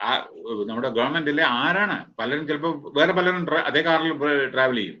 നമ്മുടെ ഗവൺമെന്റിലെ ആരാണ്? പലരും ചിലപ്പോൾ വേറെ പലരും അതേ കാറിൽ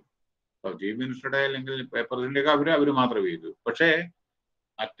ട്രാവൽ ചെയ്യും. ചീഫ് മിനിസ്റ്ററുടെ അല്ലെങ്കിൽ പ്രസിഡന്റ് ഒക്കെ അവര് മാത്രമേ ചെയ്തു. പക്ഷേ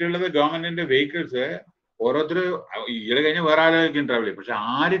മറ്റുള്ളത് ഗവൺമെന്റിന്റെ വെഹിക്കിൾസ് ഓരോരുത്തർ ഈയിടെ കഴിഞ്ഞ് വേറെ ആരായിരിക്കും ട്രാവൽ ചെയ്യും. പക്ഷെ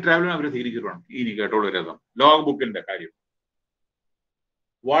ആര് ട്രാവലും അവർ സ്വീകരിച്ചിട്ടുണ്ട്. ഇനി കേട്ടോളൂ രസം. ലോഗ് ബുക്കിന്റെ കാര്യം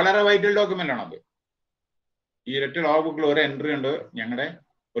വളരെ വൈറ്റൽ ഡോക്യുമെന്റ് ആണത്. ഈ ഒരൊറ്റ ലോഗ് ബുക്കിൽ ഒരു എൻട്രി ഉണ്ട്. ഞങ്ങളുടെ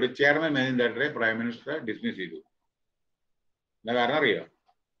ഒരു ചെയർമാൻ മാനേജിംഗ് ഡയറക്ടറെ പ്രൈം മിനിസ്റ്റർ ഡിസ്മിസ് ചെയ്തു. എന്താ കാരണം അറിയോ?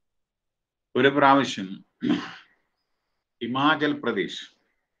 ഒരു പ്രാവശ്യം ഹിമാചൽ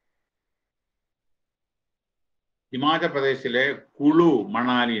പ്രദേശിലെ കുളു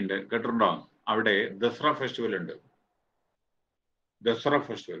മണാലി ഉണ്ട്, കേട്ടിട്ടുണ്ടോ? അവിടെ ദസറ ഫെസ്റ്റിവൽ ഉണ്ട്.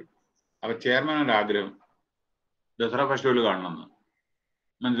 അപ്പൊ ചെയർമാനൊരു ആഗ്രഹം ദസറ ഫെസ്റ്റിവൽ കാണണമെന്ന്.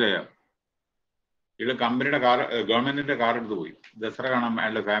 മനസ്സിലായോ? ഇവിടെ കമ്പനിയുടെ ഗവൺമെന്റിന്റെ കാർ എടുത്ത് പോയി ദസറ കാണാൻ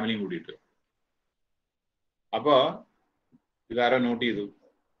അയാളുടെ ഫാമിലിയും കൂടിയിട്ട്. അപ്പോ ഇതാരോ നോട്ട് ചെയ്തു.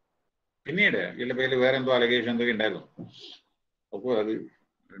 പിന്നീട് ഇതിന്റെ പേരിൽ വേറെ എന്തോ അലഗേഷൻ എന്തൊക്കെ ഉണ്ടായിരുന്നു. അപ്പോൾ അത്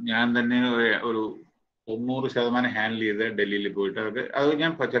ഞാൻ തന്നെ ഒരു 90% ഹാൻഡിൽ ചെയ്ത് ഡൽഹിയിൽ പോയിട്ട് അത്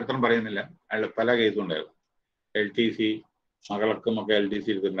ഞാൻ ചരിത്രം പറയുന്നില്ല. അയാൾ പല കേസും ഉണ്ടായിരുന്നു. LTC മകൾക്കും ഒക്കെ LTC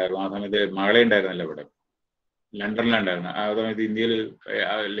എടുത്തിട്ടുണ്ടായിരുന്നു. ആ സമയത്ത് മകളെ ഉണ്ടായിരുന്നില്ല, ഇവിടെ ലണ്ടനിലുണ്ടായിരുന്നു. ആ സമയത്ത് ഇന്ത്യയിൽ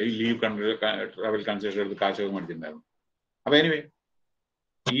ലീവ് ട്രാവൽ കൺസെഷൻ എടുത്ത് കാശൊക്കെ മേടിച്ചിട്ടുണ്ടായിരുന്നു. അപ്പൊ എനിവേ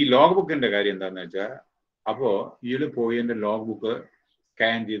ഈ ലോഗ് ബുക്കിന്റെ കാര്യം എന്താണെന്ന് വെച്ചാൽ, അപ്പോ ഈയിടെ പോയി എന്റെ ലോഗ് ബുക്ക്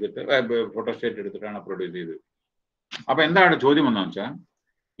സ്കാൻ ചെയ്തിട്ട് ഫോട്ടോസ്റ്റേറ്റ് എടുത്തിട്ടാണ് പ്രൊഡ്യൂസ് ചെയ്തത്. അപ്പൊ എന്താണ് ചോദ്യം എന്താണെന്ന് വെച്ചാൽ,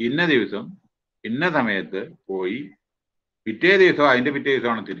 ഇന്ന ദിവസം ഇന്ന സമയത്ത് പോയി പിറ്റേ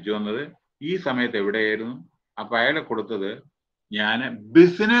ദിവസമാണ് തിരിച്ചു വന്നത്. ഈ സമയത്ത് എവിടെയായിരുന്നു? അപ്പൊ അയാളെ കൊടുത്തത് ഞാൻ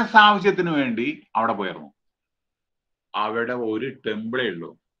ബിസിനസ് ആവശ്യത്തിന് വേണ്ടി അവിടെ പോയിരുന്നു. അവിടെ ഒരു ടെമ്പിളേ ഉള്ളൂ.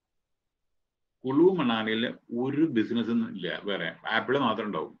 കുളു മണാലിയിൽ ഒരു ബിസിനസ്സും ഇല്ല, വേറെ ആപ്പിള് മാത്രം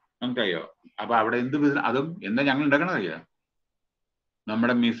ഉണ്ടാവും. നമുക്കറിയോ? അപ്പൊ അവിടെ എന്ത് ബിസിനസ്? അതും എന്താ ഞങ്ങൾ ഉണ്ടാക്കണത് അറിയാം?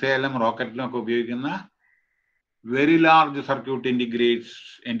 നമ്മുടെ മിസൈലും റോക്കറ്റിലും ഒക്കെ ഉപയോഗിക്കുന്ന very large circuit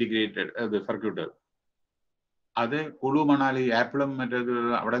integrated circuit. അത് കുളു മണാലി ആപ്പിളും മറ്റേത്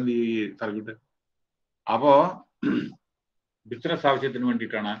അവിടെ എന്ത് ഈ സർക്യൂട്ട്. അപ്പോ ബിസിനസ് ആവശ്യത്തിന്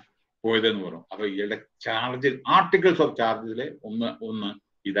വേണ്ടിയിട്ടാണ് പോയതെന്ന് പറഞ്ഞു. അപ്പൊ ഇയാളുടെ ചാർജ്, ആർട്ടിക്കിൾസ് ഓഫ് ചാർജില് ഒന്ന്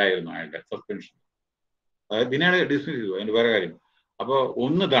ഇതായിരുന്നു അയാളുടെ സസ്പെൻഷൻ. അതായത് പിന്നെ ഡിസ്മിസ് ചെയ്തു. അതിന്റെ വേറെ കാര്യം. അപ്പൊ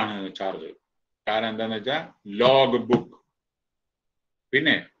ഇതാണ് ചാർജ്. കാരണം എന്താന്ന് വെച്ചാൽ ലോഗ് ബുക്ക്.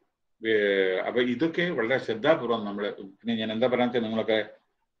 പിന്നെ അപ്പൊ ഇതൊക്കെ വളരെ ശ്രദ്ധാപൂർവ്വം നമ്മള്, പിന്നെ ഞാൻ എന്താ പറയാന്ന് വെച്ചാൽ, നിങ്ങളൊക്കെ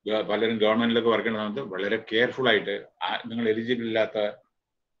പലരും ഗവൺമെന്റിലൊക്കെ വർക്ക് ചെയ്യുന്ന സമയത്ത് വളരെ കെയർഫുൾ ആയിട്ട് നിങ്ങൾ എലിജിബിൾ ഇല്ലാത്ത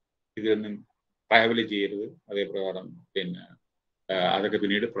ഇതൊന്നും ട്രാവൽ ചെയ്യരുത്. അതേപ്രകാരം പിന്നെ അതൊക്കെ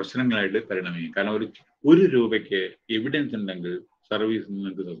പിന്നീട് പ്രശ്നങ്ങളായിട്ട് പരിണമിക്കും. കാരണം ഒരു രൂപയ്ക്ക് എവിഡൻസ് ഉണ്ടെങ്കിൽ സർവീസ്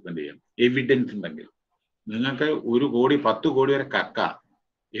നിങ്ങൾക്ക് സസ്പെൻഡ് ചെയ്യാം. എവിഡൻസ് ഉണ്ടെങ്കിൽ നിങ്ങൾക്ക് 1 കോടി 10 കോടി വരെ കക്കാം.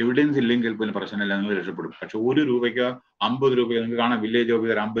 എവിഡൻസ് ഇല്ലെങ്കിൽ പിന്നെ പ്രശ്നമില്ല, നിങ്ങൾ രക്ഷപ്പെടും. പക്ഷെ 1 രൂപയ്ക്ക് 50 രൂപയ്ക്ക് നിങ്ങൾക്ക് കാണാം വില്ലേജ്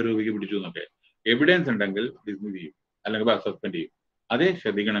ഓഫീസർ 50 രൂപയ്ക്ക് പിടിച്ചു എന്നൊക്കെ. എവിഡൻസ് ഉണ്ടെങ്കിൽ ഡിസ്മിസ് ചെയ്യും, അല്ലെങ്കിൽ സസ്പെൻഡ് ചെയ്യും. അതേ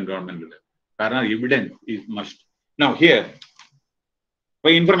ശ്രദ്ധിക്കണം ഗവൺമെന്റിൽ. കാരണം evidence is must. Now here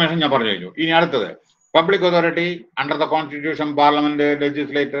ഇപ്പൊ ഇൻഫർമേഷൻ ഞാൻ പറഞ്ഞു കഴിഞ്ഞു. ഇനി അടുത്തത് public authority under the constitution, parliament,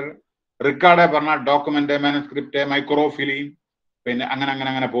 legislator, record പറഞ്ഞ ഡോക്യുമെന്റ്, മാനുസ്ക്രിപ്റ്റ്, മൈക്രോഫിലിം, പിന്നെ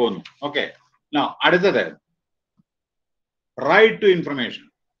അങ്ങനെ പോകുന്നു. ഓക്കെ. അടുത്തത് right to information.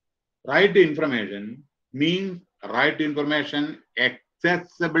 Right to information means right to information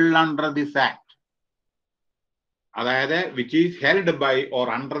accessible under this act. അതായത് which is held by or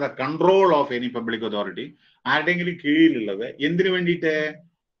under the control of any public authority. ആരുടെങ്കിലും കീഴിലുള്ളത് എന്തിനു വേണ്ടിയിട്ട്?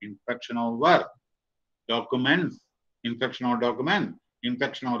 Inspection of work, documents, inspection of documents,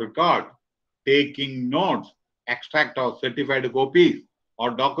 inspection of records, taking notes, extract of certified copies or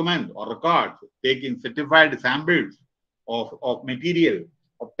documents or records, taking certified samples of material,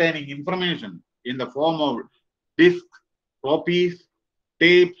 obtaining information in the form of discs, copies,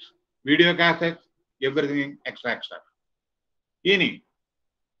 tapes, video cassettes, everything extracts. ഇനി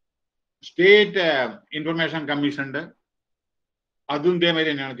state information commission ഉണ്ട്. അതും ഇതേമാതിരി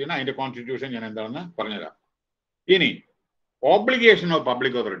തന്നെയാണ് ചെയ്യുന്നത്. അതിന്റെ constitution ഞാൻ എന്താണെന്ന് പറഞ്ഞുതരാം. ഇനി obligation of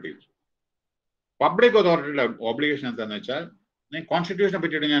public authorities. Public അതോറിറ്റിയുടെ ഓബ്ലിഗേഷൻ എന്താണെന്ന് വെച്ചാൽ, കോൺസ്റ്റിറ്റ്യൂഷനെ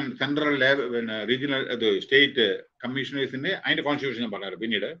പറ്റിയിട്ട് ഞാൻ സെൻട്രൽ പിന്നെ റീജിയണൽ സ്റ്റേറ്റ് കമ്മീഷണേഴ്സിന്റെ അതിന്റെ കോൺസ്റ്റിറ്റ്യൂഷൻ ഞാൻ പറഞ്ഞുതരാം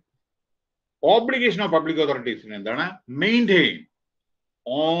പിന്നീട്. ഓബ്ലിഗേഷൻ ഓഫ് പബ്ലിക് അതോറിറ്റീസിന് എന്താണ്? Maintain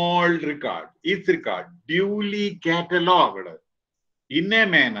all record, each record duly catalogued in a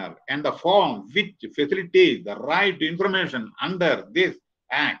manner and the form which facilitates the right to information under this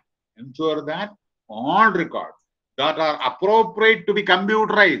act. Ensure that all records that are appropriate to be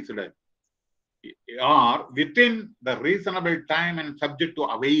computerized are within the reasonable time and subject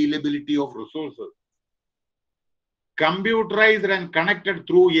to availability of resources. computerized and connected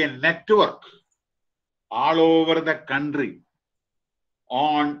through a network all over the country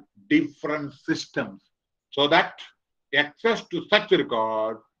on different systems so that access to such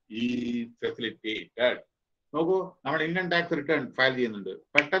record is facilitated. നോക്കൂ, നമ്മൾ income tax return file ചെയ്യുന്നുണ്ട്.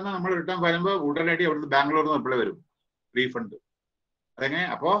 പെട്ടെന്ന് നമ്മൾ return file ചെയ്യുമ്പോൾ ഉടനടി അവിടുന്ന് ബാംഗ്ലൂരിൽ നിന്ന് റിപ്ലൈ വരും, റീഫണ്ട്. അതെങ്ങനെ?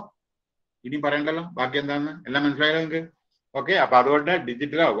 അപ്പോ ഇനി പറയണ്ടല്ലോ ബാക്കി എന്താന്ന്, എല്ലാം മനസ്സിലായല്ലോ നിങ്ങൾക്ക്? ഓക്കെ, അപ്പൊ അതുകൊണ്ട്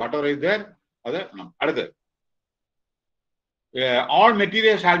ഡിജിറ്റലോ വാട്ട് എവർ ഇസ് ദേർ അത് അടുത്ത് all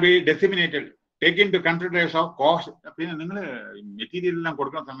materials shall be disseminated, take into consideration of cost. പിന്നെ നിങ്ങൾ മെറ്റീരിയൽ എല്ലാം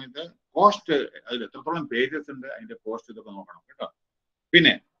കൊടുക്കുന്ന സമയത്ത് കോസ്റ്റ്, അതിൽ എത്രത്തോളം പേജസ് ഉണ്ട്, അതിന്റെ കോസ്റ്റ് ഇതൊക്കെ നോക്കണം കേട്ടോ.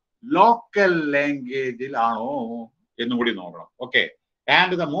 പിന്നെ ലോക്കൽ ലാംഗ്വേജിൽ ആണോ എന്നും കൂടി നോക്കണം. Okay,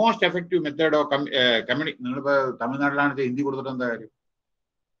 and the most effective method of community. നിങ്ങളിപ്പോ തമിഴ്നാട്ടിലാണെങ്കിൽ ഹിന്ദി കൊടുത്തിട്ട് എന്താ കാര്യം?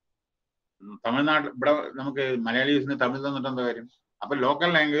 തമിഴ്നാട് ഇവിടെ നമുക്ക് മലയാളീസിന് തമിഴ് തന്നിട്ട് എന്താ കാര്യം? അപ്പൊ ലോക്കൽ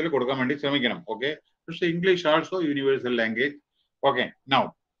ലാംഗ്വേജിൽ കൊടുക്കാൻ വേണ്ടി ശ്രമിക്കണം. ഓക്കെ, പക്ഷെ English also universal language. Okay, now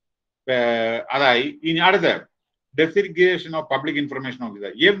അതായി. ഇനി അടുത്ത് designation of public information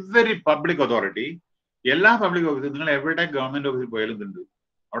officer. Every public authority, എല്ലാ പബ്ലിക് ഓഫീസർ, നിങ്ങൾ എവിടെ ഗവൺമെന്റ് ഓഫീസിൽ പോയാലും ഇതുണ്ട്,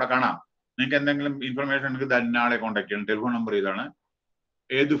 അവിടെ കാണാം. നിങ്ങൾക്ക് എന്തെങ്കിലും ഇൻഫർമേഷൻ ഉണ്ടെങ്കിൽ തന്നാളെ കോൺടാക്ട് ചെയ്യണം. ടെലിഫോൺ നമ്പർ ഇതാണ്,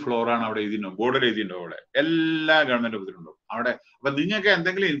 ഏത് ഫ്ലോറാണ് അവിടെ എഴുതിയിട്ടുണ്ടോ, ബോർഡിൽ എഴുതിയിട്ടുണ്ടോ, അവിടെ എല്ലാ ഗവൺമെന്റ് ഓഫീസിലുണ്ടോ അവിടെ. അപ്പൊ നിങ്ങൾക്ക്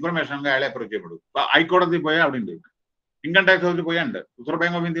എന്തെങ്കിലും ഇൻഫർമേഷൻ ഉണ്ടെങ്കിൽ അയാളെ അപ്രോച്ച് ചെയ്യപ്പെടും. ഇപ്പൊ ഹൈക്കോടതിയിൽ പോയാൽ അവിടെ ഉണ്ട്, ഇൻകം ടാക്സ് ഓഫീസിൽ പോയാൽ ഉണ്ട്, റിസർവ്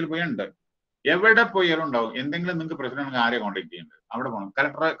ബാങ്ക് ഓഫ് ഇന്ത്യയിൽ പോയാൽ ഉണ്ട്, എവിടെ പോയാലും ഉണ്ടാവും. എന്തെങ്കിലും നിങ്ങൾക്ക് പ്രശ്നം ഉണ്ടെങ്കിൽ ആരെ കോൺടാക്ട് ചെയ്യുന്നുണ്ട്, അവിടെ പോകണം.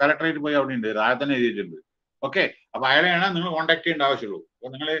 കളക്ടറേറ്റ് പോയി അവിടെ ഉണ്ട്, റായത്തന്നെ എഴുതിയിട്ടുണ്ട്. ഓക്കെ, അപ്പൊ അയാളെയാണ് നിങ്ങൾ കോൺടാക്ട് ചെയ്യേണ്ട ആവശ്യമുള്ളൂ.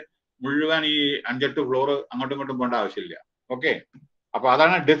 അപ്പൊ നിങ്ങൾ മുഴുവൻ ഈ 5-8 ഫ്ലോർ അങ്ങോട്ടും ഇങ്ങോട്ടും പോകേണ്ട ആവശ്യമില്ല. ഓക്കെ, അപ്പൊ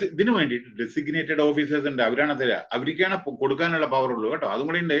അതാണ് ഇതിന് വേണ്ടിയിട്ട് ഡെസിഗ്നേറ്റഡ് ഓഫീസേഴ്സ് ഉണ്ട്, അവരാണ് തരിക, അവർക്കാണ് കൊടുക്കാനുള്ള പവർ ഉള്ളൂ കേട്ടോ. അതും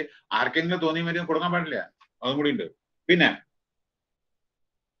കൂടി ഉണ്ട്. ആർക്കെങ്കിലും തോന്നിയ മാതിരി കൊടുക്കാൻ പാടില്ല, അതും കൂടി ഉണ്ട്. പിന്നെ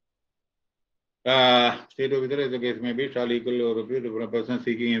state officer as the case may be shall equal or refuse to a person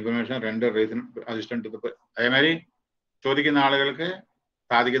seeking information render reason assistant to the അതേമാതിരി ചോദിക്കുന്ന ആളുകൾക്ക്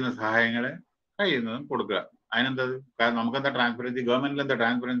സാധിക്കുന്ന സഹായങ്ങള് കഴിയുന്നതും കൊടുക്കുക. അതിനെന്തത്? കാരണം നമുക്കെന്താ ട്രാൻസ്പെറൻസി, ഗവൺമെന്റിൽ എന്താ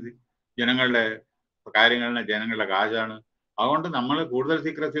ട്രാൻസ്പെറൻസി? ജനങ്ങളുടെ കാര്യങ്ങളിലെ ജനങ്ങളുടെ കാശാണ്. അതുകൊണ്ട് നമ്മൾ കൂടുതൽ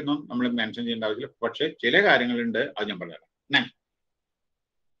സീക്രസി ഒന്നും നമ്മൾ മെൻഷൻ ചെയ്യേണ്ട ആവശ്യമില്ല. പക്ഷെ ചില കാര്യങ്ങളുണ്ട്, അത് ഞാൻ പറയാം.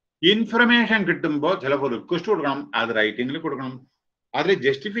 ഇൻഫർമേഷൻ കിട്ടുമ്പോൾ ചിലപ്പോൾ റിക്വസ്റ്റ് കൊടുക്കണം, അത് റൈറ്റിംഗിൽ കൊടുക്കണം. അതിൽ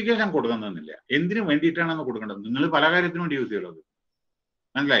ജസ്റ്റിഫിക്കേഷൻ കൊടുക്കുന്നതെന്നില്ല, എന്തിനു വേണ്ടിയിട്ടാണെന്ന് കൊടുക്കേണ്ടത്. നിങ്ങൾ പല കാര്യത്തിനും വേണ്ടി യൂസ് ചെയ്യുള്ളത്,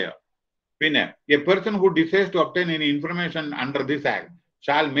 മനസ്സിലായോ? പിന്നെ A person who decides to obtain any information under this act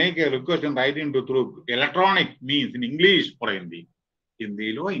shall make A request in writing to through electronic means in English or Hindi.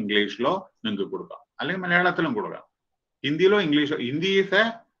 ഹിന്ദിയിലോ ഇംഗ്ലീഷിലോ നിങ്ങൾക്ക് കൊടുക്കാം, അല്ലെങ്കിൽ മലയാളത്തിലും കൊടുക്കാം. ഹിന്ദിയിലോ ഇംഗ്ലീഷോ. Hindi is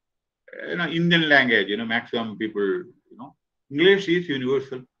A Indian language, maximum people English is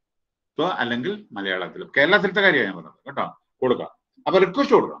universal. So അല്ലെങ്കിൽ മലയാളത്തിലും. കേരളത്തിലത്തെ കാര്യമാണ് ഞാൻ പറഞ്ഞത് കേട്ടോ, കൊടുക്കാം. അപ്പൊ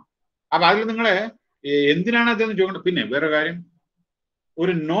റിക്വസ്റ്റ് കൊടുക്കണം. അപ്പൊ അതിൽ നിങ്ങള് എന്തിനാണ് അതെന്ന് ചോദിക്കണം. പിന്നെ വേറെ കാര്യം,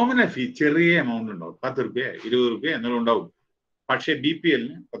 ഒരു നോമിനൽ ഫീ ചെറിയ എമൗണ്ട് ഉണ്ടാവും, 10 രൂപ 20 രൂപ എന്തെങ്കിലും ഉണ്ടാവും. പക്ഷെ BPL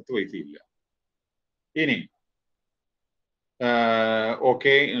 10 പൈസ ഇല്ല. ഇനി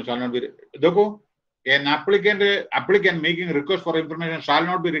ഓക്കെ, ഇതൊക്കെ an applicant making request for information shall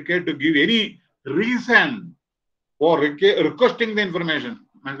not be required to give any reason for requesting the information.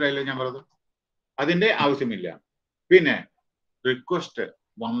 മനസ്സിലായില്ലേ ഞാൻ പറഞ്ഞത്? അതിന്റെ ആവശ്യമില്ല. പിന്നെ റിക്വസ്റ്റ്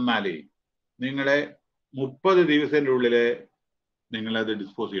വന്നാലേ നിങ്ങളെ 30 ദിവസത്തിന്റെ ഉള്ളില് നിങ്ങളത്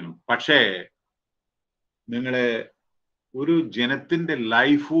ഡിസ്പോസ് ചെയ്യണം. പക്ഷേ നിങ്ങളെ ഒരു ജനത്തിന്റെ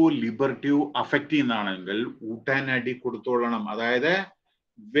ലൈഫോ ലിബർട്ടിയോ അഫക്റ്റ് ചെയ്യുന്നതാണെങ്കിൽ ഉടനടി കൊടുത്തോളണം. അതായത്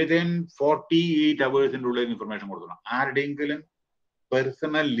വിതിൻ 48 hours ഉള്ളിൽ ഇൻഫർമേഷൻ കൊടുക്കണം. ആരുടെയെങ്കിലും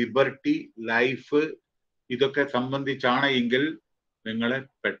പേഴ്സണൽ ലിബർട്ടി, ലൈഫ് ഇതൊക്കെ സംബന്ധിച്ചാണ് എങ്കിൽ നിങ്ങൾ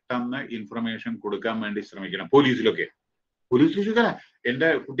പെട്ടെന്ന് ഇൻഫർമേഷൻ കൊടുക്കാൻ വേണ്ടി ശ്രമിക്കണം. പോലീസിലൊക്കെ എന്റെ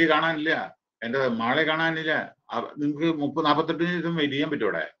കുട്ടിയെ കാണാനില്ല, എന്റെ മകളെ കാണാനില്ല, നിങ്ങൾക്ക് 30-48 ദിവസം വെയിറ്റ് ചെയ്യാൻ പറ്റും.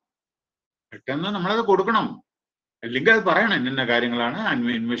 അവിടെ പെട്ടെന്ന് നമ്മളത് കൊടുക്കണം. അല്ലെങ്കിൽ അത് പറയണം, ഇന്ന കാര്യങ്ങളാണ്,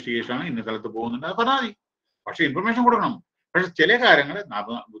 ഇൻവെസ്റ്റിഗേഷൻ ആണ്, ഇന്ന സ്ഥലത്ത് പോകുന്നുണ്ട്, അത് പറഞ്ഞാൽ മതി. പക്ഷെ ഇൻഫർമേഷൻ കൊടുക്കണം. പക്ഷെ ചില കാര്യങ്ങൾ,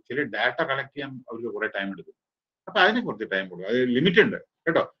 ചില ഡാറ്റ കളക്ട് ചെയ്യാൻ അവർക്ക് കുറെ ടൈം എടുക്കും. അപ്പൊ അതിന് കുറച്ച് ടൈം കൊടുക്കും, അത് ലിമിറ്റ് ഉണ്ട്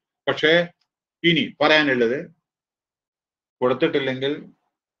കേട്ടോ. പക്ഷേ ഇനി പറയാനുള്ളത്, കൊടുത്തിട്ടില്ലെങ്കിൽ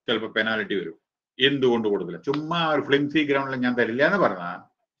ചിലപ്പോൾ പെനാൽറ്റി വരും. എന്തുകൊണ്ട് കൊടുത്തില്ല? ചുമ്മാ ഒരു ഫ്ലിംസി ഗ്രൗണ്ടിൽ ഞാൻ തരില്ല എന്ന് പറഞ്ഞാൽ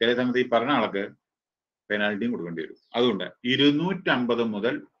ചില സമയത്ത് ഈ പറഞ്ഞ ആൾക്ക് പെനാൽറ്റിയും കൊടുക്കേണ്ടി വരും. അതുകൊണ്ട് 250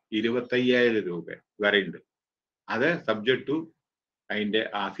 മുതൽ 25,000 രൂപ വരെ ഉണ്ട്. അത് സബ്ജക്ട് ടു അതിന്റെ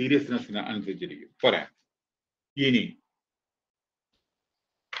ആ സീരിയസ്നെസ്സിന് അനുസരിച്ചിരിക്കും. പോരാ. ഇനി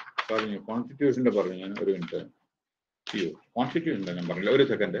പറഞ്ഞു കോൺസ്റ്റിറ്റ്യൂഷന്റെ പറഞ്ഞു ഞാൻ. ഒരു മിനിറ്റ്, കോൺസ്റ്റിറ്റ്യൂഷന്റെ ഞാൻ പറഞ്ഞില്ല, ഒരു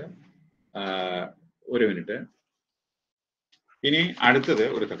സെക്കൻഡ്, ഒരു മിനിറ്റ്. ഇനി അടുത്തത്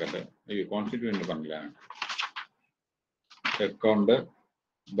ഒരു സെക്കൻഡ്, കോൺസ്റ്റിറ്റ്യൂഷന്റെ പറഞ്ഞില്ല. Account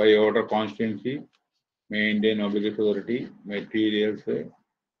by order constituency maintain obligatory authority materials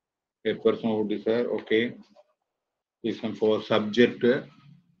A person who Desire. Okay, This one for subject,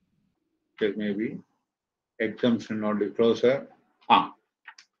 maybe exemption or disclosure.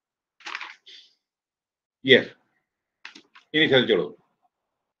 Yes. ഇനി ശ്രദ്ധിച്ചോളൂ.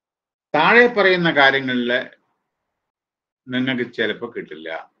 താഴെ പറയുന്ന കാര്യങ്ങളിൽ നിങ്ങൾക്ക് ചിലപ്പോൾ കിട്ടില്ല.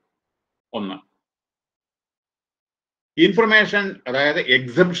 ഒന്ന്, ഇൻഫർമേഷൻ, അതായത്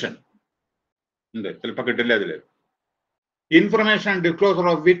എക്സംഷൻ ഉണ്ട്, ചിലപ്പോൾ കിട്ടില്ല. അതിൽ information disclosure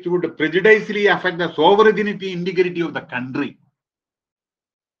of which would പ്രെജുഡൈസ്ലി affect the സോവറിജിനിറ്റി integrity of the country.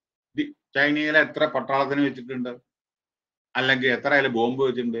 ചൈനയിലെ എത്ര പട്ടാളത്തിന് വെച്ചിട്ടുണ്ട്, അല്ലെങ്കിൽ എത്ര അതിൽ ബോംബ്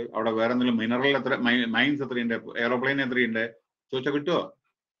വെച്ചിട്ടുണ്ട്, അവിടെ വേറെ എന്തെങ്കിലും മിനറൽ എത്ര, മൈൻസ് എത്രയുണ്ട്, എയറോപ്ലെയിൻ എത്രയുണ്ട് ചോദിച്ചാൽ കിട്ടുമോ?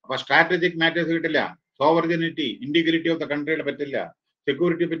 അപ്പൊ സ്ട്രാറ്റജിക് മാറ്റേഴ്സ് കിട്ടില്ല, സോവറിജിനിറ്റി ഇന്റിഗ്രിറ്റി ഓഫ് ദ കൺട്രിയുടെ പറ്റില്ല,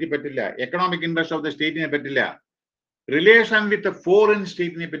 സെക്യൂരിറ്റിയെ പറ്റി പറ്റില്ല, എക്കണോമിക് ഇൻട്രസ്റ്റ് ഓഫ് ദ സ്റ്റേറ്റിനെ പറ്റില്ല, റിലേഷൻ വിത്ത് ഫോറിൻ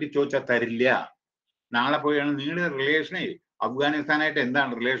സ്റ്റേറ്റിനെ പറ്റി ചോദിച്ചാൽ തരില്ല. നാളെ പോയാണ് നിങ്ങളുടെ റിലേഷനെ അഫ്ഗാനിസ്ഥാനായിട്ട്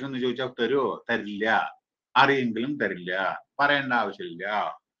എന്താണ് റിലേഷൻ എന്ന് ചോദിച്ചാൽ തരുമോ? തരില്ല. അറിയെങ്കിലും തരില്ല, പറയേണ്ട ആവശ്യമില്ല.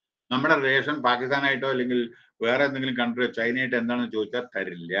 നമ്മുടെ റിലേഷൻ പാകിസ്ഥാനായിട്ടോ അല്ലെങ്കിൽ വേറെ എന്തെങ്കിലും കൺട്രി ചൈനയായിട്ട് എന്താണെന്ന് ചോദിച്ചാൽ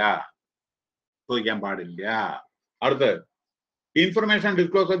തരില്ല, ചോദിക്കാൻ പാടില്ല. അടുത്ത്, information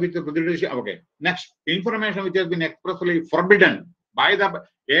disclosure with പ്രിജുഡിഷ്യൽ. Okay, next, information which has been expressly forbidden by the,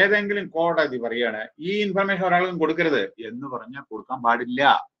 ഏതെങ്കിലും കോടതി പറയാണ് ഈ ഇൻഫർമേഷൻ ഒരാൾക്കും കൊടുക്കരുത് എന്ന് പറഞ്ഞാൽ കൊടുക്കാൻ പാടില്ല.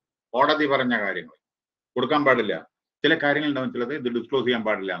 കോടതി പറഞ്ഞ കാര്യങ്ങൾ കൊടുക്കാൻ പാടില്ല. ചില കാര്യങ്ങൾ ഉണ്ടാവും, ചിലത് ഇത് ഡിസ്ക്ലോസ് ചെയ്യാൻ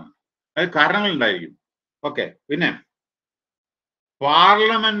പാടില്ല എന്ന്, അത് കാരണങ്ങൾ ഉണ്ടായിരിക്കും. ഓക്കെ, പിന്നെ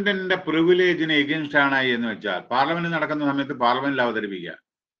പാർലമെന്റിന്റെ പ്രിവിലേജിന് എഗൻസ്റ്റ് ആണ് എന്ന് വെച്ചാൽ, പാർലമെന്റ് നടക്കുന്ന സമയത്ത് പാർലമെന്റിൽ അവതരിപ്പിക്കുക.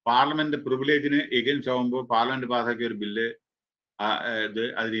 പാർലമെന്റ് പ്രിവിലേജിന് എഗൻസ്റ്റ് ആകുമ്പോൾ പാർലമെന്റ് പാസ്സാക്കിയ ഒരു ബില്ല് ഇത്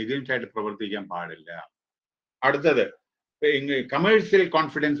അതിന് എഗൻസ്റ്റ് ആയിട്ട് പ്രവർത്തിക്കാൻ പാടില്ല. അടുത്തത്, കമേഴ്സ്യൽ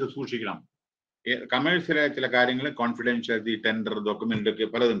കോൺഫിഡൻസ് സൂക്ഷിക്കണം. കമേഴ്സ്യലെ ചില കാര്യങ്ങൾ കോൺഫിഡൻഷ്യാലിറ്റി, ടെൻഡർ, ഡോക്യുമെന്റ് ഒക്കെ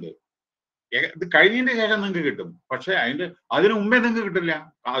പലതുണ്ട്. ഇത് കഴിഞ്ഞതിന് ശേഷം നിങ്ങൾക്ക് കിട്ടും, പക്ഷെ അതിന് മുമ്പേ നിങ്ങൾക്ക് കിട്ടില്ല,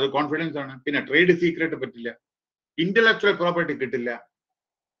 അത് കോൺഫിഡൻസ് ആണ്. പിന്നെ ട്രേഡ് സീക്രട്ട് പറ്റില്ല, ഇന്റലക്ച്വൽ പ്രോപ്പർട്ടി കിട്ടില്ല,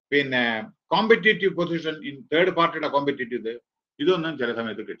 പിന്നെ കോമ്പറ്റേറ്റീവ് പൊസിഷൻ ഇൻ തേർഡ് പാർട്ടിയുടെ കോമ്പറ്റേറ്റീവ്, ഇതൊന്നും ചില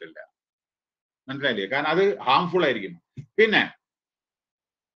സമയത്ത് കിട്ടില്ല. മനസ്സിലായില്ലേ? കാരണം അത് ഹാംഫുൾ ആയിരിക്കും. പിന്നെ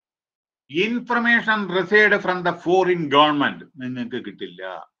information received from the foreign government നിങ്ങൾക്ക് കിട്ടില്ല.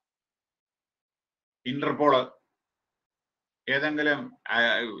 ഇന്റർപോള് ഏതെങ്കിലും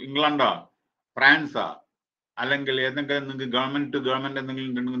ഇംഗ്ലണ്ടോ ഫ്രാൻസോ അല്ലെങ്കിൽ ഏതെങ്കിലും നിങ്ങൾക്ക് ഗവൺമെന്റ് ടു ഗവൺമെന്റ് എന്തെങ്കിലും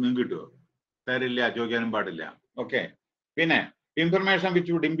ഉണ്ടെങ്കിൽ നിങ്ങൾക്ക് കിട്ടുമോ? തരില്ല, ചോദിക്കാനും പാടില്ല. ഓക്കെ, പിന്നെ ഇൻഫർമേഷൻ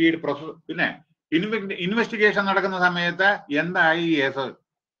വിച്ച് വുഡ് ഇംപീഡ് പ്രോസസ്. പിന്നെ ഇൻവെസ്റ്റിഗേഷൻ നടക്കുന്ന സമയത്ത് എന്തായി കേസ്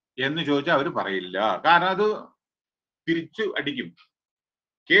എന്ന് ചോദിച്ചാൽ അവർ പറയില്ല, കാരണം അത് തിരിച്ചു അടിക്കും.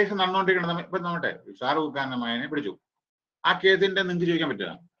 കേസ് നടന്നുകൊണ്ടിരിക്കുന്ന സമയത്ത്, ഇപ്പൊ നോട്ടെ ഷാറൂഖ് ഖാന്റെ മകനെ പിടിച്ചു, ആ കേസിന്റെ നിങ്ങൾക്ക് ചോദിക്കാൻ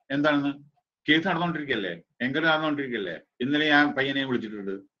പറ്റില്ല എന്താണെന്ന്. കേസ് നടന്നുകൊണ്ടിരിക്കല്ലേ, എങ്ങനെ നടന്നുകൊണ്ടിരിക്കല്ലേ. ഇന്നലെ ഞാൻ പയ്യനെ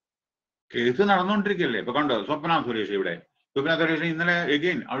വിളിച്ചിട്ടുണ്ട്, കേസ് നടന്നുകൊണ്ടിരിക്കല്ലേ. ഇപ്പൊ കണ്ടോ സ്വപ്ന സുരേഷ്, ഇവിടെ സ്വപ്ന സുരേഷ് ഇന്നലെ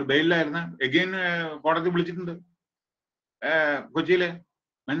എഗെയിൻ അവൾ ബെയിലായിരുന്നു, എഗെയിൻ കോടതി വിളിച്ചിട്ടുണ്ട് കൊച്ചിയില്.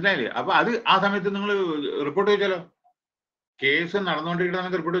 മനസ്സിലായില്ലേ? അപ്പൊ അത് ആ സമയത്ത് നിങ്ങൾ റിപ്പോർട്ട് ചോദിച്ചാലോ, കേസ് നടന്നുകൊണ്ടിരിക്കുന്ന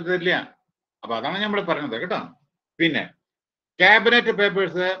സമയത്ത് റിപ്പോർട്ട് തരില്ല. അപ്പൊ അതാണ് ഞാൻ ഇവിടെ പറഞ്ഞത് കേട്ടോ. പിന്നെ ക്യാബിനറ്റ്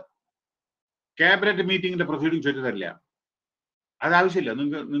പേപ്പേഴ്സ്, ക്യാബിനറ്റ് മീറ്റിംഗിന്റെ പ്രൊസീഡിംഗ് ചോദിച്ചു തരില്ല, അത് ആവശ്യമില്ല,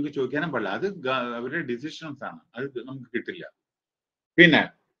 നിങ്ങൾക്ക് ചോദിക്കാനും പാടില്ല, അത് അവരുടെ ഡിസിഷൻസ് ആണ്, അത് നമുക്ക് കിട്ടില്ല. പിന്നെ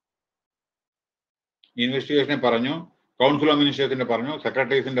ഇൻവെസ്റ്റിഗേഷനെ പറഞ്ഞു, കൗൺസിൽ ഓഫ് മിനിസ്റ്റേഴ്സിന്റെ പറഞ്ഞു,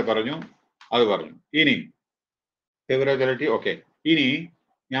 സെക്രട്ടറീസിന്റെ പറഞ്ഞു, അത് പറഞ്ഞു. ഇനി സെവറേജ്, ഓക്കെ. ഇനി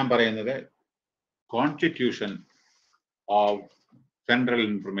ഞാൻ പറയുന്നത് constitution of central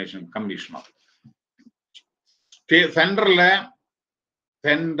information commissioner. സെൻട്രലിലെ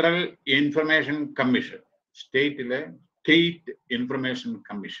central information commission, സ്റ്റേറ്റിലെ state information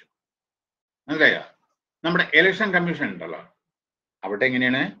commission. മനസ്സിലായോ? നമ്മുടെ ഇലക്ഷൻ കമ്മീഷൻ ഉണ്ടല്ലോ, അവിടെ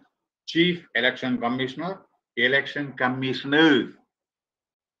എങ്ങനെയാണ് chief election commissioner, election commissioners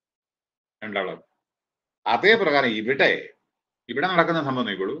ഉണ്ടുള്ളത്. അതേ പ്രകാരം ഇവിടെ നടക്കുന്ന സംഭവം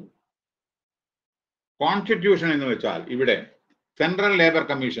നോക്കിക്കോളൂ. കോൺസ്റ്റിറ്റ്യൂഷൻ എന്ന് വെച്ചാൽ ഇവിടെ central labour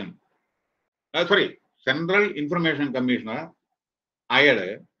commission, central information commissioner, അയാള്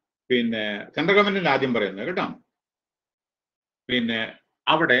പിന്നെ സെൻട്രൽ ഗവൺമെന്റിന്റെ ആദ്യം പറയുന്നത് കേട്ടോ. പിന്നെ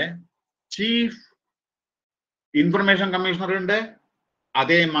അവിടെ ചീഫ് ഇൻഫർമേഷൻ കമ്മീഷണർ ഉണ്ട്,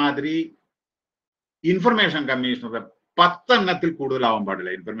 അതേമാതിരി ഇൻഫർമേഷൻ കമ്മീഷണർ 10 എണ്ണത്തിൽ കൂടുതലാവാൻ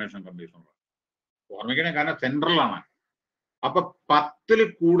പാടില്ല. ഇൻഫർമേഷൻ കമ്മീഷണർ ഓർമ്മിക്കണേ, കാരണം സെൻട്രലാണ്. അപ്പൊ 10ൽ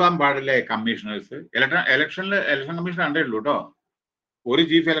കൂടാൻ പാടില്ല കമ്മീഷണേഴ്സ്. ഇലക്ഷൻ കമ്മീഷണർ 2 ഉള്ളൂ കേട്ടോ, ഒരു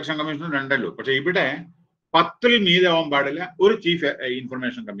ചീഫ് ഇലക്ഷൻ കമ്മീഷണർ 2 ഉള്ളൂ. പക്ഷെ ഇവിടെ 10ൽ മീതെ ആവാൻ പാടില്ല, ഒരു ചീഫ്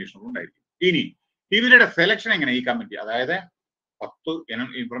ഇൻഫർമേഷൻ കമ്മീഷണർ ഉണ്ടായിരിക്കും. ഇനി ഇവരുടെ സെലക്ഷൻ എങ്ങനെ? ഈ കമ്മിറ്റി, അതായത് 10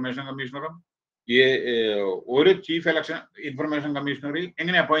 ഇൻഫർമേഷൻ കമ്മീഷണറും ഒരു ചീഫ് ഇലക്ഷൻ ഇൻഫർമേഷൻ കമ്മീഷണറിൽ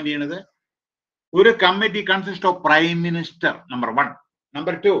എങ്ങനെ അപ്പോയിന്റ് ചെയ്യണത്? ഒരു committee consist of prime minister number 1,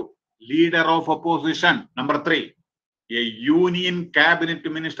 number 2 leader of opposition, number 3 a union cabinet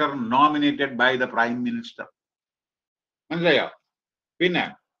minister nominated by the prime minister. മനസ്സിലായോ? പിന്നെ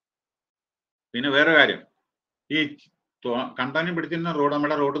വേറെ കാര്യം, ഈ കണ്ടാനും പിടിച്ചിരുന്ന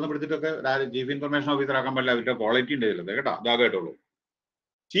നമ്മുടെ റോഡിൽ നിന്ന് പിടിച്ചിട്ടൊക്കെ ചീഫ് ഇൻഫർമേഷൻ ഓഫീസർ ആക്കാൻ പറ്റില്ല, അവരുടെ ക്വാളിറ്റി ഉണ്ട് കേട്ടോ, ഇതാകട്ടുള്ളൂ.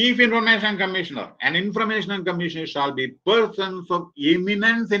 Chief Information Commissioner and Information Commissioner shall be persons of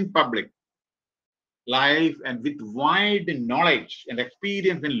eminence in public life and with wide knowledge and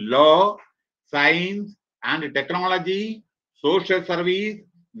experience in law, science and technology, social service,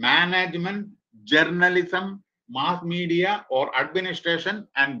 management, journalism, mass media or administration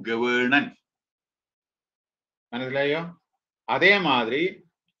and governance. മനസ്സിലായോ? അതേമാതിരി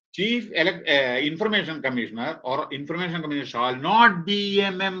Chief Information Commissioner or Information Commissioner shall not be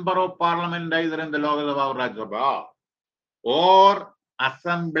a member of Parliament either in the Lok Sabha or Rajya Sabha or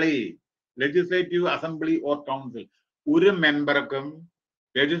Assembly, Legislative Assembly or Council. ഒരു മെമ്പർക്കും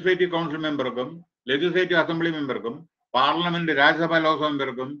legislative council മെമ്പർക്കും legislative assembly മെമ്പർക്കും parliament Rajya Sabha Lok Sabha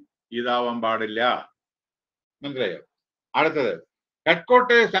മെമ്പർക്കും ഇതാവാൻ പാടില്ല. മനസ്സിലായോ? അടുത്തത്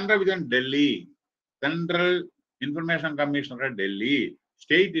headquarters central vision Delhi, central information കമ്മീഷണറെ Delhi,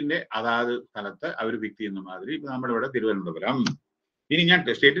 സ്റ്റേറ്റിന്റെ അതാത് സ്ഥലത്ത് അവർ fix ചെയ്യുന്ന മാതിരി. ഇപ്പൊ നമ്മുടെ ഇവിടെ തിരുവനന്തപുരം. ഇനി ഞാൻ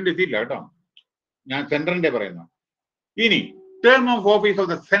സ്റ്റേറ്റിന്റെ എത്തിയില്ല കേട്ടോ, ഞാൻ സെൻട്രലിന്റെ പറയുന്നു. ഇനി term of office of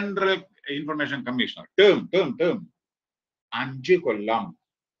the central information commissioner, term 5 കൊല്ലം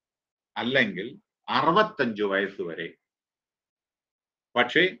അല്ലെങ്കിൽ 65 വയസ്സ് വരെ.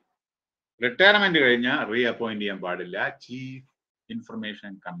 പക്ഷേ റിട്ടയർമെന്റ് കഴിഞ്ഞാൽ റീ അപ്പോയിന്റ് ചെയ്യാൻ പാടില്ല ചീഫ്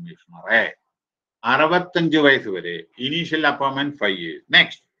ഇൻഫർമേഷൻ കമ്മീഷണറെ. 65 വയസ്സ് വരെ. Initial appointment 5 years.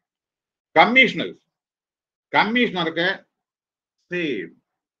 നെക്സ്റ്റ് കമ്മീഷണർക്ക് സെയിം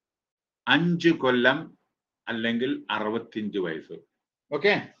 5 കൊല്ലം അല്ലെങ്കിൽ 65 വയസ്സ്.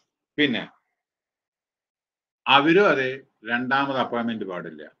 ഓക്കെ. പിന്നെ അവരും അതെ, രണ്ടാമത് അപ്പോയിന്റ്മെന്റ്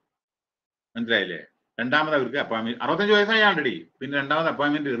പാടില്ല. മനസ്സിലായില്ലേ? രണ്ടാമത് അവർക്ക് അപ്പോയിന്റ്മെന്റ് 65 വയസ്സായി ആൾറെഡി, പിന്നെ രണ്ടാമത്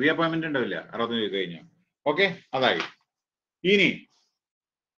അപ്പോയിന്റ്മെന്റ് റീ അപ്പോയിന്റ്മെന്റ് ഉണ്ടാവില്ല 65 വയസ്സ് കഴിഞ്ഞാൽ. ഓക്കെ, അതായി. ഇനി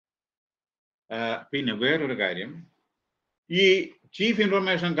പിന്നെ വേറൊരു കാര്യം, ഈ ചീഫ്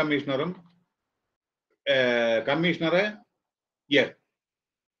ഇൻഫർമേഷൻ കമ്മീഷണറും കമ്മീഷണറെ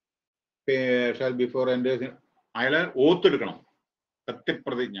ബിഫോർ അയാളെ ഓത്തെടുക്കണം,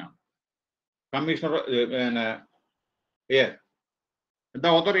 സത്യപ്രതിജ്ഞ. കമ്മീഷണർ പിന്നെ എന്താ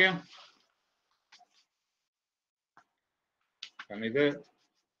ഓത്തറിയാം? കാരണം ഇത്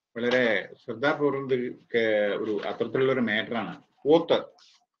വളരെ ശ്രദ്ധാപൂർവം ഒരു അത്തരത്തിലുള്ള ഒരു മാറ്ററാണ്. ഓത്ത്,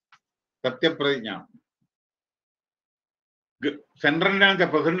 സത്യപ്രതിജ്ഞ. സെൻട്രലിന്റെ ആണെച്ചാൽ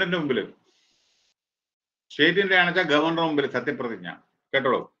പ്രസിഡന്റിന്റെ മുമ്പിൽ, സ്റ്റേറ്റിന്റെ ആണെച്ചാൽ ഗവർണറുടെ മുമ്പിൽ സത്യപ്രതിജ്ഞ.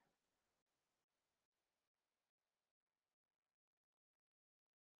 കേട്ടോളൂ.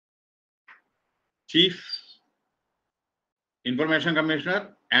 Chief information commissioner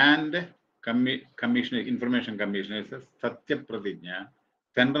and information commissioners സത്യപ്രതിജ്ഞ.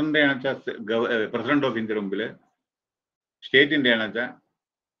 സെൻട്രലിന്റെ ആണെച്ചാൽ പ്രസിഡന്റ് ഓഫ് ഇന്ത്യയുടെ മുമ്പിൽ, സ്റ്റേറ്റിന്റെ ആണെച്ചാൽ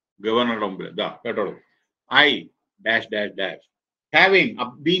ഗവർണറുടെ മുമ്പിൽ. ഇതാ കേട്ടോളൂ. I having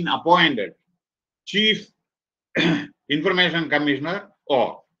been appointed Chief Information Commissioner or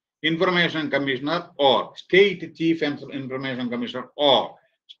Information Commissioner or State Chief Information Commissioner or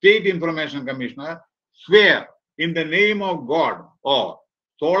State Information Commissioner, swear in the name of God or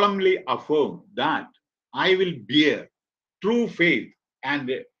solemnly affirm that I will bear true faith and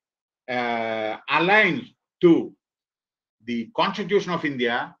allegiance to the Constitution of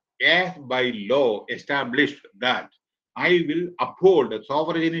India as by law established, that I will uphold the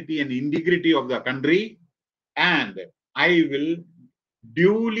sovereignty and integrity of the country, and I will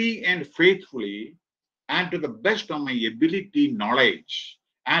duly and faithfully and to the best of my ability, knowledge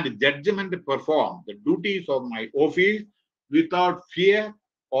and judgment perform the duties of my office without fear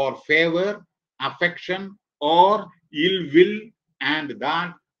or favor, affection or ill will, and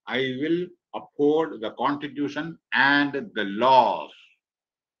that I will uphold the Constitution and the laws.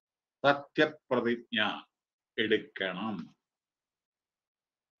 സത്യപ്രതിജ്ഞ എടുക്കണം.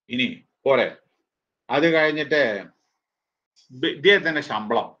 ഇനി പോരെ. അത് കഴിഞ്ഞിട്ട് ഇദ്ദേഹത്തിന്റെ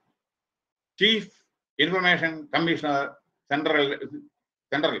ശമ്പളം, chief information commissioner central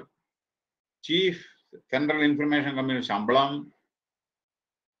chief central information commission ശമ്പളം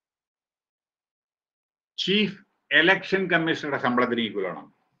chief election കമ്മീഷണറുടെ ശമ്പളത്തിന് ഈക്വലാണ്.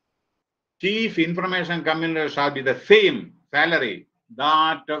 Chief information commissioner shall be the same salary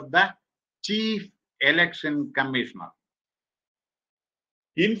that of the Chief Election Commissioner.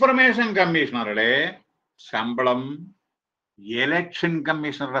 Information കമ്മീഷണറുടെ ശമ്പളം ഇലക്ഷൻ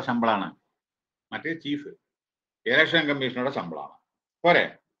കമ്മീഷണറുടെ ശമ്പളമാണ്. മറ്റേ ചീഫ് ഇലക്ഷൻ കമ്മീഷണറുടെ ശമ്പളമാണ്. പോരെ.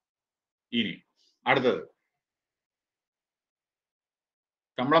 ഇനി അടുത്തത്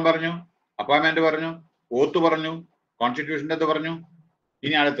ശമ്പളം പറഞ്ഞു, അപ്പോയിന്റ്മെന്റ് പറഞ്ഞു, ഓത്ത് പറഞ്ഞു, കോൺസ്റ്റിറ്റ്യൂഷൻ്റെ അത് പറഞ്ഞു.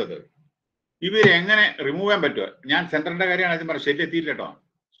 ഇനി അടുത്തത് ഇവർ എങ്ങനെ റിമൂവ് ചെയ്യാൻ പറ്റുമോ? ഞാൻ സെൻട്രലിന്റെ കാര്യമാണ് ആദ്യം പറഞ്ഞത്, സ്റ്റേറ്റ് എത്തിയില്ല കേട്ടോ.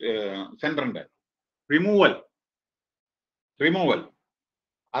 സെൻട്രലിന്റെ റിമൂവൽ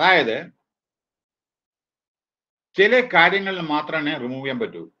അതായത് ചില കാര്യങ്ങളിൽ മാത്രമേ റിമൂവ് ചെയ്യാൻ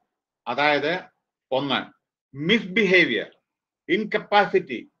പറ്റൂ. അതായത് ഒന്ന് misbehaviour,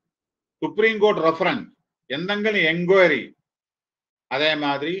 incapacity, supreme court reference, എന്തെങ്കിലും എൻക്വയറി,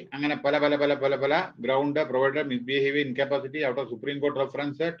 അതേമാതിരി അങ്ങനെ പല പല പല പല പല ground provided misbehaviour, incapacity out of supreme court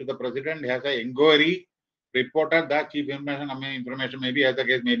reference to the president has A enquiry reported the chief information may be as the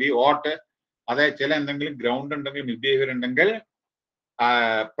case may be ഓട്ട്. അതായത് ചില എന്തെങ്കിലും ഗ്രൗണ്ട് ഉണ്ടെങ്കിൽ, മിസ്ബിഹേവിയർ ഉണ്ടെങ്കിൽ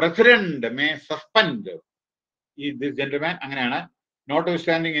പ്രസിഡന്റ് മേ സസ്പെൻഡ് ഈ this gentleman. അങ്ങനെയാണ്. Not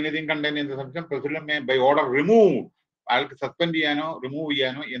standing anything contain in the subject president may by order remove. അയാൾക്ക് suspend ചെയ്യാനോ remove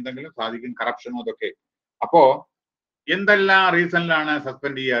ചെയ്യാനോ എന്തെങ്കിലും സാധിക്കും, കറപ്ഷനോ അതൊക്കെ. അപ്പോ എന്തെല്ലാം റീസണിലാണ്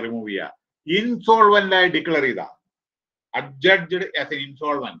സസ്പെൻഡ് ചെയ്യുക, റിമൂവ് ചെയ്യുക? ഇൻസോൾവന്റ് ആയി ഡിക്ലെയർ ചെയ്ത, അഡ്ജഡ്ജ്ഡ് ആസ് എൻ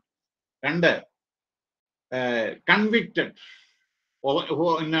ഇൻസോൾവന്റ്. രണ്ട്, convicted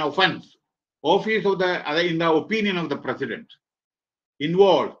in an offense, office of the in the opinion of the president,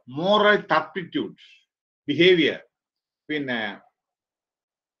 involved moral turpitude behavior. പിന്നെ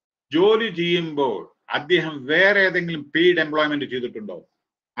ജോലി ചെയ്യുമ്പോൾ അദ്ദേഹം വേറെ ഏതെങ്കിലും പെയ്ഡ് എംപ്ലോയ്മെന്റ് ചെയ്തിട്ടുണ്ടോ?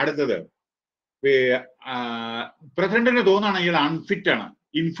 അടുത്തത് പ്രസിഡന്റിന് തോന്നുകയാണ് ഇയാൾ അൺഫിറ്റ് ആണ്,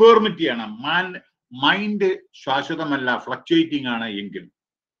 ഇൻഫോർമിറ്റി ആണ്, മൈൻഡ് ശാശ്വതമല്ല, ഫ്ലക്ച്വേറ്റിംഗ് ആണ് എങ്കിൽ,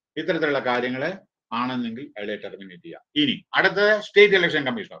 ഇത്തരത്തിലുള്ള കാര്യങ്ങൾ ആണെന്നെങ്കിൽ അയാളെ ടെർമിനേറ്റ് ചെയ്യാം. ഇനി അടുത്തത് സ്റ്റേറ്റ് ഇലക്ഷൻ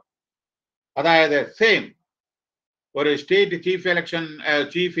കമ്മീഷണർ. അതായത് സെയിം ഒരു സ്റ്റേറ്റ്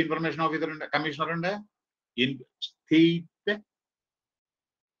ചീഫ് ഇൻഫർമേഷൻ ഓഫീസർ ഉണ്ട്, കമ്മീഷണർ ഉണ്ട്. സ്റ്റേറ്റ്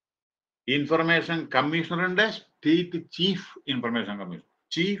ഇൻഫർമേഷൻ കമ്മീഷണർ ഉണ്ട്, state chief information commissioner,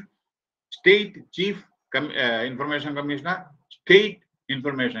 state chief information commissioner, state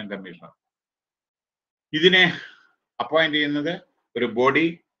information commissioner. ഇതിനെ അപ്പോയിന്റ് ചെയ്യുന്നത് ഒരു body.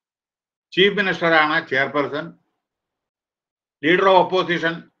 Chief മിനിസ്റ്ററാണ് chairperson. Leader of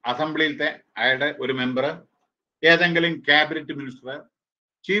opposition അസംബ്ലിയിലത്തെ അയാളുടെ ഒരു മെമ്പർ, ഏതെങ്കിലും cabinet minister,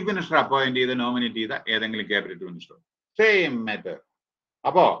 chief minister appoint ചെയ്ത് നോമിനേറ്റ് ചെയ്ത ഏതെങ്കിലും ക്യാബിനറ്റ് മിനിസ്റ്റർ, സെയിം മാറ്റർ.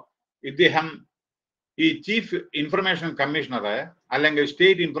 അപ്പോ ഇദ്ദേഹം ഈ ചീഫ് ഇൻഫർമേഷൻ കമ്മീഷണർ അല്ലെങ്കിൽ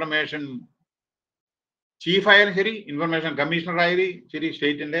സ്റ്റേറ്റ് ഇൻഫർമേഷൻ ചീഫ് ആയാലും ശരി, ഇൻഫർമേഷൻ കമ്മീഷണർ ആയാലും ശരി,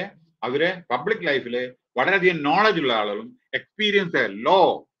 സ്റ്റേറ്റിന്റെ അവര് പബ്ലിക് ലൈഫില് വളരെയധികം നോളജ് ഉള്ള ആളുകളും experience, law,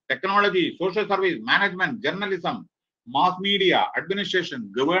 technology, social service, management, journalism, mass media, administration,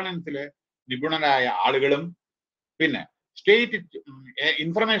 ഗവേണൻസില് നിപുണരായ ആളുകളും. പിന്നെ state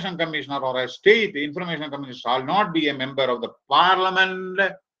information commissioner or state information commissioner shall not be A member of the parliament.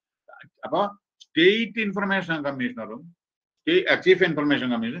 അപ്പൊ state information കമ്മീഷണറും chief information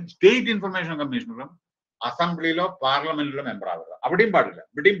commissioner, state information കമ്മീഷണറും അസംബ്ലിയിലോ പാർലമെന്റിലോ member ആവുക. അവിടെയും പാടില്ല,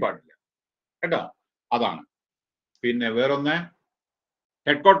 ഇവിടെയും പാടില്ല കേട്ടോ. അതാണ്. പിന്നെ വേറൊന്ന്,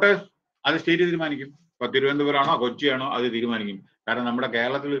 ഹെഡ്ക്വാർട്ടേഴ്സ് അത് സ്റ്റേറ്റ് തീരുമാനിക്കും. ഇപ്പൊ തിരുവനന്തപുരമാണോ കൊച്ചിയാണോ അത് തീരുമാനിക്കും. കാരണം നമ്മുടെ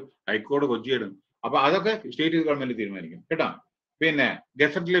കേരളത്തിൽ ഹൈക്കോടതി കൊച്ചിയിടും. അപ്പൊ അതൊക്കെ സ്റ്റേറ്റ് ഗവൺമെന്റ് തീരുമാനിക്കും കേട്ടോ. പിന്നെ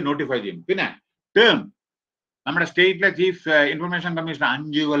ഗസറ്റിൽ നോട്ടിഫൈ ചെയ്യും. പിന്നെ ടേം, നമ്മുടെ സ്റ്റേറ്റിലെ ചീഫ് ഇൻഫർമേഷൻ കമ്മീഷണർ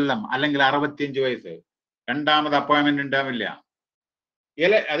 5 കൊല്ലം അല്ലെങ്കിൽ 65 വയസ്സ്, രണ്ടാമത് അപ്പോയിന്റ്മെന്റ് ഉണ്ടാവില്ല.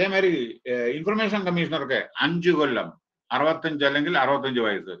 അതേമാതിരി ഇൻഫർമേഷൻ കമ്മീഷണർക്ക് 5 കൊല്ലം, 65 അല്ലെങ്കിൽ 65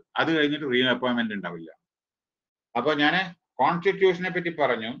 വയസ്സ്, അത് കഴിഞ്ഞിട്ട് റീ അപ്പോയിന്റ്മെന്റ് ഉണ്ടാവില്ല. അപ്പൊ ഞാൻ കോൺസ്റ്റിറ്റ്യൂഷനെ പറ്റി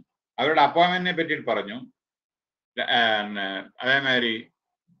പറഞ്ഞു, അവരുടെ അപ്പോയിന്റ്മെന്റിനെ പറ്റി പറഞ്ഞു, അതേമാതിരി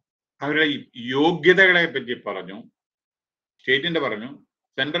അവരുടെ യോഗ്യതകളെ പറ്റി പറഞ്ഞു, സ്റ്റേറ്റിന്റെ പറഞ്ഞു,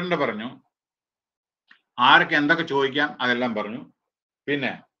 സെൻട്രലിന്റെ പറഞ്ഞു, ആർക്ക് എന്തൊക്കെ ചോദിക്കാം അതെല്ലാം പറഞ്ഞു.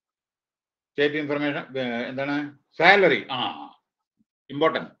 പിന്നെ സ്റ്റേറ്റ് ഇൻഫർമേഷൻ എന്താണ്, salary,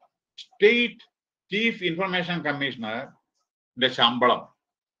 important. State chief information കമ്മീഷണറുടെ ശമ്പളം,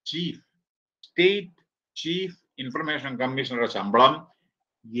 സ്റ്റേറ്റ് ചീഫ് ഇൻഫർമേഷൻ കമ്മീഷണറുടെ ശമ്പളം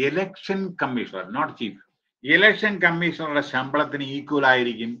election commissioner, not chief, election കമ്മീഷണറുടെ ശമ്പളത്തിന് ഈക്വൽ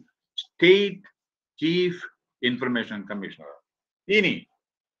ആയിരിക്കും സ്റ്റേറ്റ് ചീഫ് ഇൻഫർമേഷൻ കമ്മീഷണർ. ഇനി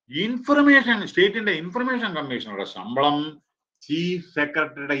ഇൻഫർമേഷൻ, സ്റ്റേറ്റിന്റെ ഇൻഫർമേഷൻ കമ്മീഷണറുടെ ശമ്പളം ചീഫ്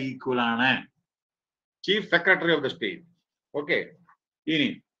സെക്രട്ടറിയുടെ ഈക്വൽ ആണ്, chief secretary of the state. Okay. ഇനി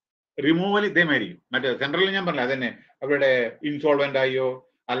റിമൂവൽ ഇതേമായിരിക്കും. മറ്റേ സെൻട്രലിൽ ഞാൻ പറഞ്ഞില്ല, അതന്നെ അവരുടെ ഇൻസോൾവെന്റ് ആയോ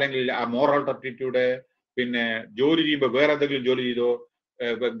അല്ലെങ്കിൽ മോറൽ ടർട്ടിറ്റ്യൂഡ്, പിന്നെ ജോലി ചെയ്യുമ്പോൾ വേറെ എന്തെങ്കിലും ജോലി ചെയ്തോ,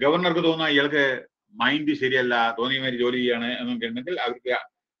 ഗവർണർക്ക് തോന്നുക ഇയാൾക്ക് മൈൻഡ് ശരിയല്ല, തോന്നിയ മാതിരി ജോലി ചെയ്യാണ് എന്നൊക്കെ ഉണ്ടെങ്കിൽ അവർക്ക്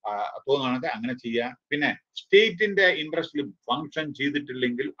തോന്നുകയാണെങ്കിൽ അങ്ങനെ ചെയ്യാം. പിന്നെ സ്റ്റേറ്റിന്റെ ഇൻട്രസ്റ്റിൽ ഫങ്ഷൻ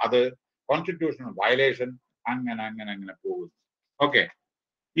ചെയ്തിട്ടില്ലെങ്കിൽ അത് കോൺസ്റ്റിറ്റ്യൂഷണൽ വയലേഷൻ, അങ്ങനെ അങ്ങനെ അങ്ങനെ പോകുന്നു. ഓക്കെ.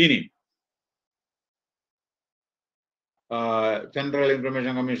 ഇനി Central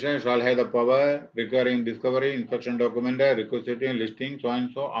Information Commission shall have the power requiring discovery, inspection document, requisiting, listing, so and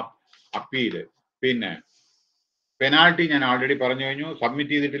so, appeal. പിന്നെ പെനാൾട്ടി ഞാൻ ആൾറെഡി പറഞ്ഞു കഴിഞ്ഞു.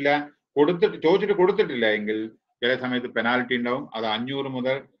 സബ്മിറ്റ് ചെയ്തിട്ടില്ല, ചോദിച്ചിട്ട് കൊടുത്തിട്ടില്ല എങ്കിൽ ചില സമയത്ത് പെനാൽറ്റി ഉണ്ടാവും. അത് 500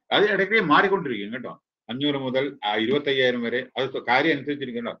 മുതൽ, അത് ഇടയ്ക്ക് മാറിക്കൊണ്ടിരിക്കും കേട്ടോ. 500 മുതൽ 25,000 വരെ, അത് കാര്യം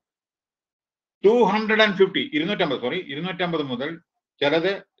അനുസരിച്ചിരിക്കണ്ടോ. 250 250 മുതൽ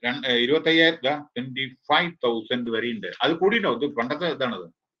ചിലത് 25,000 വരെ ഉണ്ട്. അത് കൂടിയിട്ടുണ്ടാവും. ഇത് പണ്ടത്തെ ഇതാണത്.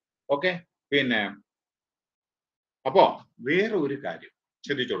 ഓക്കെ. പിന്നെ അപ്പോ വേറെ ഒരു കാര്യം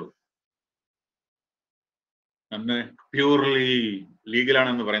ശ്രദ്ധിച്ചോളൂ. അന്ന് പ്യൂർലി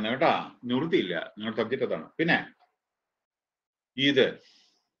ലീഗലാണെന്ന് പറയുന്നത് കേട്ടാ, നിവൃത്തിയില്ല, നിങ്ങളുടെ സബ്ജക്റ്റ് അതാണ്. പിന്നെ ഇത്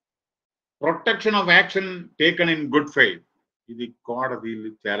protection of action taken in good faith, ഇത് കോടതിയിൽ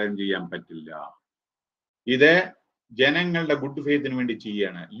ചാലഞ്ച് ചെയ്യാൻ പറ്റില്ല. ഇത് ജനങ്ങളുടെ ഗുഡ് ഫെയ്ത്തിന് വേണ്ടി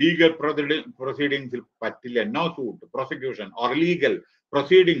ചെയ്യാണ്. ലീഗൽ പ്രൊസീഡിങ്സിൽ പറ്റില്ല. No suit, prosecution or legal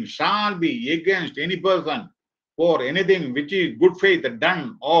proceeding shall be against any person for anything which is good faith done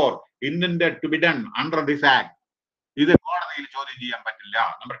or intended to be done under this act. ഇത് കോടതിയിൽ ചോദ്യം ചെയ്യാൻ പറ്റില്ല.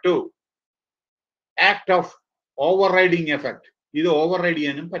 Number 2, act of over riding effect, ഇത് over ride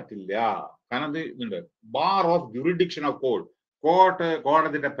ചെയ്യാനും പറ്റില്ല. കാരണം ഇത് ഇതുണ്ട്, ബാർ ഓഫ് ജുറിഡിക്ഷൻ ഓഫ്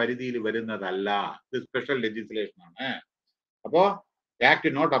കോടതിയുടെ പരിധിയിൽ വരുന്നതല്ല. ഇത് സ്പെഷ്യൽ ലെജിസ്ലേഷൻ ആണ്. അപ്പോ act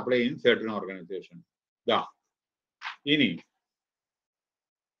not apply in certain organisation. ഇനി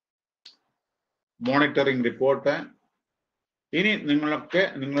മോണിറ്ററിംഗ് റിപ്പോർട്ട്. ഇനി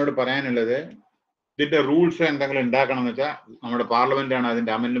നിങ്ങളോട് പറയാനുള്ളത്, ഇതിന്റെ റൂൾസ് എന്തെങ്കിലും ഉണ്ടാക്കണം എന്ന് വെച്ചാൽ നമ്മുടെ പാർലമെന്റ് ആണ്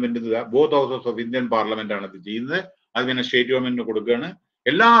അതിന്റെ amendment. Both houses of Indian parliament ആണ് ഇത് ചെയ്യുന്നത്. അത് പിന്നെ സ്റ്റേറ്റ് ഗവൺമെന്റിന് കൊടുക്കുകയാണ്.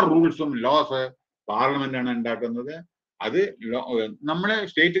 എല്ലാ റൂൾസും ലോസ് പാർലമെന്റ് ആണ് ഉണ്ടാക്കുന്നത്. അത് നമ്മളെ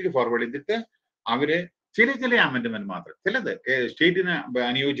സ്റ്റേറ്റിലേക്ക് ഫോർവേഡ് ചെയ്തിട്ട് അവര് ചില അമെന്റ്മെന്റ് മാത്രം, ചിലത് സ്റ്റേറ്റിന്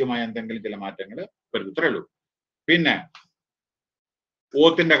അനുയോജ്യമായ എന്തെങ്കിലും ചില മാറ്റങ്ങൾ വരുത്തും. ഇത്രയേ ഉള്ളൂ. പിന്നെ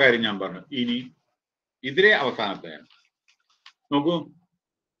ഓത്തിന്റെ കാര്യം ഞാൻ പറഞ്ഞു. ഇനി ഇതിലെ അവസാനത്തെ നോക്കൂ,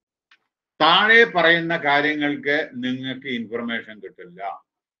 താഴെ പറയുന്ന കാര്യങ്ങൾക്ക് നിങ്ങൾക്ക് ഇൻഫർമേഷൻ കിട്ടില്ല.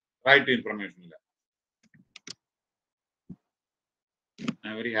 റൈറ്റ് ഇൻഫർമേഷൻ ഇല്ല. I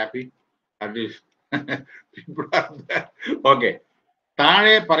am very happy okay.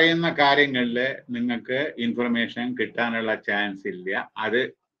 താഴെ പറയുന്ന കാര്യങ്ങളിൽ നിങ്ങൾക്ക് ഇൻഫർമേഷൻ കിട്ടാനുള്ള ചാൻസ് ഇല്ല. അത്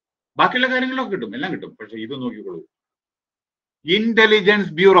ബാക്കിയുള്ള കാര്യങ്ങളൊക്കെ കിട്ടും, എല്ലാം കിട്ടും. പക്ഷെ ഇത് നോക്കിക്കോളൂ.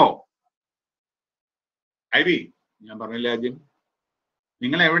 ഇന്റലിജൻസ് ബ്യൂറോ, IB, ഞാൻ പറഞ്ഞില്ല ആദ്യം,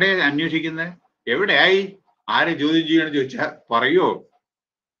 നിങ്ങൾ എവിടെ അന്വേഷിക്കുന്നത്? എവിടെയായി? ആരെ ചോദ്യം ചെയ്യണമെന്ന് ചോദിച്ചാൽ പറയോ?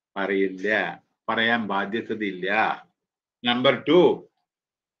 പറയില്ല, പറയാൻ ബാധ്യതയില്ല. നമ്പർ 2,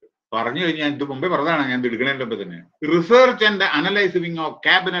 പറഞ്ഞു കഴിഞ്ഞാൽ ഇത് മുമ്പേ പറഞ്ഞതാണ്, ഞാൻ എടുക്കണതിന്റെ മുമ്പ് തന്നെ. Research and analysing of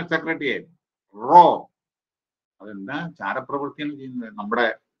cabinet secretariat, raw. അതെന്താ ചാരപ്രവൃത്തിയാണ് ചെയ്യുന്നത് നമ്മുടെ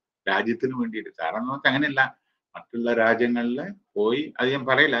രാജ്യത്തിന് വേണ്ടിയിട്ട്. ചാരം എന്ന് വെച്ചാൽ അങ്ങനെയല്ല, മറ്റുള്ള രാജ്യങ്ങളിൽ പോയി, അത് ഞാൻ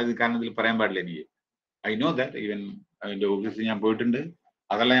പറയില്ല, അത് കാരണം ഇതിൽ പറയാൻ പാടില്ല എനിക്ക്. ഐ നോ ദാറ്റ്, ഈവൻ അതിന്റെ ഓഫീസിൽ ഞാൻ പോയിട്ടുണ്ട്.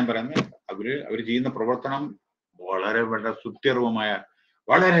 അതല്ല ഞാൻ പറയുന്നത്. അവര് ചെയ്യുന്ന പ്രവർത്തനം വളരെ വളരെ സുത്യർവമായ,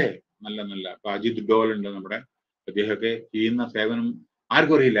 വളരെ നല്ല ഇപ്പൊ അജിത് ഡോൽ ഉണ്ട് നമ്മുടെ, അദ്ദേഹമൊക്കെ ചെയ്യുന്ന സേവനം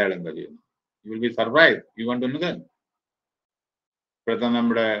ആർക്കും അറിയില്ല അയാൾ എന്താ ചെയ്യുന്നത്. You will be surprise. You want to know that. ഇപ്പോഴത്തെ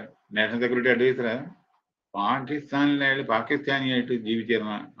നമ്മുടെ നാഷണൽ സെക്യൂരിറ്റി അഡ്വൈസറ് പാകിസ്ഥാനിലെ അയാൾ പാകിസ്ഥാനിയായിട്ട്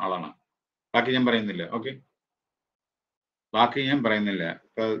ജീവിച്ചിരുന്ന ആളാണ്. ബാക്കി ഞാൻ പറയുന്നില്ല. ഓക്കെ, ബാക്കി ഞാൻ പറയുന്നില്ല.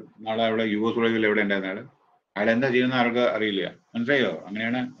 ഇപ്പൊ നാളെ അവിടെ US ഉലകിൽ എവിടെ ഉണ്ടായിരുന്ന അയാൾ എന്താ ചെയ്യുന്ന ആൾക്ക് അറിയില്ല. മനസ്സിലായോ?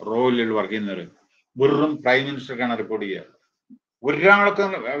 അങ്ങനെയാണ് റോയിൽ വർക്ക് ചെയ്യുന്നത്. വെറും പ്രൈം മിനിസ്റ്റർക്കാണ് റിപ്പോർട്ട് ചെയ്യുക. ഒരാൾക്ക്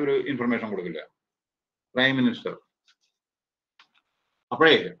ഒരു ഇൻഫർമേഷൻ കൊടുക്കില്ല. Prime minister.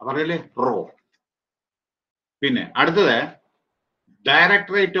 അപ്പോഴേ പറയല്ലേ റോ. പിന്നെ അടുത്തത്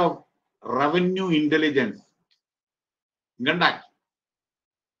directorate of revenue intelligence. Income tax.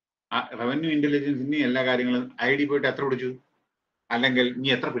 Revenue ഇന്റലിജൻസിന് എല്ലാ കാര്യങ്ങളും ID പോയിട്ട് എത്ര പിടിച്ചു, അല്ലെങ്കിൽ ഇനി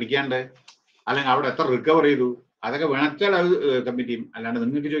എത്ര പിടിക്കാണ്ട്, അല്ലെങ്കിൽ അവിടെ എത്ര റിക്കവർ ചെയ്തു, അതൊക്കെ വേണച്ചാൽ അത് സബ്മിറ്റ് ചെയ്യും. അല്ലാണ്ട്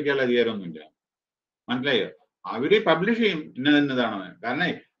നിങ്ങൾക്ക് ചോദിക്കാനുള്ള അധികാരമൊന്നുമില്ല. മനസ്സിലായോ? അവര് പബ്ലിഷ് ചെയ്യും ഇന്നതാണെന്ന്.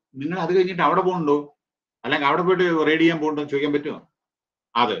 കാരണം നിങ്ങൾ അത് കഴിഞ്ഞിട്ട് അവിടെ പോകണ്ടോ, അല്ലെങ്കിൽ അവിടെ പോയിട്ട് റീഡ് ചെയ്യാൻ പോകണ്ടോ ചോദിക്കാൻ പറ്റുമോ?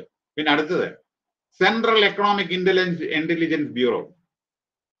 അത്. പിന്നെ അടുത്തത് central economic intelligence bureau,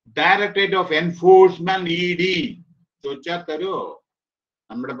 directorate of enforcement ED. ചോദിച്ചാൽ തരുമോ?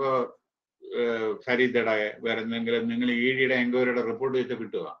 നമ്മുടെ ഇപ്പോ ഫരീദയുടെ വേറെ എന്തെങ്കിലും നിങ്ങൾ EDയുടെ എൻക്വയറിയുടെ റിപ്പോർട്ട് വെച്ചാൽ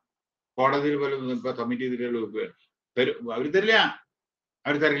കിട്ടുക? കോടതിയിൽ പോലും ഇപ്പൊ സബ്മിറ്റ് ചെയ്തിട്ടുള്ളൂ. അവർ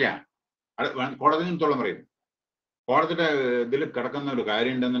തരില്ല. കോടതി തൊള്ളം പറയും. കോടതിയുടെ ഇതിൽ കിടക്കുന്ന ഒരു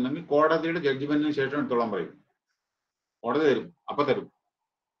കാര്യം ഉണ്ടെന്നുണ്ടെങ്കിൽ കോടതിയുടെ ജഡ്ജ്മെന്റിന് ശേഷം തൊള്ളം പറയും. കോടതി തരും, അപ്പൊ തരും.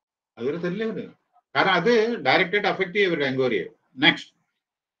 അതുവരെ തരില്ല അവര്. കാരണം അത് ഡയറക്റ്റായിട്ട് അഫക്ട് ചെയ്യും അവരുടെ എൻക്വയറിയെ. Next,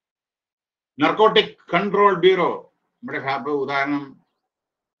 narcotic control bureau. നമ്മുടെ ഉദാഹരണം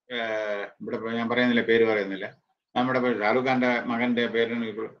ഇവിടെ ഞാൻ പറയുന്നില്ല, പേര് പറയുന്നില്ല. നമ്മുടെ ഷാറുഖ് ഖാന്റെ മകന്റെ പേരാണ്.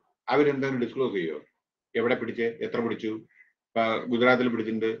 അവരെന്തെങ്കിലും ഡിസ്ക്ലോസ് ചെയ്യുമോ? എവിടെ പിടിച്ച്, എത്ര പിടിച്ചു? ഗുജറാത്തിൽ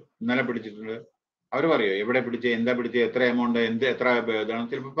പിടിച്ചിട്ടുണ്ട്, ഇന്നലെ പിടിച്ചിട്ടുണ്ട്. അവർ പറയോ എവിടെ പിടിച്ച് എന്താ പിടിച്ച് എത്ര എമൗണ്ട് എത്ര ഇതാണ്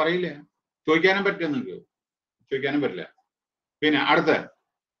ചിലപ്പോൾ പറയില്ല. ചോദിക്കാനും പറ്റില്ല, നിങ്ങൾക്ക് ചോദിക്കാനും പറ്റില്ല. പിന്നെ അടുത്ത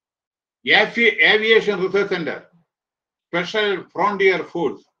aviation research centre, special frontier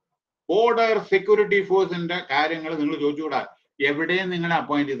force, border security ഫോഴ്സിന്റെ കാര്യങ്ങൾ നിങ്ങൾ ചോദിച്ചുകൂടാ. എവിടെയും നിങ്ങളെ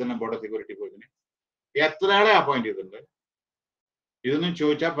അപ്പോയിന്റ് ചെയ്തിട്ടുണ്ട് ബോർഡർ സെക്യൂരിറ്റി ഫോഴ്സിന്? എത്ര ആളെ അപ്പോയിന്റ് ചെയ്തിട്ടുണ്ട്? ഇതൊന്നും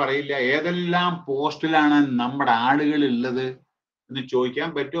ചോദിച്ചാൽ പറയില്ല. ഏതെല്ലാം പോസ്റ്റിലാണ് നമ്മുടെ ആളുകൾ ഉള്ളത് എന്ന് ചോദിക്കാൻ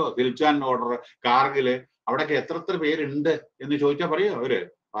പറ്റുമോ? സിൽച്ചാൻ ഓർഡർ, കാർഗില്, അവിടെയൊക്കെ എത്ര പേരുണ്ട് എന്ന് ചോദിച്ചാൽ പറയോ? അവര്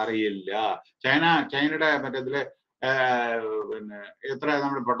പറയില്ല. ചൈനയുടെ മറ്റേതില് പിന്നെ എത്ര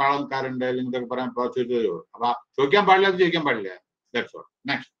നമ്മുടെ പട്ടാളക്കാരുണ്ട് അല്ലെങ്കിൽ ഇതൊക്കെ പറയാൻ ചോദിച്ചു തരുമോ? അപ്പൊ ചോദിക്കാൻ പാടില്ല, അത് ചോദിക്കാൻ പാടില്ല.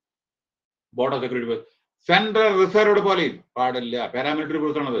 Next, border security force, central reserved police പാടില്ല, പാരാമിലിറ്ററി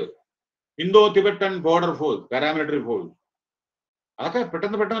ഫോഴ്സ് ആണത്. Indo Tibetan border force, paramilitary force, അതൊക്കെ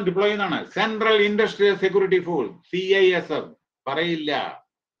പെട്ടെന്ന് ഡിപ്ലോയ് ചെയ്യുന്നതാണ്. Central industrial security force, CISF പറയില്ല.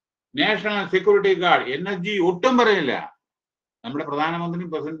 നാഷണൽ സെക്യൂരിറ്റി ഗാർഡ്, NSG ഒട്ടും പറയില്ല. നമ്മുടെ പ്രധാനമന്ത്രിയും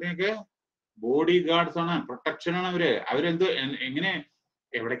പ്രസിഡന്റിനൊക്കെ ബോഡി ഗാർഡ്സ് ആണ്, പ്രൊട്ടക്ഷൻ ആണ് അവര്. അവരെന്ത് എങ്ങനെ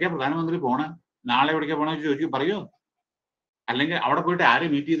എവിടേക്കാ പ്രധാനമന്ത്രി പോണേ, നാളെ എവിടേക്കാ പോണെന്ന് ചോദിക്കും, പറയോ? അല്ലെങ്കിൽ അവിടെ പോയിട്ട് ആരെ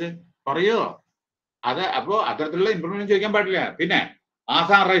മീറ്റ് ചെയ്ത് പറയോ? അത് അപ്പോ അത്തരത്തിലുള്ള ഇൻഫർമേഷൻ ചോദിക്കാൻ പാടില്ല. പിന്നെ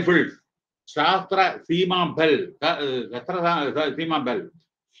ആസാം റൈഫിൾസ്, ശാസ്ത്ര സീമാ ബൽ, സീമാ ബൽ,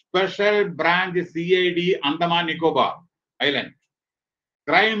 special branch CID Andaman Nicobar island,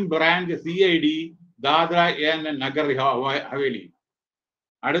 crime branch CID Dadra and Nagar Haveli.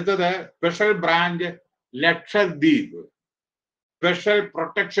 അടുത്തത് special branch Lakshadweep, special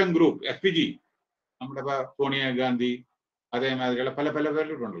protection group SPG, നമ്മുടെ സോണിയാഗാന്ധി അതേമാതിരിയുള്ള പല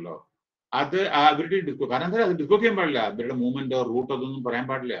പേരുണ്ടല്ലോ. അത് അവരുടെ കാരണം എന്താ അത് ഡിസ്കസ് ചെയ്യാൻ പാടില്ല. അവരുടെ മൂവ്മെന്റ് റൂട്ട് അതൊന്നും പറയാൻ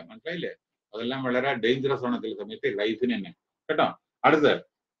പാടില്ല. മനസ്സിലായില്ലേ? അതെല്ലാം വളരെ ഡേഞ്ചറസ് ആണ് ചില സമയത്ത് ലൈഫിന് തന്നെ, കേട്ടോ. അടുത്ത്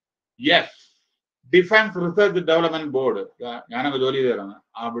ഡിഫൻസ് റിസർച്ച് ഡെവലപ്മെന്റ് ബോർഡ്, ഞാനൊക്കെ ജോലി ചെയ്തതാണ്.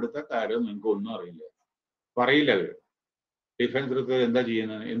 അവിടുത്തെ കാര്യം നിങ്ങൾക്ക് ഒന്നും അറിയില്ല, പറയില്ല അവര്. ഡിഫൻസ് റിസർച്ച് എന്താ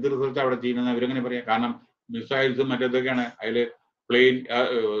ചെയ്യുന്നത്, എന്ത് റിസർച്ച് അവിടെ ചെയ്യുന്നത് അവരെങ്ങനെ പറയാം? കാരണം മിസൈൽസും മറ്റേതൊക്കെയാണ്. അതില് plain,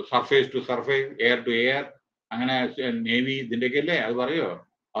 surface to surface, air to air, അങ്ങനെ നേവി ഇതിന്റെയൊക്കെ അല്ലേ. അത് പറയോ?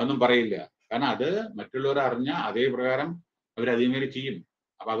 അതൊന്നും പറയില്ല. കാരണം അത് മറ്റുള്ളവർ അറിഞ്ഞ അതേ പ്രകാരം അവർ അതേമാതിരി ചെയ്യും.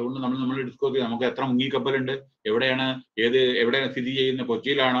 അപ്പൊ അതുകൊണ്ട് നമ്മൾ ഡിസ്കസ് ചെയ്യും. നമുക്ക് എത്ര മുങ്ങിക്കപ്പലുണ്ട്, എവിടെയാണ് എവിടെയാണ് സ്ഥിതി ചെയ്യുന്നത്,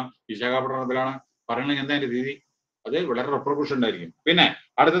 കൊച്ചിയിലാണോ വിശാഖപട്ടണത്തിലാണോ, പറയണെങ്കിൽ എന്താ അതിന്റെ സ്ഥിതി? അത് വളരെ റെപ്രൊക്യൂഷൻ ഉണ്ടായിരിക്കും. പിന്നെ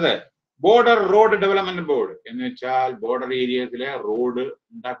അടുത്തത് ബോർഡർ റോഡ് ഡെവലപ്മെന്റ് ബോർഡ്, എന്ന് വെച്ചാൽ ബോർഡർ ഏരിയസിലെ റോഡ്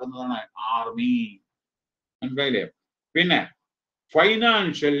ഉണ്ടാക്കുന്നതാണ് ആർമി, മനസ്സിലായില്ലേ? പിന്നെ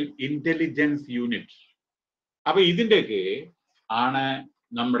ഫൈനാൻഷ്യൽ ഇന്റലിജൻസ് യൂണിറ്റ്. അപ്പൊ ഇതിന്റെയൊക്കെ ആണ്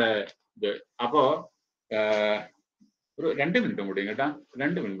നമ്മുടെ ഇത്. അപ്പോ ഒരു 2 മിനിറ്റും കൂടി കേട്ടാ,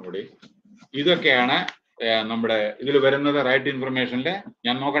 2 മിനിറ്റും കൂടി. ഇതൊക്കെയാണ് നമ്മുടെ ഇതിൽ വരുന്നത്. റൈറ്റ് ഇൻഫർമേഷനില്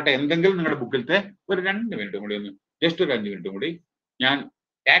ഞാൻ നോക്കട്ടെ എന്തെങ്കിലും നിങ്ങളുടെ ബുക്കിലത്തെ ഒരു 2 മിനിറ്റും കൂടി, ഒന്ന് ജസ്റ്റ് ഒരു 5 മിനിറ്റും കൂടി. ഞാൻ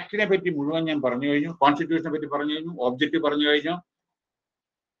ടാക്സിനെ പറ്റി മുഴുവൻ ഞാൻ പറഞ്ഞു കഴിഞ്ഞു, കോൺസ്റ്റിറ്റ്യൂഷനെ പറ്റി പറഞ്ഞു കഴിഞ്ഞു, ഒബ്ജക്റ്റീവ് പറഞ്ഞു കഴിഞ്ഞു,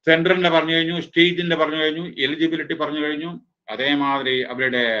 സെൻട്രലിന്റെ പറഞ്ഞു കഴിഞ്ഞു, സ്റ്റേറ്റിന്റെ പറഞ്ഞു കഴിഞ്ഞു, എലിജിബിലിറ്റി പറഞ്ഞു കഴിഞ്ഞു, അതേമാതിരി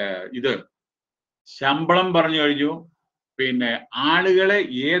അവരുടെ ഇത് ശമ്പളം പറഞ്ഞു കഴിഞ്ഞു. പിന്നെ ആളുകളെ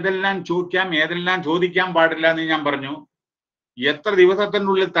ഏതെല്ലാം ചോദിക്കാം ഏതെല്ലാം ചോദിക്കാൻ പാടില്ല എന്ന് ഞാൻ പറഞ്ഞു. എത്ര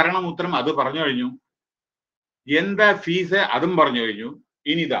ദിവസത്തിനുള്ളിൽ തരണം ഉത്തരം അത് പറഞ്ഞു കഴിഞ്ഞു. എന്താ ഫീസ് അതും പറഞ്ഞു കഴിഞ്ഞു.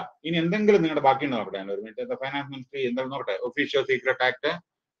 ഇനി എന്തെങ്കിലും നിങ്ങളുടെ ബാക്കിയുണ്ടോ നോക്കട്ടെ. ഒരു മിനിറ്റ്. ഫൈനാൻസ് മിനിസ്ട്രി എന്താണെന്ന് നോക്കട്ടെ. ഒഫീഷ്യൽ സീക്രട്ട് ആക്ട്,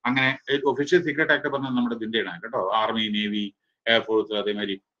 അങ്ങനെ ഒഫീഷ്യൽ സീക്രട്ട് ആക്ട് പറഞ്ഞാൽ നമ്മുടെ ഇതിന്റെയാണ് കേട്ടോ. ആർമി, നേവി, എയർഫോഴ്സ്,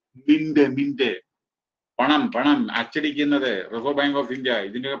 അതേമാതിരി മിന്റ് പണം അച്ചടിക്കുന്നത്, റിസർവ് ബാങ്ക് ഓഫ് ഇന്ത്യ,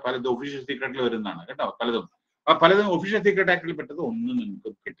 ഇതിന്റെ പലതും ഒഫീഷ്യൽ സീക്രട്ടിൽ വരുന്നതാണ് കേട്ടോ. പലതും ഒഫീഷ്യൽ സീക്രട്ട് ആക്ടിൽ പെട്ടത് ഒന്നും നിങ്ങൾക്ക്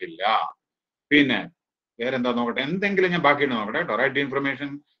കിട്ടില്ല. പിന്നെ വേറെന്താ നോക്കട്ടെ, എന്തെങ്കിലും ഞാൻ ബാക്കിയുണ്ട് നോക്കട്ടെ കേട്ടോ. റൈറ്റ് ഇൻഫർമേഷൻ,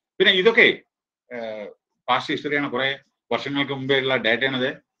 പിന്നെ ഇതൊക്കെ പാസ്റ്റ് ഹിസ്റ്ററിയാണ്, കുറെ വർഷങ്ങൾക്ക് മുമ്പേ ഉള്ള ഡേറ്റയാണത്.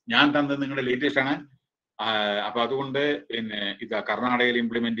 ഞാൻ തന്നത് നിങ്ങളുടെ ലേറ്റസ്റ്റ് ആണ്. അപ്പൊ അതുകൊണ്ട് പിന്നെ കർണാടകയിൽ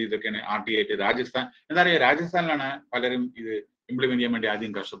ഇംപ്ലിമെന്റ് ചെയ്തൊക്കെയാണ്. RT8 രാജസ്ഥാൻ, എന്താ പറയുക, രാജസ്ഥാനിലാണ് പലരും ഇത് ഇംപ്ലിമെന്റ് ചെയ്യാൻ വേണ്ടി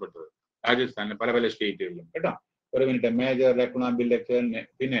ആദ്യം കഷ്ടപ്പെട്ടത്. രാജസ്ഥാനിലെ പല സ്റ്റേറ്റുകളിലും കേട്ടോ. ഒരു മിനിറ്റ്. മേജർ എക്കണോമിക് ഇലക്ഷൻ,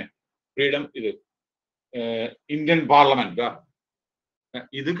 പിന്നെ ഫ്രീഡം, ഇത് ഇന്ത്യൻ പാർലമെന്റ്,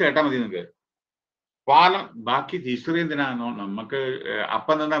 ഇത് കേട്ടാൽ മതി നിങ്ങൾക്ക്. ബാക്കി ഹിസ്റ്ററി എന്തിനാണോ നമുക്ക്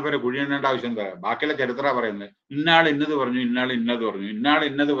അപ്പം തന്നെ പേരെ കുഴിയേണ്ട ആവശ്യം എന്താ? ബാക്കിയുള്ള ചരിത്ര പറയുന്നത്. ഇന്നാൾ ഇന്നത് പറഞ്ഞു, ഇന്നാൾ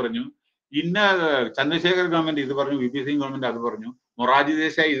ഇന്നത് പറഞ്ഞു, ഇന്ന ചന്ദ്രശേഖർ ഗവൺമെന്റ് ഇത് പറഞ്ഞു, VP സിംഗ് ഗവൺമെന്റ് അത് പറഞ്ഞു, മൊറാർജി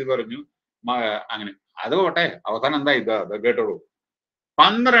ദേശായി ഇത് പറഞ്ഞു, അങ്ങനെ. അത് പോട്ടെ, അവസാനം എന്താ ഇത് കേട്ടോളൂ.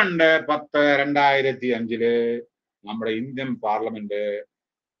 12/10/2005 നമ്മുടെ ഇന്ത്യൻ പാർലമെന്റ്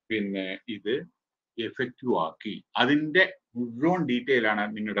പിന്നെ ഇത് എഫക്റ്റീവ് ആക്കി. അതിന്റെ മുഴുവൻ ഡീറ്റെയിൽ ആണ്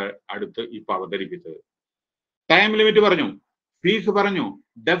നിങ്ങളുടെ അടുത്ത് ഇപ്പൊ അവതരിപ്പിച്ചത്. ടൈം ലിമിറ്റ് പറഞ്ഞു, ഫീസ് പറഞ്ഞു,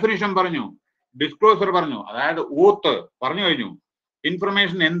 ഡെഫിനിഷൻ പറഞ്ഞു, ഡിസ്ക്ലോസർ പറഞ്ഞു, അതായത് ഓത്ത് പറഞ്ഞു കഴിഞ്ഞു,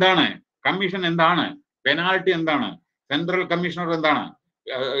 ഇൻഫർമേഷൻ എന്താണ്, കമ്മീഷൻ എന്താണ്, പെനാൽറ്റി എന്താണ്, സെൻട്രൽ കമ്മീഷണർ എന്താണ്,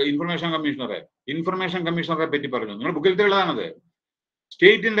 ഇൻഫർമേഷൻ കമ്മീഷണറെ പറ്റി പറഞ്ഞു. നിങ്ങൾ ബുക്കിലത്തെ ഉള്ളതാണത്.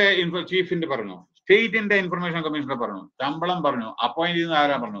 സ്റ്റേറ്റിന്റെ ചീഫിന്റെ പറഞ്ഞു, സ്റ്റേറ്റിന്റെ ഇൻഫർമേഷൻ കമ്മീഷണർ പറഞ്ഞു, ശമ്പളം പറഞ്ഞു, അപ്പോയിന്റ് ചെയ്യുന്ന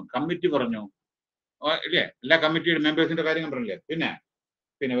ആരാ പറഞ്ഞു, കമ്മിറ്റി പറഞ്ഞു, ഇല്ലേ? എല്ലാ കമ്മിറ്റിയുടെ മെമ്പേഴ്സിന്റെ കാര്യങ്ങൾ പറഞ്ഞില്ലേ?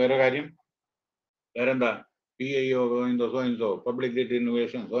 പിന്നെ വേറെ കാര്യം വേറെന്താ? PIO so public data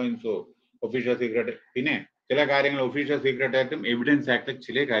innovation so official secret. പിന്നെ ചില കാര്യങ്ങൾ ഒഫീഷ്യൽ സീക്രട്ട് ആക്ടും എവിഡൻസ് ആക്ടും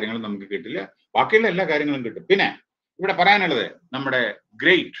ചില കാര്യങ്ങൾ നമുക്ക് കിട്ടില്ല, ബാക്കിയുള്ള എല്ലാ കാര്യങ്ങളും കിട്ടും. പിന്നെ ഇവിടെ പറയാനുള്ളത് നമ്മുടെ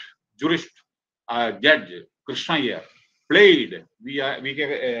great ജുറിസ്റ്റ് judge Krishna Iyer played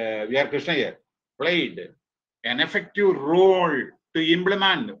Krishnaiyer played an effective role to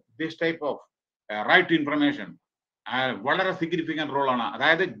implement this type of right to information. വളരെ സിഗ്നിഫിക്കന്റ് റോളാണ്.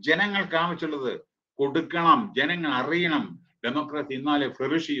 അതായത് ജനങ്ങൾക്ക് ആവശ്യമുള്ളത് കൊടുക്കണം, ജനങ്ങൾ അറിയണം, ഡെമോക്രസി എന്നാലേ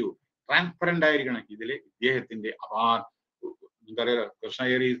ഫ്ലറിഷ് ചെയ്യൂ, ട്രാൻസ്പെറന്റ് ആയിരിക്കണം. ഇതില് ഇദ്ദേഹത്തിന്റെ എന്താ പറയുക,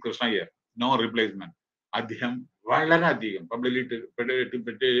 കൃഷ്ണയ്യർ നോ റീപ്ലേസ്മെന്റ്. അദ്ദേഹം വളരെയധികം പബ്ലിക്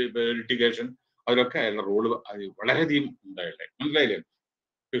ലിറ്റിഗേഷൻ അതിലൊക്കെ അയാളുടെ റോള് വളരെയധികം ഉണ്ടായില്ലേ, മനസ്സിലായില്ലേ?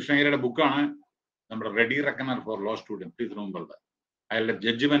 കൃഷ്ണയ്യരുടെ ബുക്കാണ് നമ്മുടെ ready റെക്കണർ for low student. Please remember that. അയാളുടെ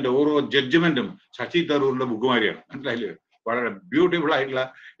ജഡ്ജ്മെന്റ്, ഓരോ ജഡ്ജ്മെന്റും ശശി തരൂരിന്റെ ബുക്ക് മാതിരിയാണ്, മനസ്സിലായില്ലേ? വളരെ ബ്യൂട്ടിഫുൾ ആയിട്ടുള്ള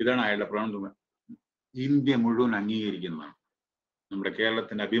ഇതാണ് അയാളുടെ പ്രവണത. ഇന്ത്യ മുഴുവൻ അംഗീകരിക്കുന്നതാണ്, നമ്മുടെ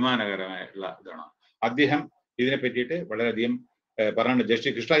കേരളത്തിന്റെ അഭിമാനകരമായിട്ടുള്ള ഇതാണ്. അദ്ദേഹം ഇതിനെ പറ്റിയിട്ട് വളരെയധികം പറഞ്ഞിട്ടുണ്ട്.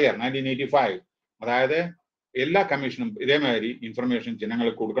 ജസ്റ്റിസ് കൃഷ്ണയ്യർ 1985, അതായത് എല്ലാ കമ്മീഷനും ഇതേമാതിരി ഇൻഫർമേഷൻ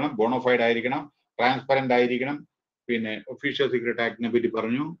ജനങ്ങൾക്ക് കൊടുക്കണം, ബോണോഫൈഡ് ആയിരിക്കണം, ട്രാൻസ്പെറന്റ് ആയിരിക്കണം, പിന്നെ ഒഫീഷ്യൽ സീക്രട്ട് ആക്ടിനെ പറ്റി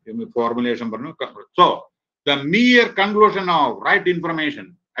പറഞ്ഞു, ഫോർമുലേഷൻ പറഞ്ഞു. So the mere conclusion of right information,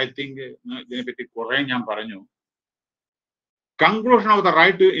 I think ഇതിനെപ്പറ്റി കുറെ ഞാൻ പറഞ്ഞു. Conclusion of the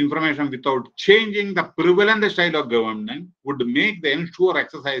right to information without changing the prevalent style of government would make the ensure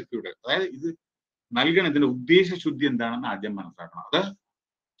exercise futile. അതായത് ഇത് നൽകണതിന്റെ ഉദ്ദേശശുദ്ധി എന്താണെന്ന് ആദ്യം മനസ്സിലാക്കണം. അത്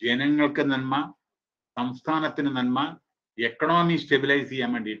ജനങ്ങൾക്ക് നന്മ, സംസ്ഥാനത്തിന് നന്മ, എക്കണോമി സ്റ്റെബിലൈസ് ചെയ്യാൻ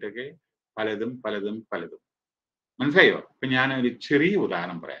വേണ്ടിയിട്ടൊക്കെ പലതും മനസ്സിലായോ? ഇപ്പൊ ഞാൻ ഒരു ചെറിയ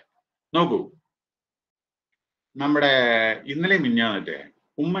ഉദാഹരണം പറയാം. നോക്കൂ, നമ്മുടെ ഇന്നലെ മിഞ്ഞാന്നത്തെ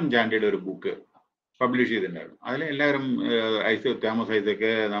ഉമ്മൻചാണ്ടിയുടെ ഒരു ബുക്ക് പബ്ലിഷ് ചെയ്തിട്ടുണ്ടായിരുന്നു. അതിൽ എല്ലാവരും തോമസ്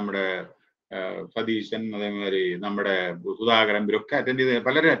ഐസക്ക്, നമ്മുടെ സതീശൻ, അതേമാതിരി നമ്മുടെ സുധാകരൻ, ഇവരൊക്കെ അറ്റൻഡ് ചെയ്ത്,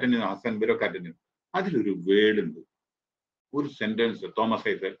 പലരും അറ്റൻഡ് ചെയ്തു, ഹസൻ, ഇവരൊക്കെ അറ്റൻഡ് ചെയ്തു. അതിലൊരു വേർഡ് ഉണ്ട്, ഒരു sentence. Thomas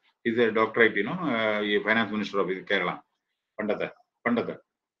Isaac is A doctorate, ഈ ഫൈനാൻസ് മിനിസ്റ്റർ ഓഫ് കേരള, പണ്ടത്തെ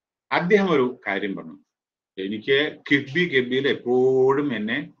അദ്ദേഹം ഒരു കാര്യം പറഞ്ഞു. എനിക്ക് കിബിയിൽ എപ്പോഴും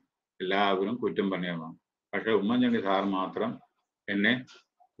എന്നെ എല്ലാവരും കുറ്റം പറഞ്ഞതാണ്, പക്ഷെ ഉമ്മൻചാണ്ടി സാർ മാത്രം എന്നെ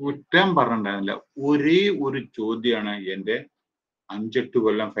കുറ്റം പറഞ്ഞിട്ടുണ്ടായിരുന്നില്ല. ഒരേ ഒരു ചോദ്യമാണ് എൻ്റെ 5-8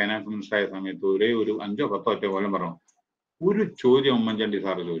 കൊല്ലം ഫൈനാൻസ് മിനിസ്റ്റർ ആയ സമയത്ത് ഒരേ ഒരു 5-10 കൊല്ലം പറഞ്ഞു. ഒരു ചോദ്യം ഉമ്മൻചാണ്ടി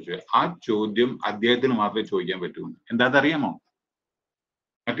സാറ് ചോദിച്ചു. ആ ചോദ്യം അദ്ദേഹത്തിന് മാത്രമേ ചോദിക്കാൻ പറ്റൂ. എന്താണെന്നറിയാമോ?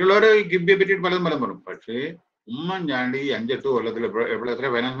 മറ്റുള്ളവർ കിബിയെ പറ്റിയിട്ട് പലതും പറഞ്ഞു, പക്ഷേ ഉമ്മൻചാണ്ടി 5-8 കൊല്ലത്തിൽ എത്ര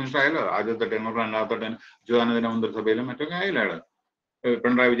ഫൈനാൻസ് മിനിസ്റ്റർ ആയാലോ, ആദ്യത്തെ ടൈം, രണ്ടാമത്തെ ടൈം, അച്യുതാനന്ദന്റെ മന്ത്രിസഭയിലും മറ്റൊക്കെ ആയാലും അയാള്,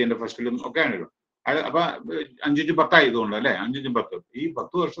 പിണറായി വിജയന്റെ ഫസ്റ്റിലും ഒക്കെ ആണല്ലോ. അപ്പൊ 5-10 ആയതുകൊണ്ട് അല്ലെ, 5-10 ഈ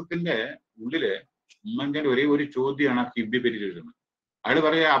 10 വർഷത്തിന്റെ ഉള്ളില് ഉമ്മൻചാണ്ടി ഒരേ ഒരു ചോദ്യമാണ് കിബിയെ പറ്റി ചോദിക്കുന്നത്. അയാൾ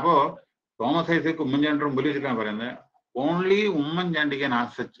പറയാ, അപ്പോ തോമസ് ഐസക് ഉമ്മൻചാണ്ടിയുടെ മുമ്പിൽ വെച്ചിട്ടാണ് പറയുന്നത്, only Oommen Chandy can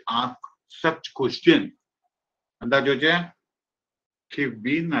ask such question. എന്താ ചോദിച്ചേ?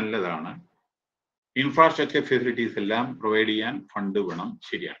 കിബി നല്ലതാണ്, ഇൻഫ്രാസ്ട്രക്ചർ ഫെസിലിറ്റീസ് എല്ലാം പ്രൊവൈഡ് ചെയ്യാൻ ഫണ്ട് വേണം,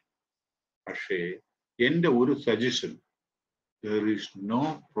 ശരിയാണ്. പക്ഷേ എന്റെ ഒരു suggestion, there is no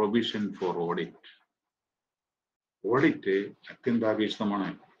provision for audit. Audit അത്യന്താപേക്ഷിതമാണ്.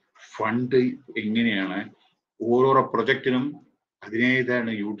 ഫണ്ട് എങ്ങനെയാണ് ഓരോരോ പ്രൊജക്റ്റിനും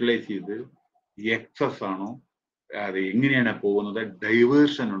അതിനേതാണ് യൂട്ടിലൈസ് ചെയ്ത്, എക്സസ് ആണോ, അത് എങ്ങനെയാണ് പോകുന്നത്,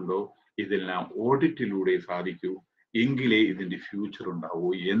 ഡൈവേർഷൻ ഉണ്ടോ, ഇതെല്ലാം ഓഡിറ്റിലൂടെ സാധിക്കൂ, എങ്കിലേ ഇതിന്റെ ഫ്യൂച്ചർ ഉണ്ടാവൂ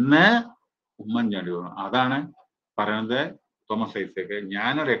എന്ന് ഉമ്മൻചാണ്ടി പറഞ്ഞു. അതാണ് പറയുന്നത് തോമസ് ഐസക്.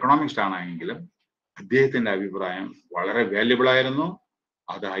 ഞാനൊരു എക്കണോമിക്സ്റ്റ് ആണെങ്കിലും അദ്ദേഹത്തിന്റെ അഭിപ്രായം വളരെ വാല്യുബിൾ ആയിരുന്നു.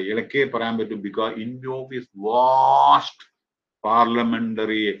 അത് അയാൾക്കേ പറയാൻ പറ്റും, because India of vast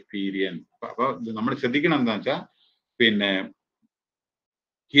parliamentary experience. അപ്പൊ നമ്മൾ ശ്രദ്ധിക്കണം എന്താ വെച്ചാൽ, പിന്നെ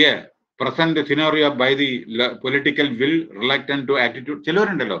here present scenario by the political will reluctant to attitude.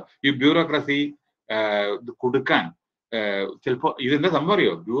 ചിലവരുണ്ടല്ലോ ഈ ബ്യൂറോക്രസി കൊടുക്കാൻ, ചിലപ്പോ ഇതിന്റെ സംഭവം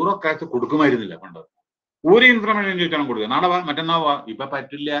അറിയോ, ബ്യൂറോക്രാസി കൊടുക്കുമായിരുന്നില്ല പണ്ട്. ഒരു ഇൻഫർമേഷൻ ചോദിച്ചാലും കൊടുക്കുക, നാളെ വാ, മറ്റന്നാ വാ, ഇപ്പൊ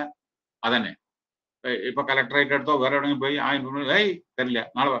പറ്റില്ല. അതന്നെ ഇപ്പൊ കലക്ടറേറ്റ് എടുത്തോ വേറെ എവിടെയെങ്കിലും പോയി ആ ഇൻഫർമേഷൻ തരില്ല,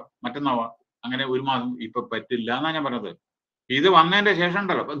 നാളെ വാ, മറ്റന്നാ വാ, അങ്ങനെ ഒരു മാസം ഇപ്പൊ പറ്റില്ല എന്നാ ഞാൻ പറഞ്ഞത്. ഇത് വന്നതിന്റെ ശേഷം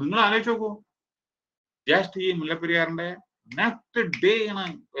ഉണ്ടല്ലോ, അപ്പൊ നിങ്ങൾ ആലോചിച്ച് നോക്കൂ, ജസ്റ്റ് ഈ മുല്ലപ്പെരിയാറിന്റെ നെക്സ്റ്റ് ഡേ ആണ്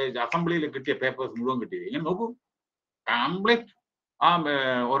അസംബ്ലിയിൽ കിട്ടിയ പേപ്പേഴ്സ് മുഴുവൻ കിട്ടിയത്. ഇങ്ങനെ നോക്കൂ, കംപ്ലീറ്റ് ആ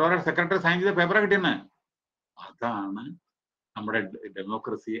ഓരോരോ സെക്രട്ടറി സൈൻ ചെയ്ത പേപ്പറാണ് കിട്ടിയെന്ന്. അതാണ് നമ്മുടെ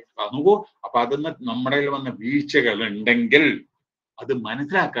ഡെമോക്രസി. നോക്കൂ, അപ്പൊ അതിന്ന് നമ്മുടെ വന്ന വീഴ്ചകൾ ഉണ്ടെങ്കിൽ അത്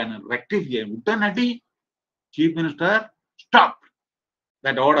മനസ്സിലാക്കാൻ റെക്ടിഫൈ ചെയ്യാൻ ഉടനടി chief minister stop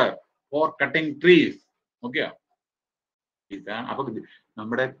that order for cutting trees. Okay, ഇതാണ്. അപ്പൊ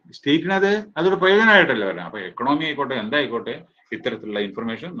നമ്മുടെ സ്റ്റേറ്റിനത് അതൊരു പ്രയോജനമായിട്ടല്ലേ വരാം. അപ്പൊ എക്കണോമി ആയിക്കോട്ടെ എന്തായിക്കോട്ടെ ഇത്തരത്തിലുള്ള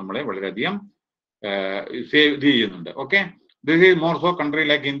ഇൻഫർമേഷൻ നമ്മളെ വളരെയധികം സേവ് ചെയ്യുന്നുണ്ട്. Okay, this is more so country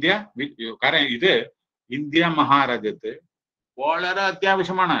like India. കാരണം ഇത് ഇന്ത്യ മഹാരാജ്യത്ത് വളരെ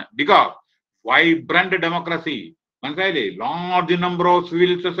അത്യാവശ്യമാണ്. ബിക്കോസ് വൈബ്രന്റ് ഡെമോക്രസി, മനസ്സിലായില്ലേ, large number of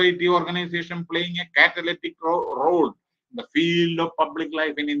civil society organisation playing A catalytic role in the field of public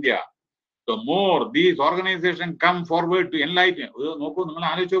life in India. The more these organizations come forward to enlighten, നോക്കൂ, നിങ്ങൾ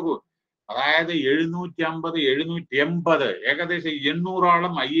ആലോചിച്ച് നോക്കൂ, അതായത് 750 ഏകദേശം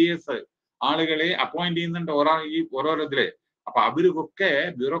 800 IAS ആളുകളെ അപ്പോയിന്റ് ചെയ്യുന്നുണ്ട് ഓരോരുത്തരെ. അപ്പൊ അവർക്കൊക്കെ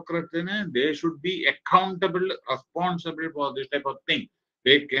ബ്യൂറോക്രറ്റിന് they should be accountable, responsible for this type of thing.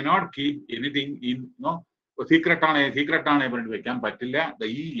 They cannot keep anything in secret ആണ് പറഞ്ഞിട്ട് വെക്കാൻ പറ്റില്ല.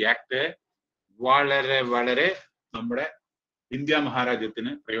 ഈ ആക്ട് വളരെ വളരെ നമ്മുടെ ഇന്ത്യ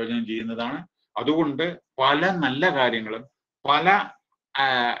മഹാരാജ്യത്തിന് പ്രയോജനം ചെയ്യുന്നതാണ്. അതുകൊണ്ട് പല നല്ല കാര്യങ്ങളും പല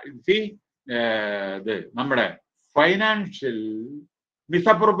ഇത് നമ്മുടെ ഫൈനാൻഷ്യൽ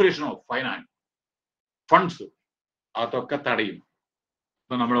മിസ്അപ്രോപ്രിയേഷൻ ഓഫ് ഫണ്ട്സ് അതൊക്കെ തടയും.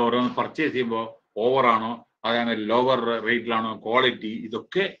 ഇപ്പൊ നമ്മൾ ഓരോന്ന് പർച്ചേസ് ചെയ്യുമ്പോൾ ഓവറാണോ അതാണ് ലോവർ റേറ്റിലാണോ ക്വാളിറ്റി,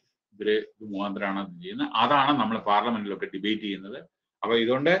 ഇതൊക്കെ ഇവര് മുഖാന്തരമാണ് ചെയ്യുന്നത്. അതാണ് നമ്മൾ പാർലമെന്റിലൊക്കെ ഡിബേറ്റ് ചെയ്യുന്നത്. അപ്പൊ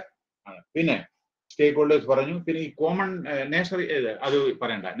ഇതുകൊണ്ട് പിന്നെ സ്റ്റേക്ക് ഹോൾഡേഴ്സ് പറഞ്ഞു. പിന്നെ ഈ കോമൺ നാഷണൽ അത്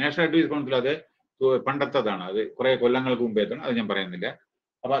പറയണ്ട, നാഷണൽ അഡ്വൈസ് കൗൺസിൽ അത് പണ്ടത്തതാണ്, അത് കുറെ കൊല്ലങ്ങൾക്ക് മുമ്പേത്താണ്, അത് ഞാൻ പറയുന്നില്ല.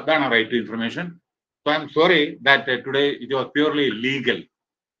 അപ്പൊ അതാണ് right to information. So I am sorry that today it was purely legal.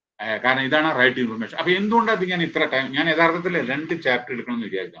 കാരണം ഇതാണ് റൈറ്റ് ടു ഇൻഫർമേഷൻ. അപ്പൊ എന്തുകൊണ്ടത് ഞാൻ ഇത്ര ടൈം, ഞാൻ യഥാർത്ഥത്തിൽ 2 ചാപ്റ്റർ എടുക്കണമെന്ന്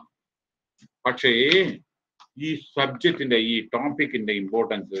വിചാരിക്കാം. പക്ഷേ ഈ സബ്ജക്റ്റിന്റെ ഈ ടോപ്പിക്കിന്റെ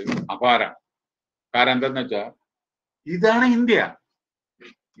ഇമ്പോർട്ടൻസ് അപാരമാണ്. കാരണം എന്താന്ന് വെച്ചാൽ ഇതാണ് ഇന്ത്യ,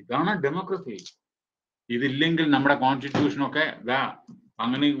 ഇതാണ് ഡെമോക്രസി. ഇതില്ലെങ്കിൽ നമ്മുടെ കോൺസ്റ്റിറ്റ്യൂഷനൊക്കെ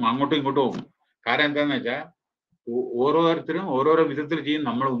അങ്ങനെ അങ്ങോട്ടും ഇങ്ങോട്ടും പോകും. കാരണം എന്താന്ന് വെച്ചാൽ ഓരോരുത്തരും ഓരോരോ വിധത്തിൽ ചെയ്യും,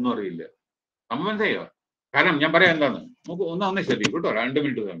 നമ്മളൊന്നും അറിയില്ല. നമ്മൾ മനസ്സിലായോ? കാരണം ഞാൻ പറയാം എന്താന്ന്, നമുക്ക് ഒന്നേ ശ്രദ്ധിക്കും കേട്ടോ, 2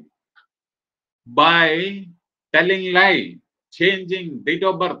 മിനിറ്റ് തന്നെ. By telling lie, changing date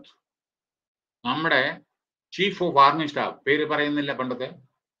of birth, നമ്മുടെ ചീഫ് ഓഫ് ആർമി സ്റ്റാഫ്, പേര് പറയുന്നില്ല, പണ്ടത്തെ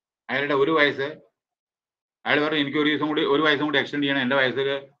അയാളുടെ 1 വയസ്സ്, അയാൾ പറഞ്ഞു എനിക്ക് 1 വയസ്സും കൂടി എക്സ്റ്റെൻഡ് ചെയ്യണം, എൻ്റെ വയസ്സിൽ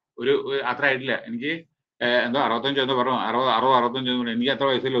ഒരു അത്ര ആയിട്ടില്ല, എനിക്ക് എന്തോ 65 എന്ന് പറഞ്ഞു, 65 എനിക്ക് അത്ര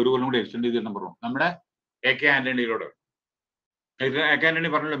വയസ്സിൽ 1 കൊല്ലം കൂടി എക്സ്റ്റെൻഡ് ചെയ്തിട്ട് പറഞ്ഞു. നമ്മുടെ AK ആന്റണിയോട് AK ആന്റണി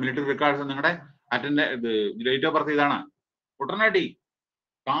പറഞ്ഞല്ലോ, മിലിറ്ററി റെക്കോർഡ്സ് നിങ്ങളുടെ ഡേറ്റ് ഓഫ് ബർത്ത് ഇതാണ്. ഉടനടി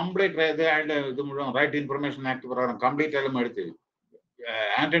കംപ്ലീറ്റ് അയാളുടെ ഇത് മുഴുവൻ റൈറ്റ് ഇൻഫർമേഷൻ ആക്ട് പ്രകാരം കംപ്ലീറ്റ് ആയാലും എടുത്ത്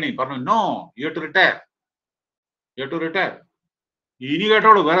ആന്റണി പറഞ്ഞു നോ, യു ടു റിട്ടയർ. ഇനി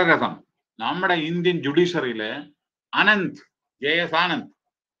കേട്ടോളൂ വേറെ രസം, നമ്മുടെ ഇന്ത്യൻ ജുഡീഷ്യറിയില് അനന്ത്, JS ആനന്ദ്,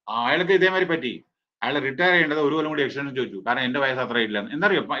 അയാൾക്ക് ഇതേമാതിരി പറ്റി. അയാൾ റിട്ടയർ ചെയ്യേണ്ടത് 1 കൊല്ലം കൂടി എക്സ്റ്റൻഷൻ ചോദിച്ചു. കാരണം എന്റെ വയസ്സ് അത്ര ഇല്ല.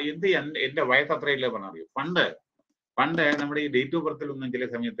 എന്തറിയോ എന്റെ വയസ്സ് അത്ര ഇല്ല പറഞ്ഞറിയോ? പണ്ട് നമ്മുടെ ഈ ഡേറ്റ് ഓഫ് ബർത്തിലൊന്നും ചില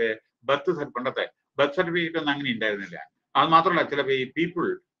സമയത്ത് പണ്ടത്തെ ബർത്ത് സർട്ടിഫിക്കറ്റ് ഒന്നും അങ്ങനെ ഉണ്ടായിരുന്നില്ല. അത് മാത്രമല്ല, ചില ഈ പീപ്പിൾ,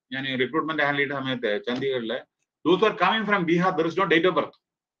 ഞാൻ റിക്രൂട്ട്മെന്റ് ഹാൻഡിൽ ചെയ്ത സമയത്ത് ചണ്ഡീഗഡില് those are coming from Bihar, there is no date of birth.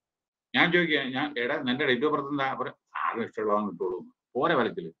 ഞാൻ ചോദിക്കുക, ഞാൻ നിന്റെ ഡേറ്റ് ഓഫ് ബർത്ത് എന്താ? ആരും ഇഷ്ടമുള്ളതാണ് കിട്ടുള്ളൂ. ഓരോ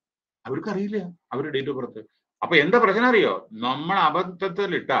വലത്തില് അവർക്കറിയില്ല അവരുടെ ഡേറ്റ് ഓഫ് ബർത്ത്. അപ്പൊ എന്താ പ്രശ്നം അറിയോ? നമ്മൾ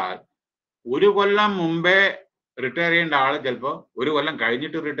അബദ്ധത്തിലിട്ടാൽ 1 കൊല്ലം മുമ്പേ റിട്ടയർ ചെയ്യേണ്ട ആള് ചിലപ്പോ 1 കൊല്ലം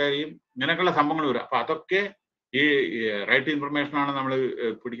കഴിഞ്ഞിട്ട് റിട്ടയർ ചെയ്യും. ഇങ്ങനെയൊക്കെയുള്ള സംഭവങ്ങൾ വരും. അപ്പൊ അതൊക്കെ ഈ റൈറ്റ് ഇൻഫർമേഷൻ ആണ് നമ്മൾ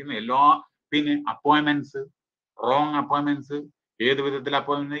പിടിക്കുന്ന എല്ലാ. പിന്നെ അപ്പോയിന്റ്മെന്റ്സ്, റോങ് അപ്പോയിന്റ്മെന്റ്സ്, ഏത് വിധത്തിൽ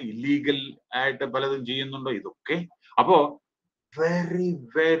അപ്പോയിന്റ്മെന്റ് ഇല്ലീഗൽ ആയിട്ട് പലതും ചെയ്യുന്നുണ്ടോ, ഇതൊക്കെ. അപ്പോ വെരി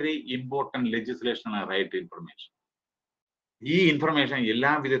വെരി ഇമ്പോർട്ടന്റ് ലെജിസ്ലേഷൻ ആണ് റൈറ്റ് ഇൻഫർമേഷൻ. ഈ ഇൻഫർമേഷൻ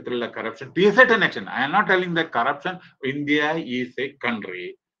എല്ലാ വിധത്തിലുള്ള corruption, to a certain extent, I am not telling that corruption. India is a country,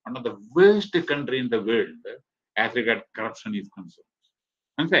 one of the worst country in the world as regard corruption is concerned.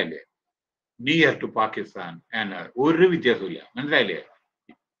 മനസ്സിലായില്ലേ? Near to Pakistan ഒരു വ്യത്യാസമില്ല. മനസ്സിലായില്ലേ?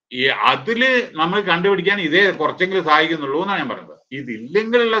 ഈ അതില് നമ്മൾ കണ്ടുപിടിക്കാൻ ഇതേ കുറച്ചെങ്കിലും സഹായിക്കുന്നുള്ളൂ എന്നാണ് ഞാൻ പറയുന്നത്.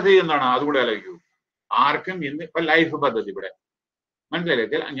 ഇതില്ലെങ്കിലുള്ള സ്ഥിതി എന്താണ് അതുകൂടെ ആലോചിക്കൂ. ആർക്കും ഇപ്പൊ ലൈഫ് പദ്ധതി ഇവിടെ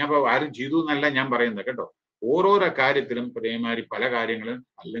മനസ്സിലായില്ലേ? ഞാൻ ഇപ്പൊ ആരും ചെയ്തു എന്നല്ല ഞാൻ പറയുന്നത് കേട്ടോ. ഓരോരോ കാര്യത്തിലും ഇതേമാതിരി പല കാര്യങ്ങളും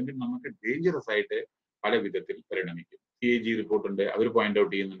അല്ലെങ്കിൽ നമുക്ക് ഡേഞ്ചറസ് ആയിട്ട് പല വിധത്തിൽ പരിണമിക്കും. CAG റിപ്പോർട്ടുണ്ട്, അവർ പോയിന്റ്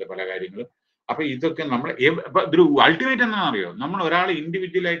ഔട്ട് ചെയ്യുന്നുണ്ട് പല കാര്യങ്ങളും. അപ്പൊ ഇതൊക്കെ നമ്മൾ ഇതൊരു അൾട്ടിമേറ്റ് എന്താണെന്ന് അറിയോ? നമ്മൾ ഒരാൾ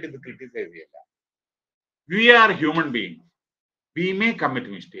ഇൻഡിവിജ്വൽ ആയിട്ട് ഇത് ക്രിട്ടിസൈസ് ചെയ്യല്ല. V R human beings, we may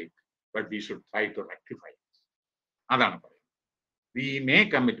commit mistake, but we should try to rectify. അതാണ് പറയുന്നത്. We may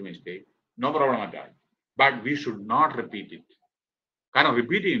commit mistake, no problem at all, but we should not repeat it. കാരണം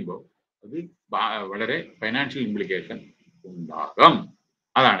റിപ്പീറ്റ് ചെയ്യുമ്പോൾ അത് വളരെ financial implication ഉണ്ടാകും.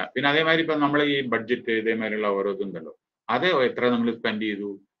 അതാണ്. പിന്നെ അതേമാതിരി ഇപ്പൊ നമ്മൾ ഈ ബഡ്ജറ്റ് ഇതേമാതിരിയുള്ള ഓരോ ഇതുണ്ടല്ലോ, അത് എത്ര നമ്മൾ സ്പെൻഡ് ചെയ്തു,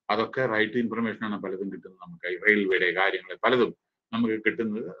 അതൊക്കെ റൈറ്റ് ടു ഇൻഫർമേഷൻ ആണ് പലതും കിട്ടുന്നത്. നമുക്ക് റെയിൽവേയുടെ കാര്യങ്ങൾ പലതും നമുക്ക്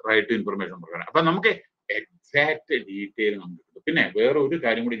കിട്ടുന്നത് റൈറ്റ് ടു ഇൻഫർമേഷൻ പ്രകാരം. അപ്പൊ നമുക്ക് എക്സാക്ട് ഡീറ്റെയിൽ നമുക്ക് കിട്ടും. പിന്നെ വേറെ ഒരു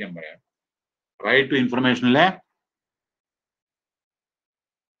കാര്യം കൂടി ഞാൻ പറയാം. Right to ഇൻഫർമേഷനിലെ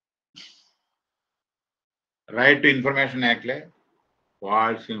right to information ആക്ടിലെ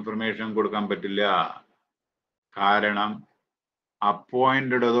false information കൊടുക്കാൻ പറ്റില്ല. കാരണം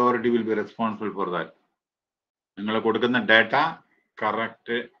appointed authority will be responsible for that. നിങ്ങൾ കൊടുക്കുന്ന ഡാറ്റ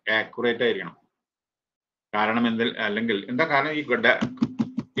കറക്റ്റ് ആക്യുറേറ്റ് ആയിരിക്കണം. കാരണം അല്ലെങ്കിൽ എന്താ കാരണം,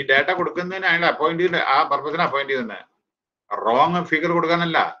 ഈ ഡാറ്റ കൊടുക്കുന്നതിന് അയാൾ അപ്പോയിന്റ് ചെയ്ത് ആ പർപ്പസിന് അപ്പോയിന്റ് ചെയ്തത് റോങ് ഫിഗർ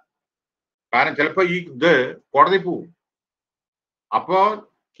കൊടുക്കാനല്ല. കാരണം ചിലപ്പോ ഈ ഇത് കോടതി പോവും. അപ്പോ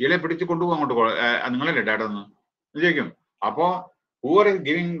ഇയാളെ പിടിച്ച് കൊണ്ടുപോകും അങ്ങോട്ട്. നിങ്ങളല്ലേ ഡാറ്റ ഒന്ന് ചോദിക്കും. അപ്പോ who are is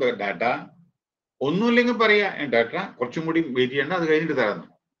giving the data, ഒന്നുമില്ലെങ്കിൽ പറയാ ഡാറ്റ കുറച്ചും കൂടി വെയിറ്റ് ചെയ്യേണ്ട, അത് കഴിഞ്ഞിട്ട് തരാന്ന്.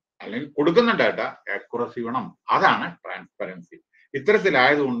 അല്ലെങ്കിൽ കൊടുക്കുന്ന ഡാറ്റ ആക്യുറസി വേണം. അതാണ് ട്രാൻസ്പെറൻസി.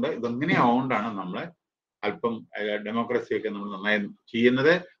 ഇത്തരത്തിലായതുകൊണ്ട് ഇതെങ്ങനെയാവുകൊണ്ടാണ് നമ്മൾ അല്പം ഡെമോക്രസി ഒക്കെ നമ്മൾ നന്നായി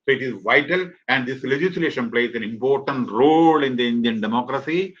ചെയ്യുന്നത്. So it is vital and this legislation place N important role in the Indian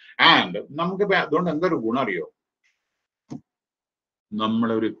democracy. And നമുക്ക് അതുകൊണ്ട് എന്തൊരു ഗുണം അറിയോ,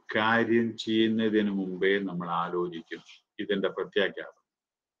 നമ്മളൊരു കാര്യം ചെയ്യുന്നതിന് മുമ്പേ നമ്മൾ ആലോചിക്കും ഇതിന്റെ പ്രത്യാഘാതം.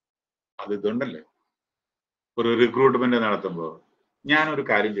 അത് ഇതുണ്ടല്ലേ, ഒരു റിക്രൂട്ട്മെന്റ് നടത്തുമ്പോൾ ഞാനൊരു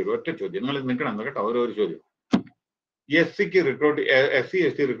കാര്യം ചെയ്തു, ഒറ്റ ചോദ്യം, നിങ്ങൾ നിൽക്കണം കേട്ടോ, ഓരോ ചോദ്യം. SC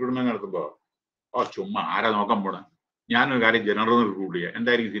ST റിക്രൂട്ട്മെന്റ് നടത്തുമ്പോ ചുമ്മാ ആരാ നോക്കാൻ പോണ, ഞാനൊരു കാര്യം ജനറൽ റിക്രൂട്ട് ചെയ്യാം,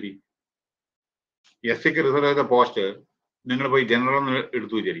 എന്തായിരിക്കും ശരി? SCക്ക് റിസർവ് ചെയ്ത പോസ്റ്റ് നിങ്ങൾ പോയി ജനറൽ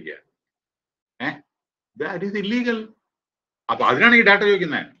എടുത്തു വിചാരിക്കുക, ദാറ്റ് ഈസ് ഇല്ലീഗൽ. അപ്പൊ അതിനാണ് ഈ ഡാറ്റ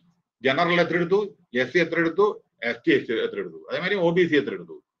ചോദിക്കുന്നത്. ജനറൽ എത്ര എടുത്തു, SC എത്ര എടുത്തു, ST എത്ര എടുത്തു, അതേമാതിരി OBC എത്ര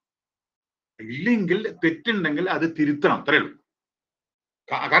എടുത്തു. ഇല്ലെങ്കിൽ തെറ്റുണ്ടെങ്കിൽ അത് തിരുത്തണം, അത്രേ ഉള്ളൂ.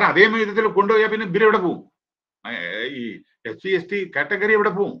 കാരണം അതേ വിധത്തിൽ കൊണ്ടുപോയാൽ പിന്നെ ഇവര് എവിടെ പോവും? ഈ SC ST കാറ്റഗറി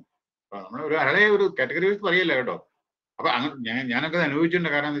എവിടെ പോവും? നമ്മൾ ഒരു അളയെ ഒരു കാറ്റഗറി വെച്ച് പറയല്ല കേട്ടോ. അപ്പൊ ഞാനൊക്കെ അനുഭവിച്ചിട്ടുണ്ട്.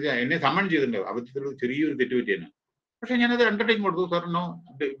 കാരണം എന്താ വെച്ചാൽ എന്നെ സമ്മൺ ചെയ്തിട്ടുണ്ട് അബദ്ധത്തിൽ ചെറിയൊരു തെറ്റ് പറ്റിയെന്നെ. പക്ഷെ ഞാനത് അണ്ടർടേക്കിംഗ് കൊടുത്തു. Sir no,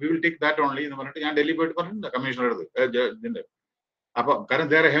 we will take that only എന്ന് പറഞ്ഞിട്ട് ഞാൻ ഡൽഹി പോയിട്ട് പറഞ്ഞിട്ടുണ്ട് കമ്മീഷണറുടെ ഇതിന്റെ. അപ്പൊ കാരണം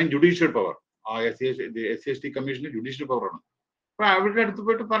they are having judicial power. SC ST commission judicial പവറാണ്. അപ്പൊ അവരുടെ അടുത്ത്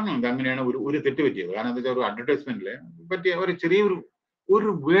പോയിട്ട് പറഞ്ഞു അങ്ങനെയാണ് ഒരു തെറ്റ് പറ്റിയത്. കാരണം എന്താ വെച്ചാൽ ഒരു അഡ്വർടൈസ്മെന്റില് പറ്റിയ ഒരു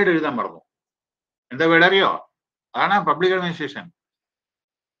ചെറിയൊരു വേർഡ് എഴുതാൻ പറഞ്ഞു. എന്താ വേർഡ് അറിയോ? അതാണ് പബ്ലിക് അഡ്മിനിസ്ട്രേഷൻ.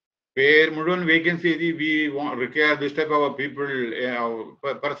 പേര് മുഴുവൻ വേക്കൻസി എഴുതി, V require this type of people,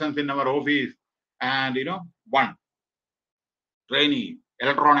 persons in our office, and one trainee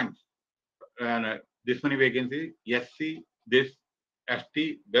electronics, and this many vacancies, SC this, ST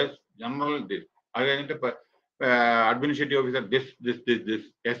this, general this, അത് കഴിഞ്ഞിട്ട് administrative officer this,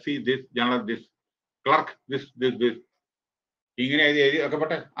 SC this, general this, clerk this. ഇങ്ങനെ എഴുതി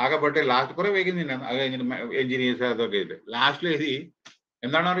ആകെപ്പെട്ട് last കുറെ vacancy ഉണ്ടായിരുന്നു. അത് കഴിഞ്ഞിട്ട് engineers അതൊക്കെ എഴുതി ലാസ്റ്റിൽ എഴുതി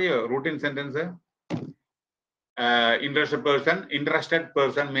എന്താണ് അറിയോ routine sentence? interested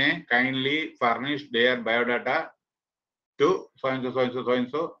person may kindly furnish their biodata to so and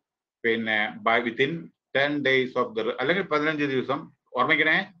so പിന്നെ within 10 days of the, അല്ലെങ്കിൽ 15 ദിവസം.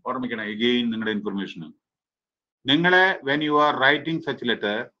 ഓർമ്മിക്കണേ again നിങ്ങളുടെ ഇൻഫർമേഷൻ. നിങ്ങളെ when you are writing such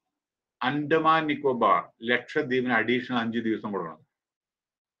letter, Andaman Nicobar ലക്ഷദ്വീപിന് additional 5 ദിവസം കൊടുക്കണം.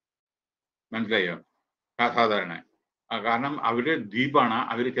 മനസ്സിലായോ? സാധാരണ കാരണം അവര് ദ്വീപാണ്,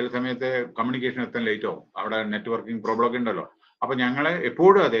 അവര് ചില സമയത്ത് കമ്മ്യൂണിക്കേഷൻ എത്താൻ ലേറ്റ് ആവും, അവിടെ നെറ്റ്വർക്കിംഗ് പ്രോബ്ലം ഒക്കെ ഉണ്ടല്ലോ. അപ്പൊ ഞങ്ങള്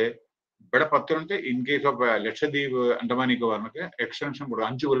എപ്പോഴും അതെ ഇവിടെ 10 in case of Lakshadweep Andaman നിക്കോബാറിനൊക്കെ extension കൊടുക്കും.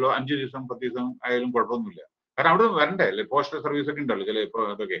 5 കൊല്ലോ 5 ദിവസം 10 ദിവസം ആയാലും കുഴപ്പമൊന്നുമില്ല. കാരണം അവിടെ വരണ്ടേ അല്ലേ, പോസ്റ്റൽ സർവീസ് ഒക്കെ ഉണ്ടല്ലോ ചില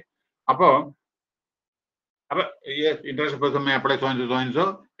അതൊക്കെ. അപ്പൊ interested person may apply so and so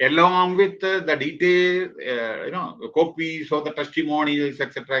along with the detailed copies of the testimonies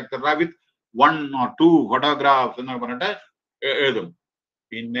etc with 1 or 2 photographs എന്നൊക്കെ പറഞ്ഞിട്ട് എഴുതും.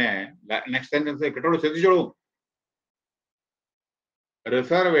 പിന്നെ നെക്സ്റ്റ് സെന്റൻസ് കേട്ടോളൂ, ശ്രദ്ധിച്ചോളൂ.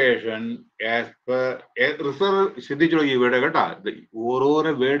 റിസർവേഷൻ ആസ് പെർ റിസർവ്, ശ്രദ്ധിച്ചോളൂ ഈ വേർഡ് കേട്ടാ.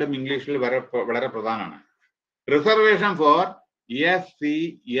 ഓരോരോ വേർഡും ഇംഗ്ലീഷിൽ വളരെ പ്രധാനമാണ്. Reservation four SC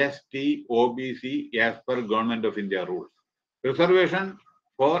ST OBC as per Government of India rules. Reservation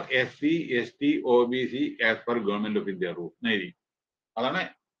for SC ST OBC as per Government of India rules. അതാണ്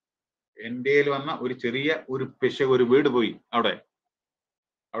ഇന്ത്യയിൽ വന്ന ഒരു ചെറിയ ഒരു വീട് പോയി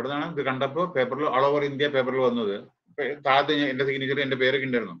അവിടെയാണ് ഇത് കണ്ടപ്പോ പേപ്പറിൽ ഓൾ ഓവർ ഇന്ത്യ പേപ്പറിൽ വന്നത്. താഴത്ത് എന്റെ സിഗ്നേച്ചർ എന്റെ പേരൊക്കെ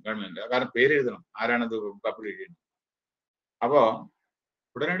ഉണ്ടായിരുന്നു ഗവൺമെന്റ്. കാരണം പേര് എഴുതണം, ആരാണത് പബ്ലിഷ് ചെയ്യുന്നത്. അപ്പോ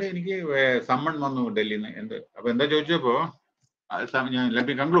ഉടനടി എനിക്ക് സമ്മൺ വന്നു ഡൽഹിയിൽ നിന്ന്. അപ്പൊ എന്താ ചോദിച്ചപ്പോ ഞാൻ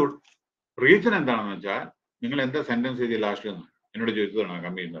ലെറ്റ് മി കൺക്ലൂഡ്. റീസൺ എന്താണെന്ന് വെച്ചാൽ നിങ്ങൾ എന്താ സെന്റൻസ് ചെയ്ത് ലാസ്റ്റ് എന്നോട് ചോദിച്ചതാണ്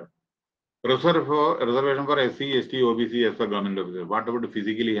commissioner. Reservation four SC ST OBC as per government officer. What about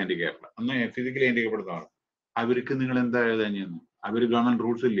physically handicapped? അന്ന് ഫിസിക്കലി ഹാൻഡിക്യാപ്ഡ് ആണ്. അവർക്ക് നിങ്ങൾ എന്താ എഴുതാഞ്ഞെന്ന്? അവർ ഗവൺമെന്റ്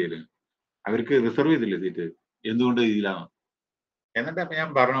റൂൾസ് ഇല്ലേ? അവർക്ക് റിസർവ് ചെയ്തില്ലേ സീറ്റ്? എന്തുകൊണ്ട് ഇതിലാണ്? എന്നിട്ട് അപ്പൊ ഞാൻ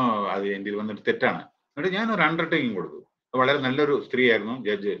പറഞ്ഞു അത് എൻ്റെ വന്നിട്ട് തെറ്റാണ്. എന്നിട്ട് ഞാൻ ഒരു അണ്ടർടേക്കിംഗ് കൊടുത്തു. വളരെ നല്ലൊരു സ്ത്രീയായിരുന്നു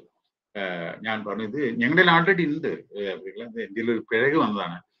ജഡ്ജ്. ഞാൻ പറഞ്ഞു ഇത് ഞങ്ങളുടെ ആൾറെഡി ഉണ്ട്, എൻ്റെ ഒരു പിഴക്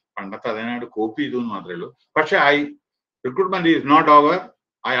വന്നതാണ്, പണ്ടത്തെ അതിനായിട്ട് കോപ്പി ചെയ്തു എന്ന് മാത്രമേ ഉള്ളൂ. പക്ഷെ recruitment is not over.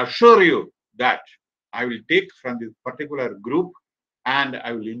 I assure you that I will take from this particular group and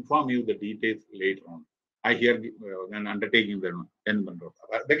I will inform you the details later on. I hear ഞാൻ അണ്ടർടേക്കിംഗ് തരണം എന്ന് പറഞ്ഞു.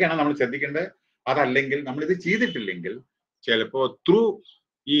 ഇതൊക്കെയാണ് നമ്മൾ ശ്രദ്ധിക്കേണ്ടത്. അതല്ലെങ്കിൽ നമ്മൾ ഇത് ചെയ്തിട്ടില്ലെങ്കിൽ ചിലപ്പോ ത്രൂ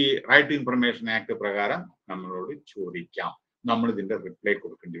ഈ റൈറ്റ് ഇൻഫർമേഷൻ ആക്ട് പ്രകാരം നമ്മളോട് ചോദിക്കാം, നമ്മൾ ഇതിന്റെ റിപ്ലൈ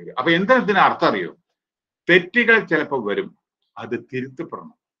കൊടുക്കേണ്ടി വരും. അപ്പൊ എന്താ ഇതിന് അർത്ഥം അറിയോ? തെറ്റുകൾ ചിലപ്പോൾ വരും, അത്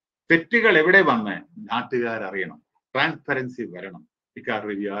തിരുത്തപ്പെടണം. തെറ്റുകൾ എവിടെ വന്ന് നാട്ടുകാർ അറിയണം, ട്രാൻസ്പെറൻസി വരണം. Because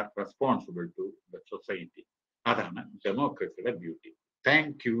we are responsible to the society. അതാണ് ഡെമോക്രസിയുടെ beauty.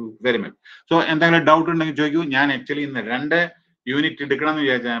 Thank you very much. So എന്തെങ്കിലും ഡൗട്ട് ഉണ്ടെങ്കിൽ ചോദിക്കൂ. ഞാൻ ആക്ച്വലി ഇന്ന് 2 യൂണിറ്റ് എടുക്കണം എന്ന്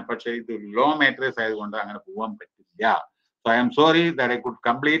വിചാരിച്ചാൽ, പക്ഷേ ഇത് ലോ മാറ്റേഴ്സ് ആയതുകൊണ്ട് അങ്ങനെ പോകാൻ പറ്റില്ല. So I am sorry that I could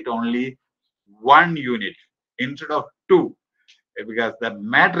complete only 1 unit instead of 2 because the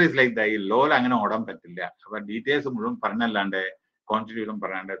matter is like the ലോയിൽ അങ്ങനെ ഓടാൻ പറ്റില്ല. അപ്പൊ ഡീറ്റെയിൽസ് മുഴുവൻ പറഞ്ഞല്ലാണ്ട് കോൺസ്റ്റിറ്റ്യൂഷൻ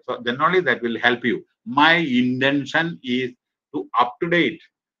പറയാണ്ട്. So then only that will help you. My intention is to up to date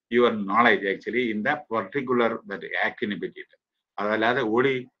your knowledge actually in the particular ആക്ടിനെ പറ്റിയിട്ട്. അതല്ലാതെ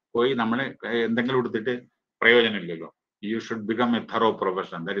ഓടി പോയി നമ്മൾ എന്തെങ്കിലും എടുത്തിട്ട് പ്രയോജനമില്ലല്ലോ. You should become a thorough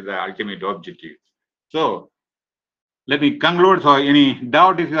professional. That is the ultimate objective. So, let me conclude. So, any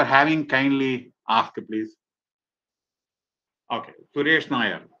doubt if you are having, kindly ask, please. Okay, Suresh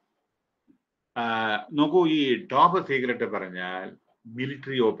Nair. നോക്കൂ, ഈ top secret പറഞ്ഞാൽ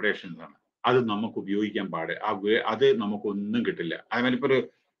മിലിറ്ററി ഓപ്പറേഷൻസ് ആണ്. അത് നമുക്ക് ഉപയോഗിക്കാൻ അത് നമുക്കൊന്നും കിട്ടില്ല. അതുമാതിരി ഇപ്പോൾ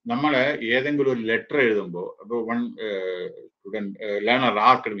നമ്മള് ഏതെങ്കിലും ഒരു ലെറ്റർ എഴുതുമ്പോൾ, ഇപ്പോൾ one student learner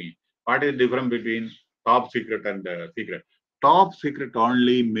asked me what is difference between top secret and secret. Top secret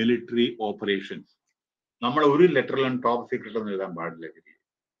only military operations. നമ്മൾ ഒരു ലെറ്ററിലും ടോപ്പ് സീക്രട്ട് ഒന്നും എഴുതാൻ പാടില്ല.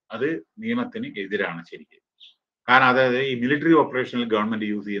 അത് നിയമത്തിന് എതിരാണ് ശരിക്കും. കാരണം അതായത് ഈ മിലിറ്ററി ഓപ്പറേഷനിൽ ഗവൺമെന്റ്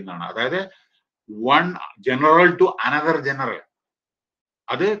യൂസ് ചെയ്യുന്നതാണ്. അതായത് one general to another general,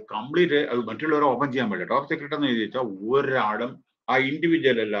 അത് കംപ്ലീറ്റ് അത് മറ്റുള്ളവരെ ഓപ്പൺ ചെയ്യാൻ പറ്റില്ല. ടോപ്പ് സീക്രട്ട് എന്ന് എഴുതി വെച്ചാൽ ഒരാളും ആ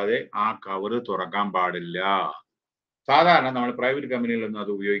ഇൻഡിവിജ്വൽ അല്ലാതെ ആ കവർ തുറക്കാൻ പാടില്ല. സാധാരണ നമ്മൾ പ്രൈവറ്റ് കമ്പനികളൊന്നും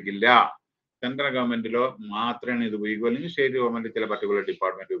അത് ഉപയോഗിക്കില്ല. സെൻട്രൽ ഗവൺമെന്റിലോ മാത്രമേ ഇത് ഉപയോഗിക്കൂ, അല്ലെങ്കിൽ സ്റ്റേറ്റ് ഗവൺമെന്റ് ചില particular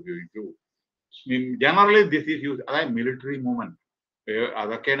department ഉപയോഗിക്കൂ. Generally this is use. അതായത് മിലിറ്ററി മൂവ്മെന്റ്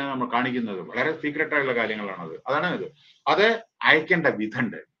അതൊക്കെയാണ് നമ്മൾ കാണിക്കുന്നത്. വളരെ സീക്രട്ട് ആയിട്ടുള്ള കാര്യങ്ങളാണത്. അതാണ് ഇത്. അത് അയക്കേണ്ട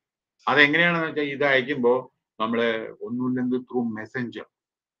വിധമുണ്ട്. അതെങ്ങനെയാണെന്ന് വെച്ചാൽ ഇത് അയക്കുമ്പോൾ നമ്മള് ഒന്നുമില്ലെങ്കിൽ ത്രൂ മെസ്സഞ്ചർ,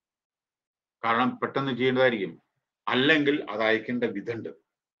 കാരണം പെട്ടെന്ന് ചെയ്യേണ്ടതായിരിക്കും. അല്ലെങ്കിൽ അത് അയക്കേണ്ട വിധമുണ്ട്,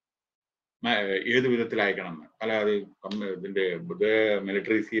 ഏത് വിധത്തിൽ അയക്കണം എന്ന്. അല്ലാതെ ഇതിന്റെ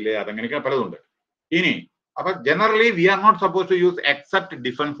മിലിറ്ററി സീല് അതങ്ങനെയൊക്കെ പലതുണ്ട്. ഇനി അപ്പൊ generally we are not suppose to use except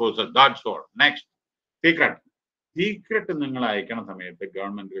defence forces. That's all. Next, secret. Secret നിങ്ങൾ അയക്കണ സമയത്ത്,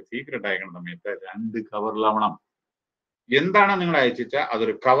 ഗവൺമെന്റ് സീക്രട്ട് അയക്കണ സമയത്ത് 2 കവറിലാവണം. എന്താണ് നിങ്ങൾ അയച്ചാൽ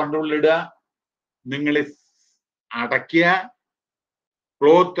അതൊരു കവറിന്റെ ഉള്ളിടുക, നിങ്ങൾ അടയ്ക്കുക,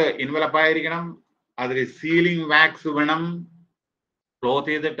 ക്ലോത്ത് ഇൻവലപ്പായിരിക്കണം, അതിൽ സീലിംഗ് വാക്സ് വേണം.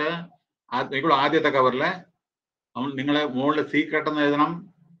 ക്ലോത്ത് ചെയ്തിട്ട് നിങ്ങൾ ആദ്യത്തെ കവറില് നിങ്ങളെ മുകളിൽ സീക്രട്ട് എന്ന് എഴുതണം.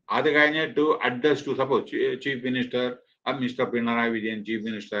 അത് കഴിഞ്ഞ് to address to suppose chief minister, mister Pinarayi Vijayan, chief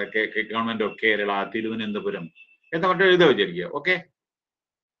minister, government of Kerala, Thiruvananthapuram എന്ന് പറഞ്ഞിട്ട് എഴുതാ വിചാരിക്കുക. ഓക്കെ,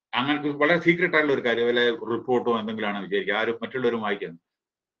 അങ്ങനെ വളരെ സീക്രട്ട് ആയിട്ടുള്ള ഒരു കാര്യം, വല്ല റിപ്പോർട്ടോ എന്തെങ്കിലും ആണ് വിചാരിക്കുക, ആരും മറ്റുള്ളവരും വായിക്കുന്നത്.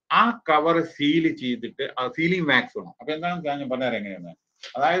 ആ കവർ സീൽ ചെയ്തിട്ട് ആ സീലിംഗ് വാക്സ് വേണം. അപ്പൊ എന്താണെന്ന് ഞാൻ പറഞ്ഞുതരാം എങ്ങനെയാണ്.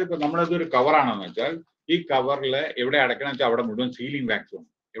 അതായത് ഇപ്പൊ നമ്മളതൊരു കവറാണെന്ന് വെച്ചാൽ ഈ കവറിൽ എവിടെ അടയ്ക്കണം വെച്ചാൽ അവിടെ മുഴുവൻ സീലിംഗ് വാക്സ് വേണം.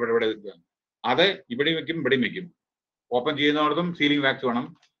 ഇവിടെ അത് ഇവിടെ വെക്കും, ഇവിടെയും വെക്കും. ഓപ്പൺ ചെയ്യുന്നവർക്കും സീലിംഗ് വാക്സ് വേണം.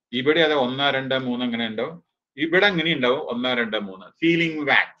 ഇവിടെ അത് 1, 2, 3 അങ്ങനെ ഉണ്ടാവും. ഇവിടെ എങ്ങനെ ഉണ്ടാവും 1, 2, 3 സീലിംഗ്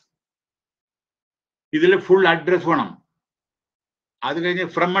വാക്സ്. ഇതിൽ ഫുൾ അഡ്രസ് വേണം. അത് കഴിഞ്ഞ്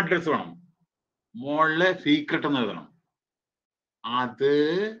ഫ്രം അഡ്രസ് വേണം. മുകളില് സീക്രട്ട് എന്ന് എഴുതണം. അത്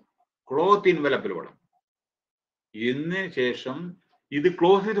ക്ലോത്ത് ഇൻവലപ്പിൽ വേണം. ഇതിന് ശേഷം ഇത്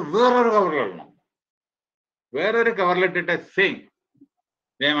ക്ലോസ് ചെയ്ത് വേറൊരു കവറിലിടണം. വേറൊരു കവറിലിട്ടിട്ട് സെയിം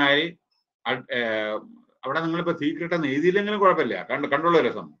ഇതേമാതിരി അവിടെ നിങ്ങളിപ്പോ സീക്രട്ട് എന്ന് എഴുതിയില്ലെങ്കിലും കുഴപ്പമില്ല, കണ്ടുള്ള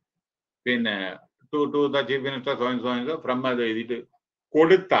രസം. പിന്നെ to the chief minister സോയിൻസോ from അത് എഴുതിയിട്ട്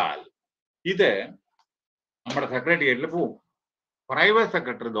കൊടുത്താൽ ഇത് നമ്മുടെ സെക്രട്ടേറിയറ്റിൽ പോവും. പ്രൈവറ്റ്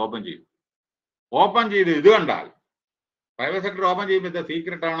സെക്രട്ടറി ഇത് ഓപ്പൺ ചെയ്യും. ഓപ്പൺ ചെയ്ത് ഇത് കണ്ടാൽ, പ്രൈവറ്റ് സെക്രട്ടറി ഓപ്പൺ ചെയ്യുമ്പോൾ ഇത്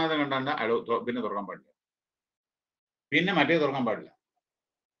സീക്രട്ട് ആണെന്ന് കണ്ടാൽ അയാൾ പിന്നെ തുറക്കാൻ പാടില്ല, പിന്നെ മറ്റേ തുറക്കാൻ പാടില്ല.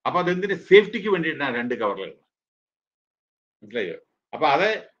 അപ്പൊ അതെന്തിന് സേഫ്റ്റിക്ക് വേണ്ടിയിട്ടാണ് 2 കവറുകൾ. മനസ്സിലായോ? അപ്പൊ അത്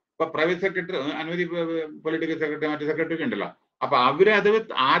ഇപ്പൊ പ്രൈവറ്റ് സെക്രട്ടറി അനുമതി, പൊളിറ്റിക്കൽ സെക്രട്ടറി, മറ്റു സെക്രട്ടറി ഉണ്ടല്ലോ, അപ്പൊ അവര് അത്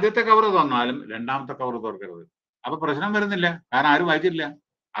ആദ്യത്തെ കവർ തുറന്നാലും രണ്ടാമത്തെ കവർ തുറക്കരുത്. അപ്പൊ പ്രശ്നം വരുന്നില്ല, കാരണം ആരും വായിച്ചില്ല.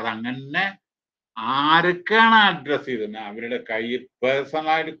 അതങ്ങനെ ആർക്കാണ് അഡ്രസ് ചെയ്തത് അവരുടെ കയ്യിൽ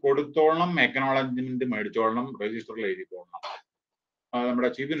പേഴ്സണലായിട്ട് കൊടുത്തോളണം, എക്കനോളജ്മെന്റ് മേടിച്ചോളണം, രജിസ്റ്ററിൽ എഴുതിക്കോളണം. നമ്മുടെ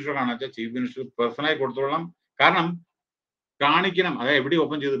ചീഫ് മിനിസ്റ്റർ കാണാൻ വെച്ചാൽ ചീഫ് മിനിസ്റ്റർ പേഴ്സണലായി കൊടുത്തോളണം. കാരണം കാണിക്കണം അത് എവിടെ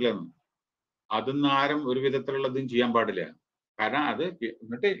ഓപ്പൺ ചെയ്തിട്ടില്ലെന്ന്. അതൊന്നും ആരും ഒരു വിധത്തിലുള്ളതും ചെയ്യാൻ പാടില്ല. കാരണം അത്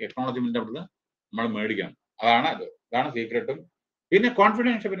എന്നിട്ട് എക്കണോളജ്മെന്റ് അവിടുന്ന് നമ്മൾ മേടിക്കണം. അതാണ് സീക്രട്ടും. പിന്നെ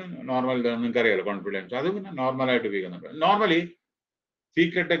കോൺഫിഡൻസ് പിന്നെ നോർമൽ, നിങ്ങൾക്ക് അറിയാലോ കോൺഫിഡൻസ്, അത് പിന്നെ നോർമലായിട്ട് ഉപയോഗിക്കുന്നുണ്ട്. നോർമലി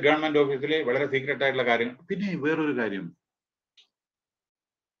സീക്രട്ട് ഗവൺമെന്റ് ഓഫീസിൽ വളരെ സീക്രട്ട് ആയിട്ടുള്ള കാര്യം. പിന്നെ വേറൊരു കാര്യം,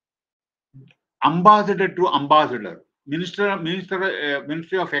 ambassador to ambassador,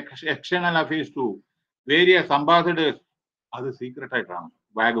 ministry of external affairs to various ambassadors, അത് സീക്രട്ട് ആയിട്ടാണ്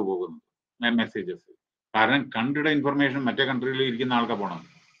ബാഗ് പോകുന്നത്, മെസ്സേജസ്. കാരണം കൺട്രിയുടെ ഇൻഫർമേഷൻ മറ്റേ കൺട്രിയിൽ ഇരിക്കുന്ന ആൾക്കാർ പോകണം.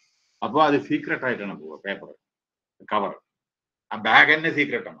 അപ്പോൾ അത് സീക്രട്ട് ആയിട്ടാണ് പോവുക. പേപ്പർ കവർ, ആ ബാഗ് തന്നെ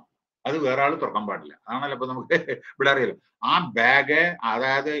സീക്രട്ട് ആണ്. അത് വേറെ ആൾ തുറക്കാൻ പാടില്ല. അതാണല്ലോ ഇപ്പൊ നമുക്ക് ഇവിടെ അറിയാലോ. ആ ബാഗ്,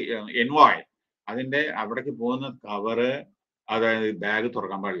 അതായത് എൻവോയ്, അതിന്റെ അവിടേക്ക് പോകുന്ന കവറ്, അതായത് ബാഗ്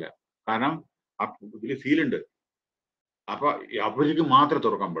തുറക്കാൻ പാടില്ല. കാരണം ഇതിൽ സീലുണ്ട്. അപ്പൊ അവർക്ക് മാത്രമേ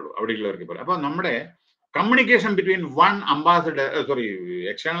തുറക്കാൻ പാടുള്ളൂ, അവിടെയുള്ളവർക്ക് പോലെ. അപ്പൊ നമ്മുടെ communication between one ambassador,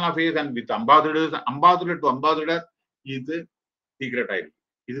 external affairs and with ambassadors, ambassador to ambassador, ഇത് സീക്രട്ട് ആയിരിക്കും.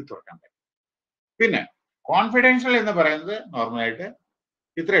 ഇത് തുറക്കാൻ പറ്റും. പിന്നെ കോൺഫിഡൻഷ്യൽ എന്ന് പറയുന്നത് നോർമലായിട്ട്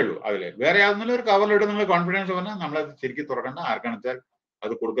ഇത്രയേ ഉള്ളൂ. അതില് വേറെ യാതൊന്നും ഒരു കവറിലിട്ട് നിങ്ങൾ കോൺഫിഡൻസ് പറഞ്ഞാൽ നമ്മളത് ശരിക്കും തുറക്കണ്ട. ആർക്കാണെന്ന് വെച്ചാൽ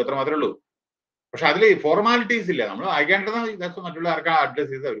അത് കൊടുക്കത്ര മാത്രമേ ഉള്ളൂ. പക്ഷെ അതിൽ ഫോർമാലിറ്റീസ് ഇല്ല. നമ്മൾ അയക്കേണ്ടത് ഇതൊക്കെ മറ്റുള്ള ആർക്കാ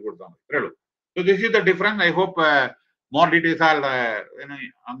അഡ്രസ് ചെയ്ത് അവർ കൊടുത്താൽ മതി. ഇത്രയേ ഉള്ളൂ. So this is the difference. I hope more details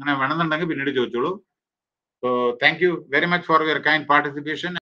അങ്ങനെ വേണമെന്നുണ്ടെങ്കിൽ പിന്നീട് ചോദിച്ചോളൂ. So thank you very much for your kind participation.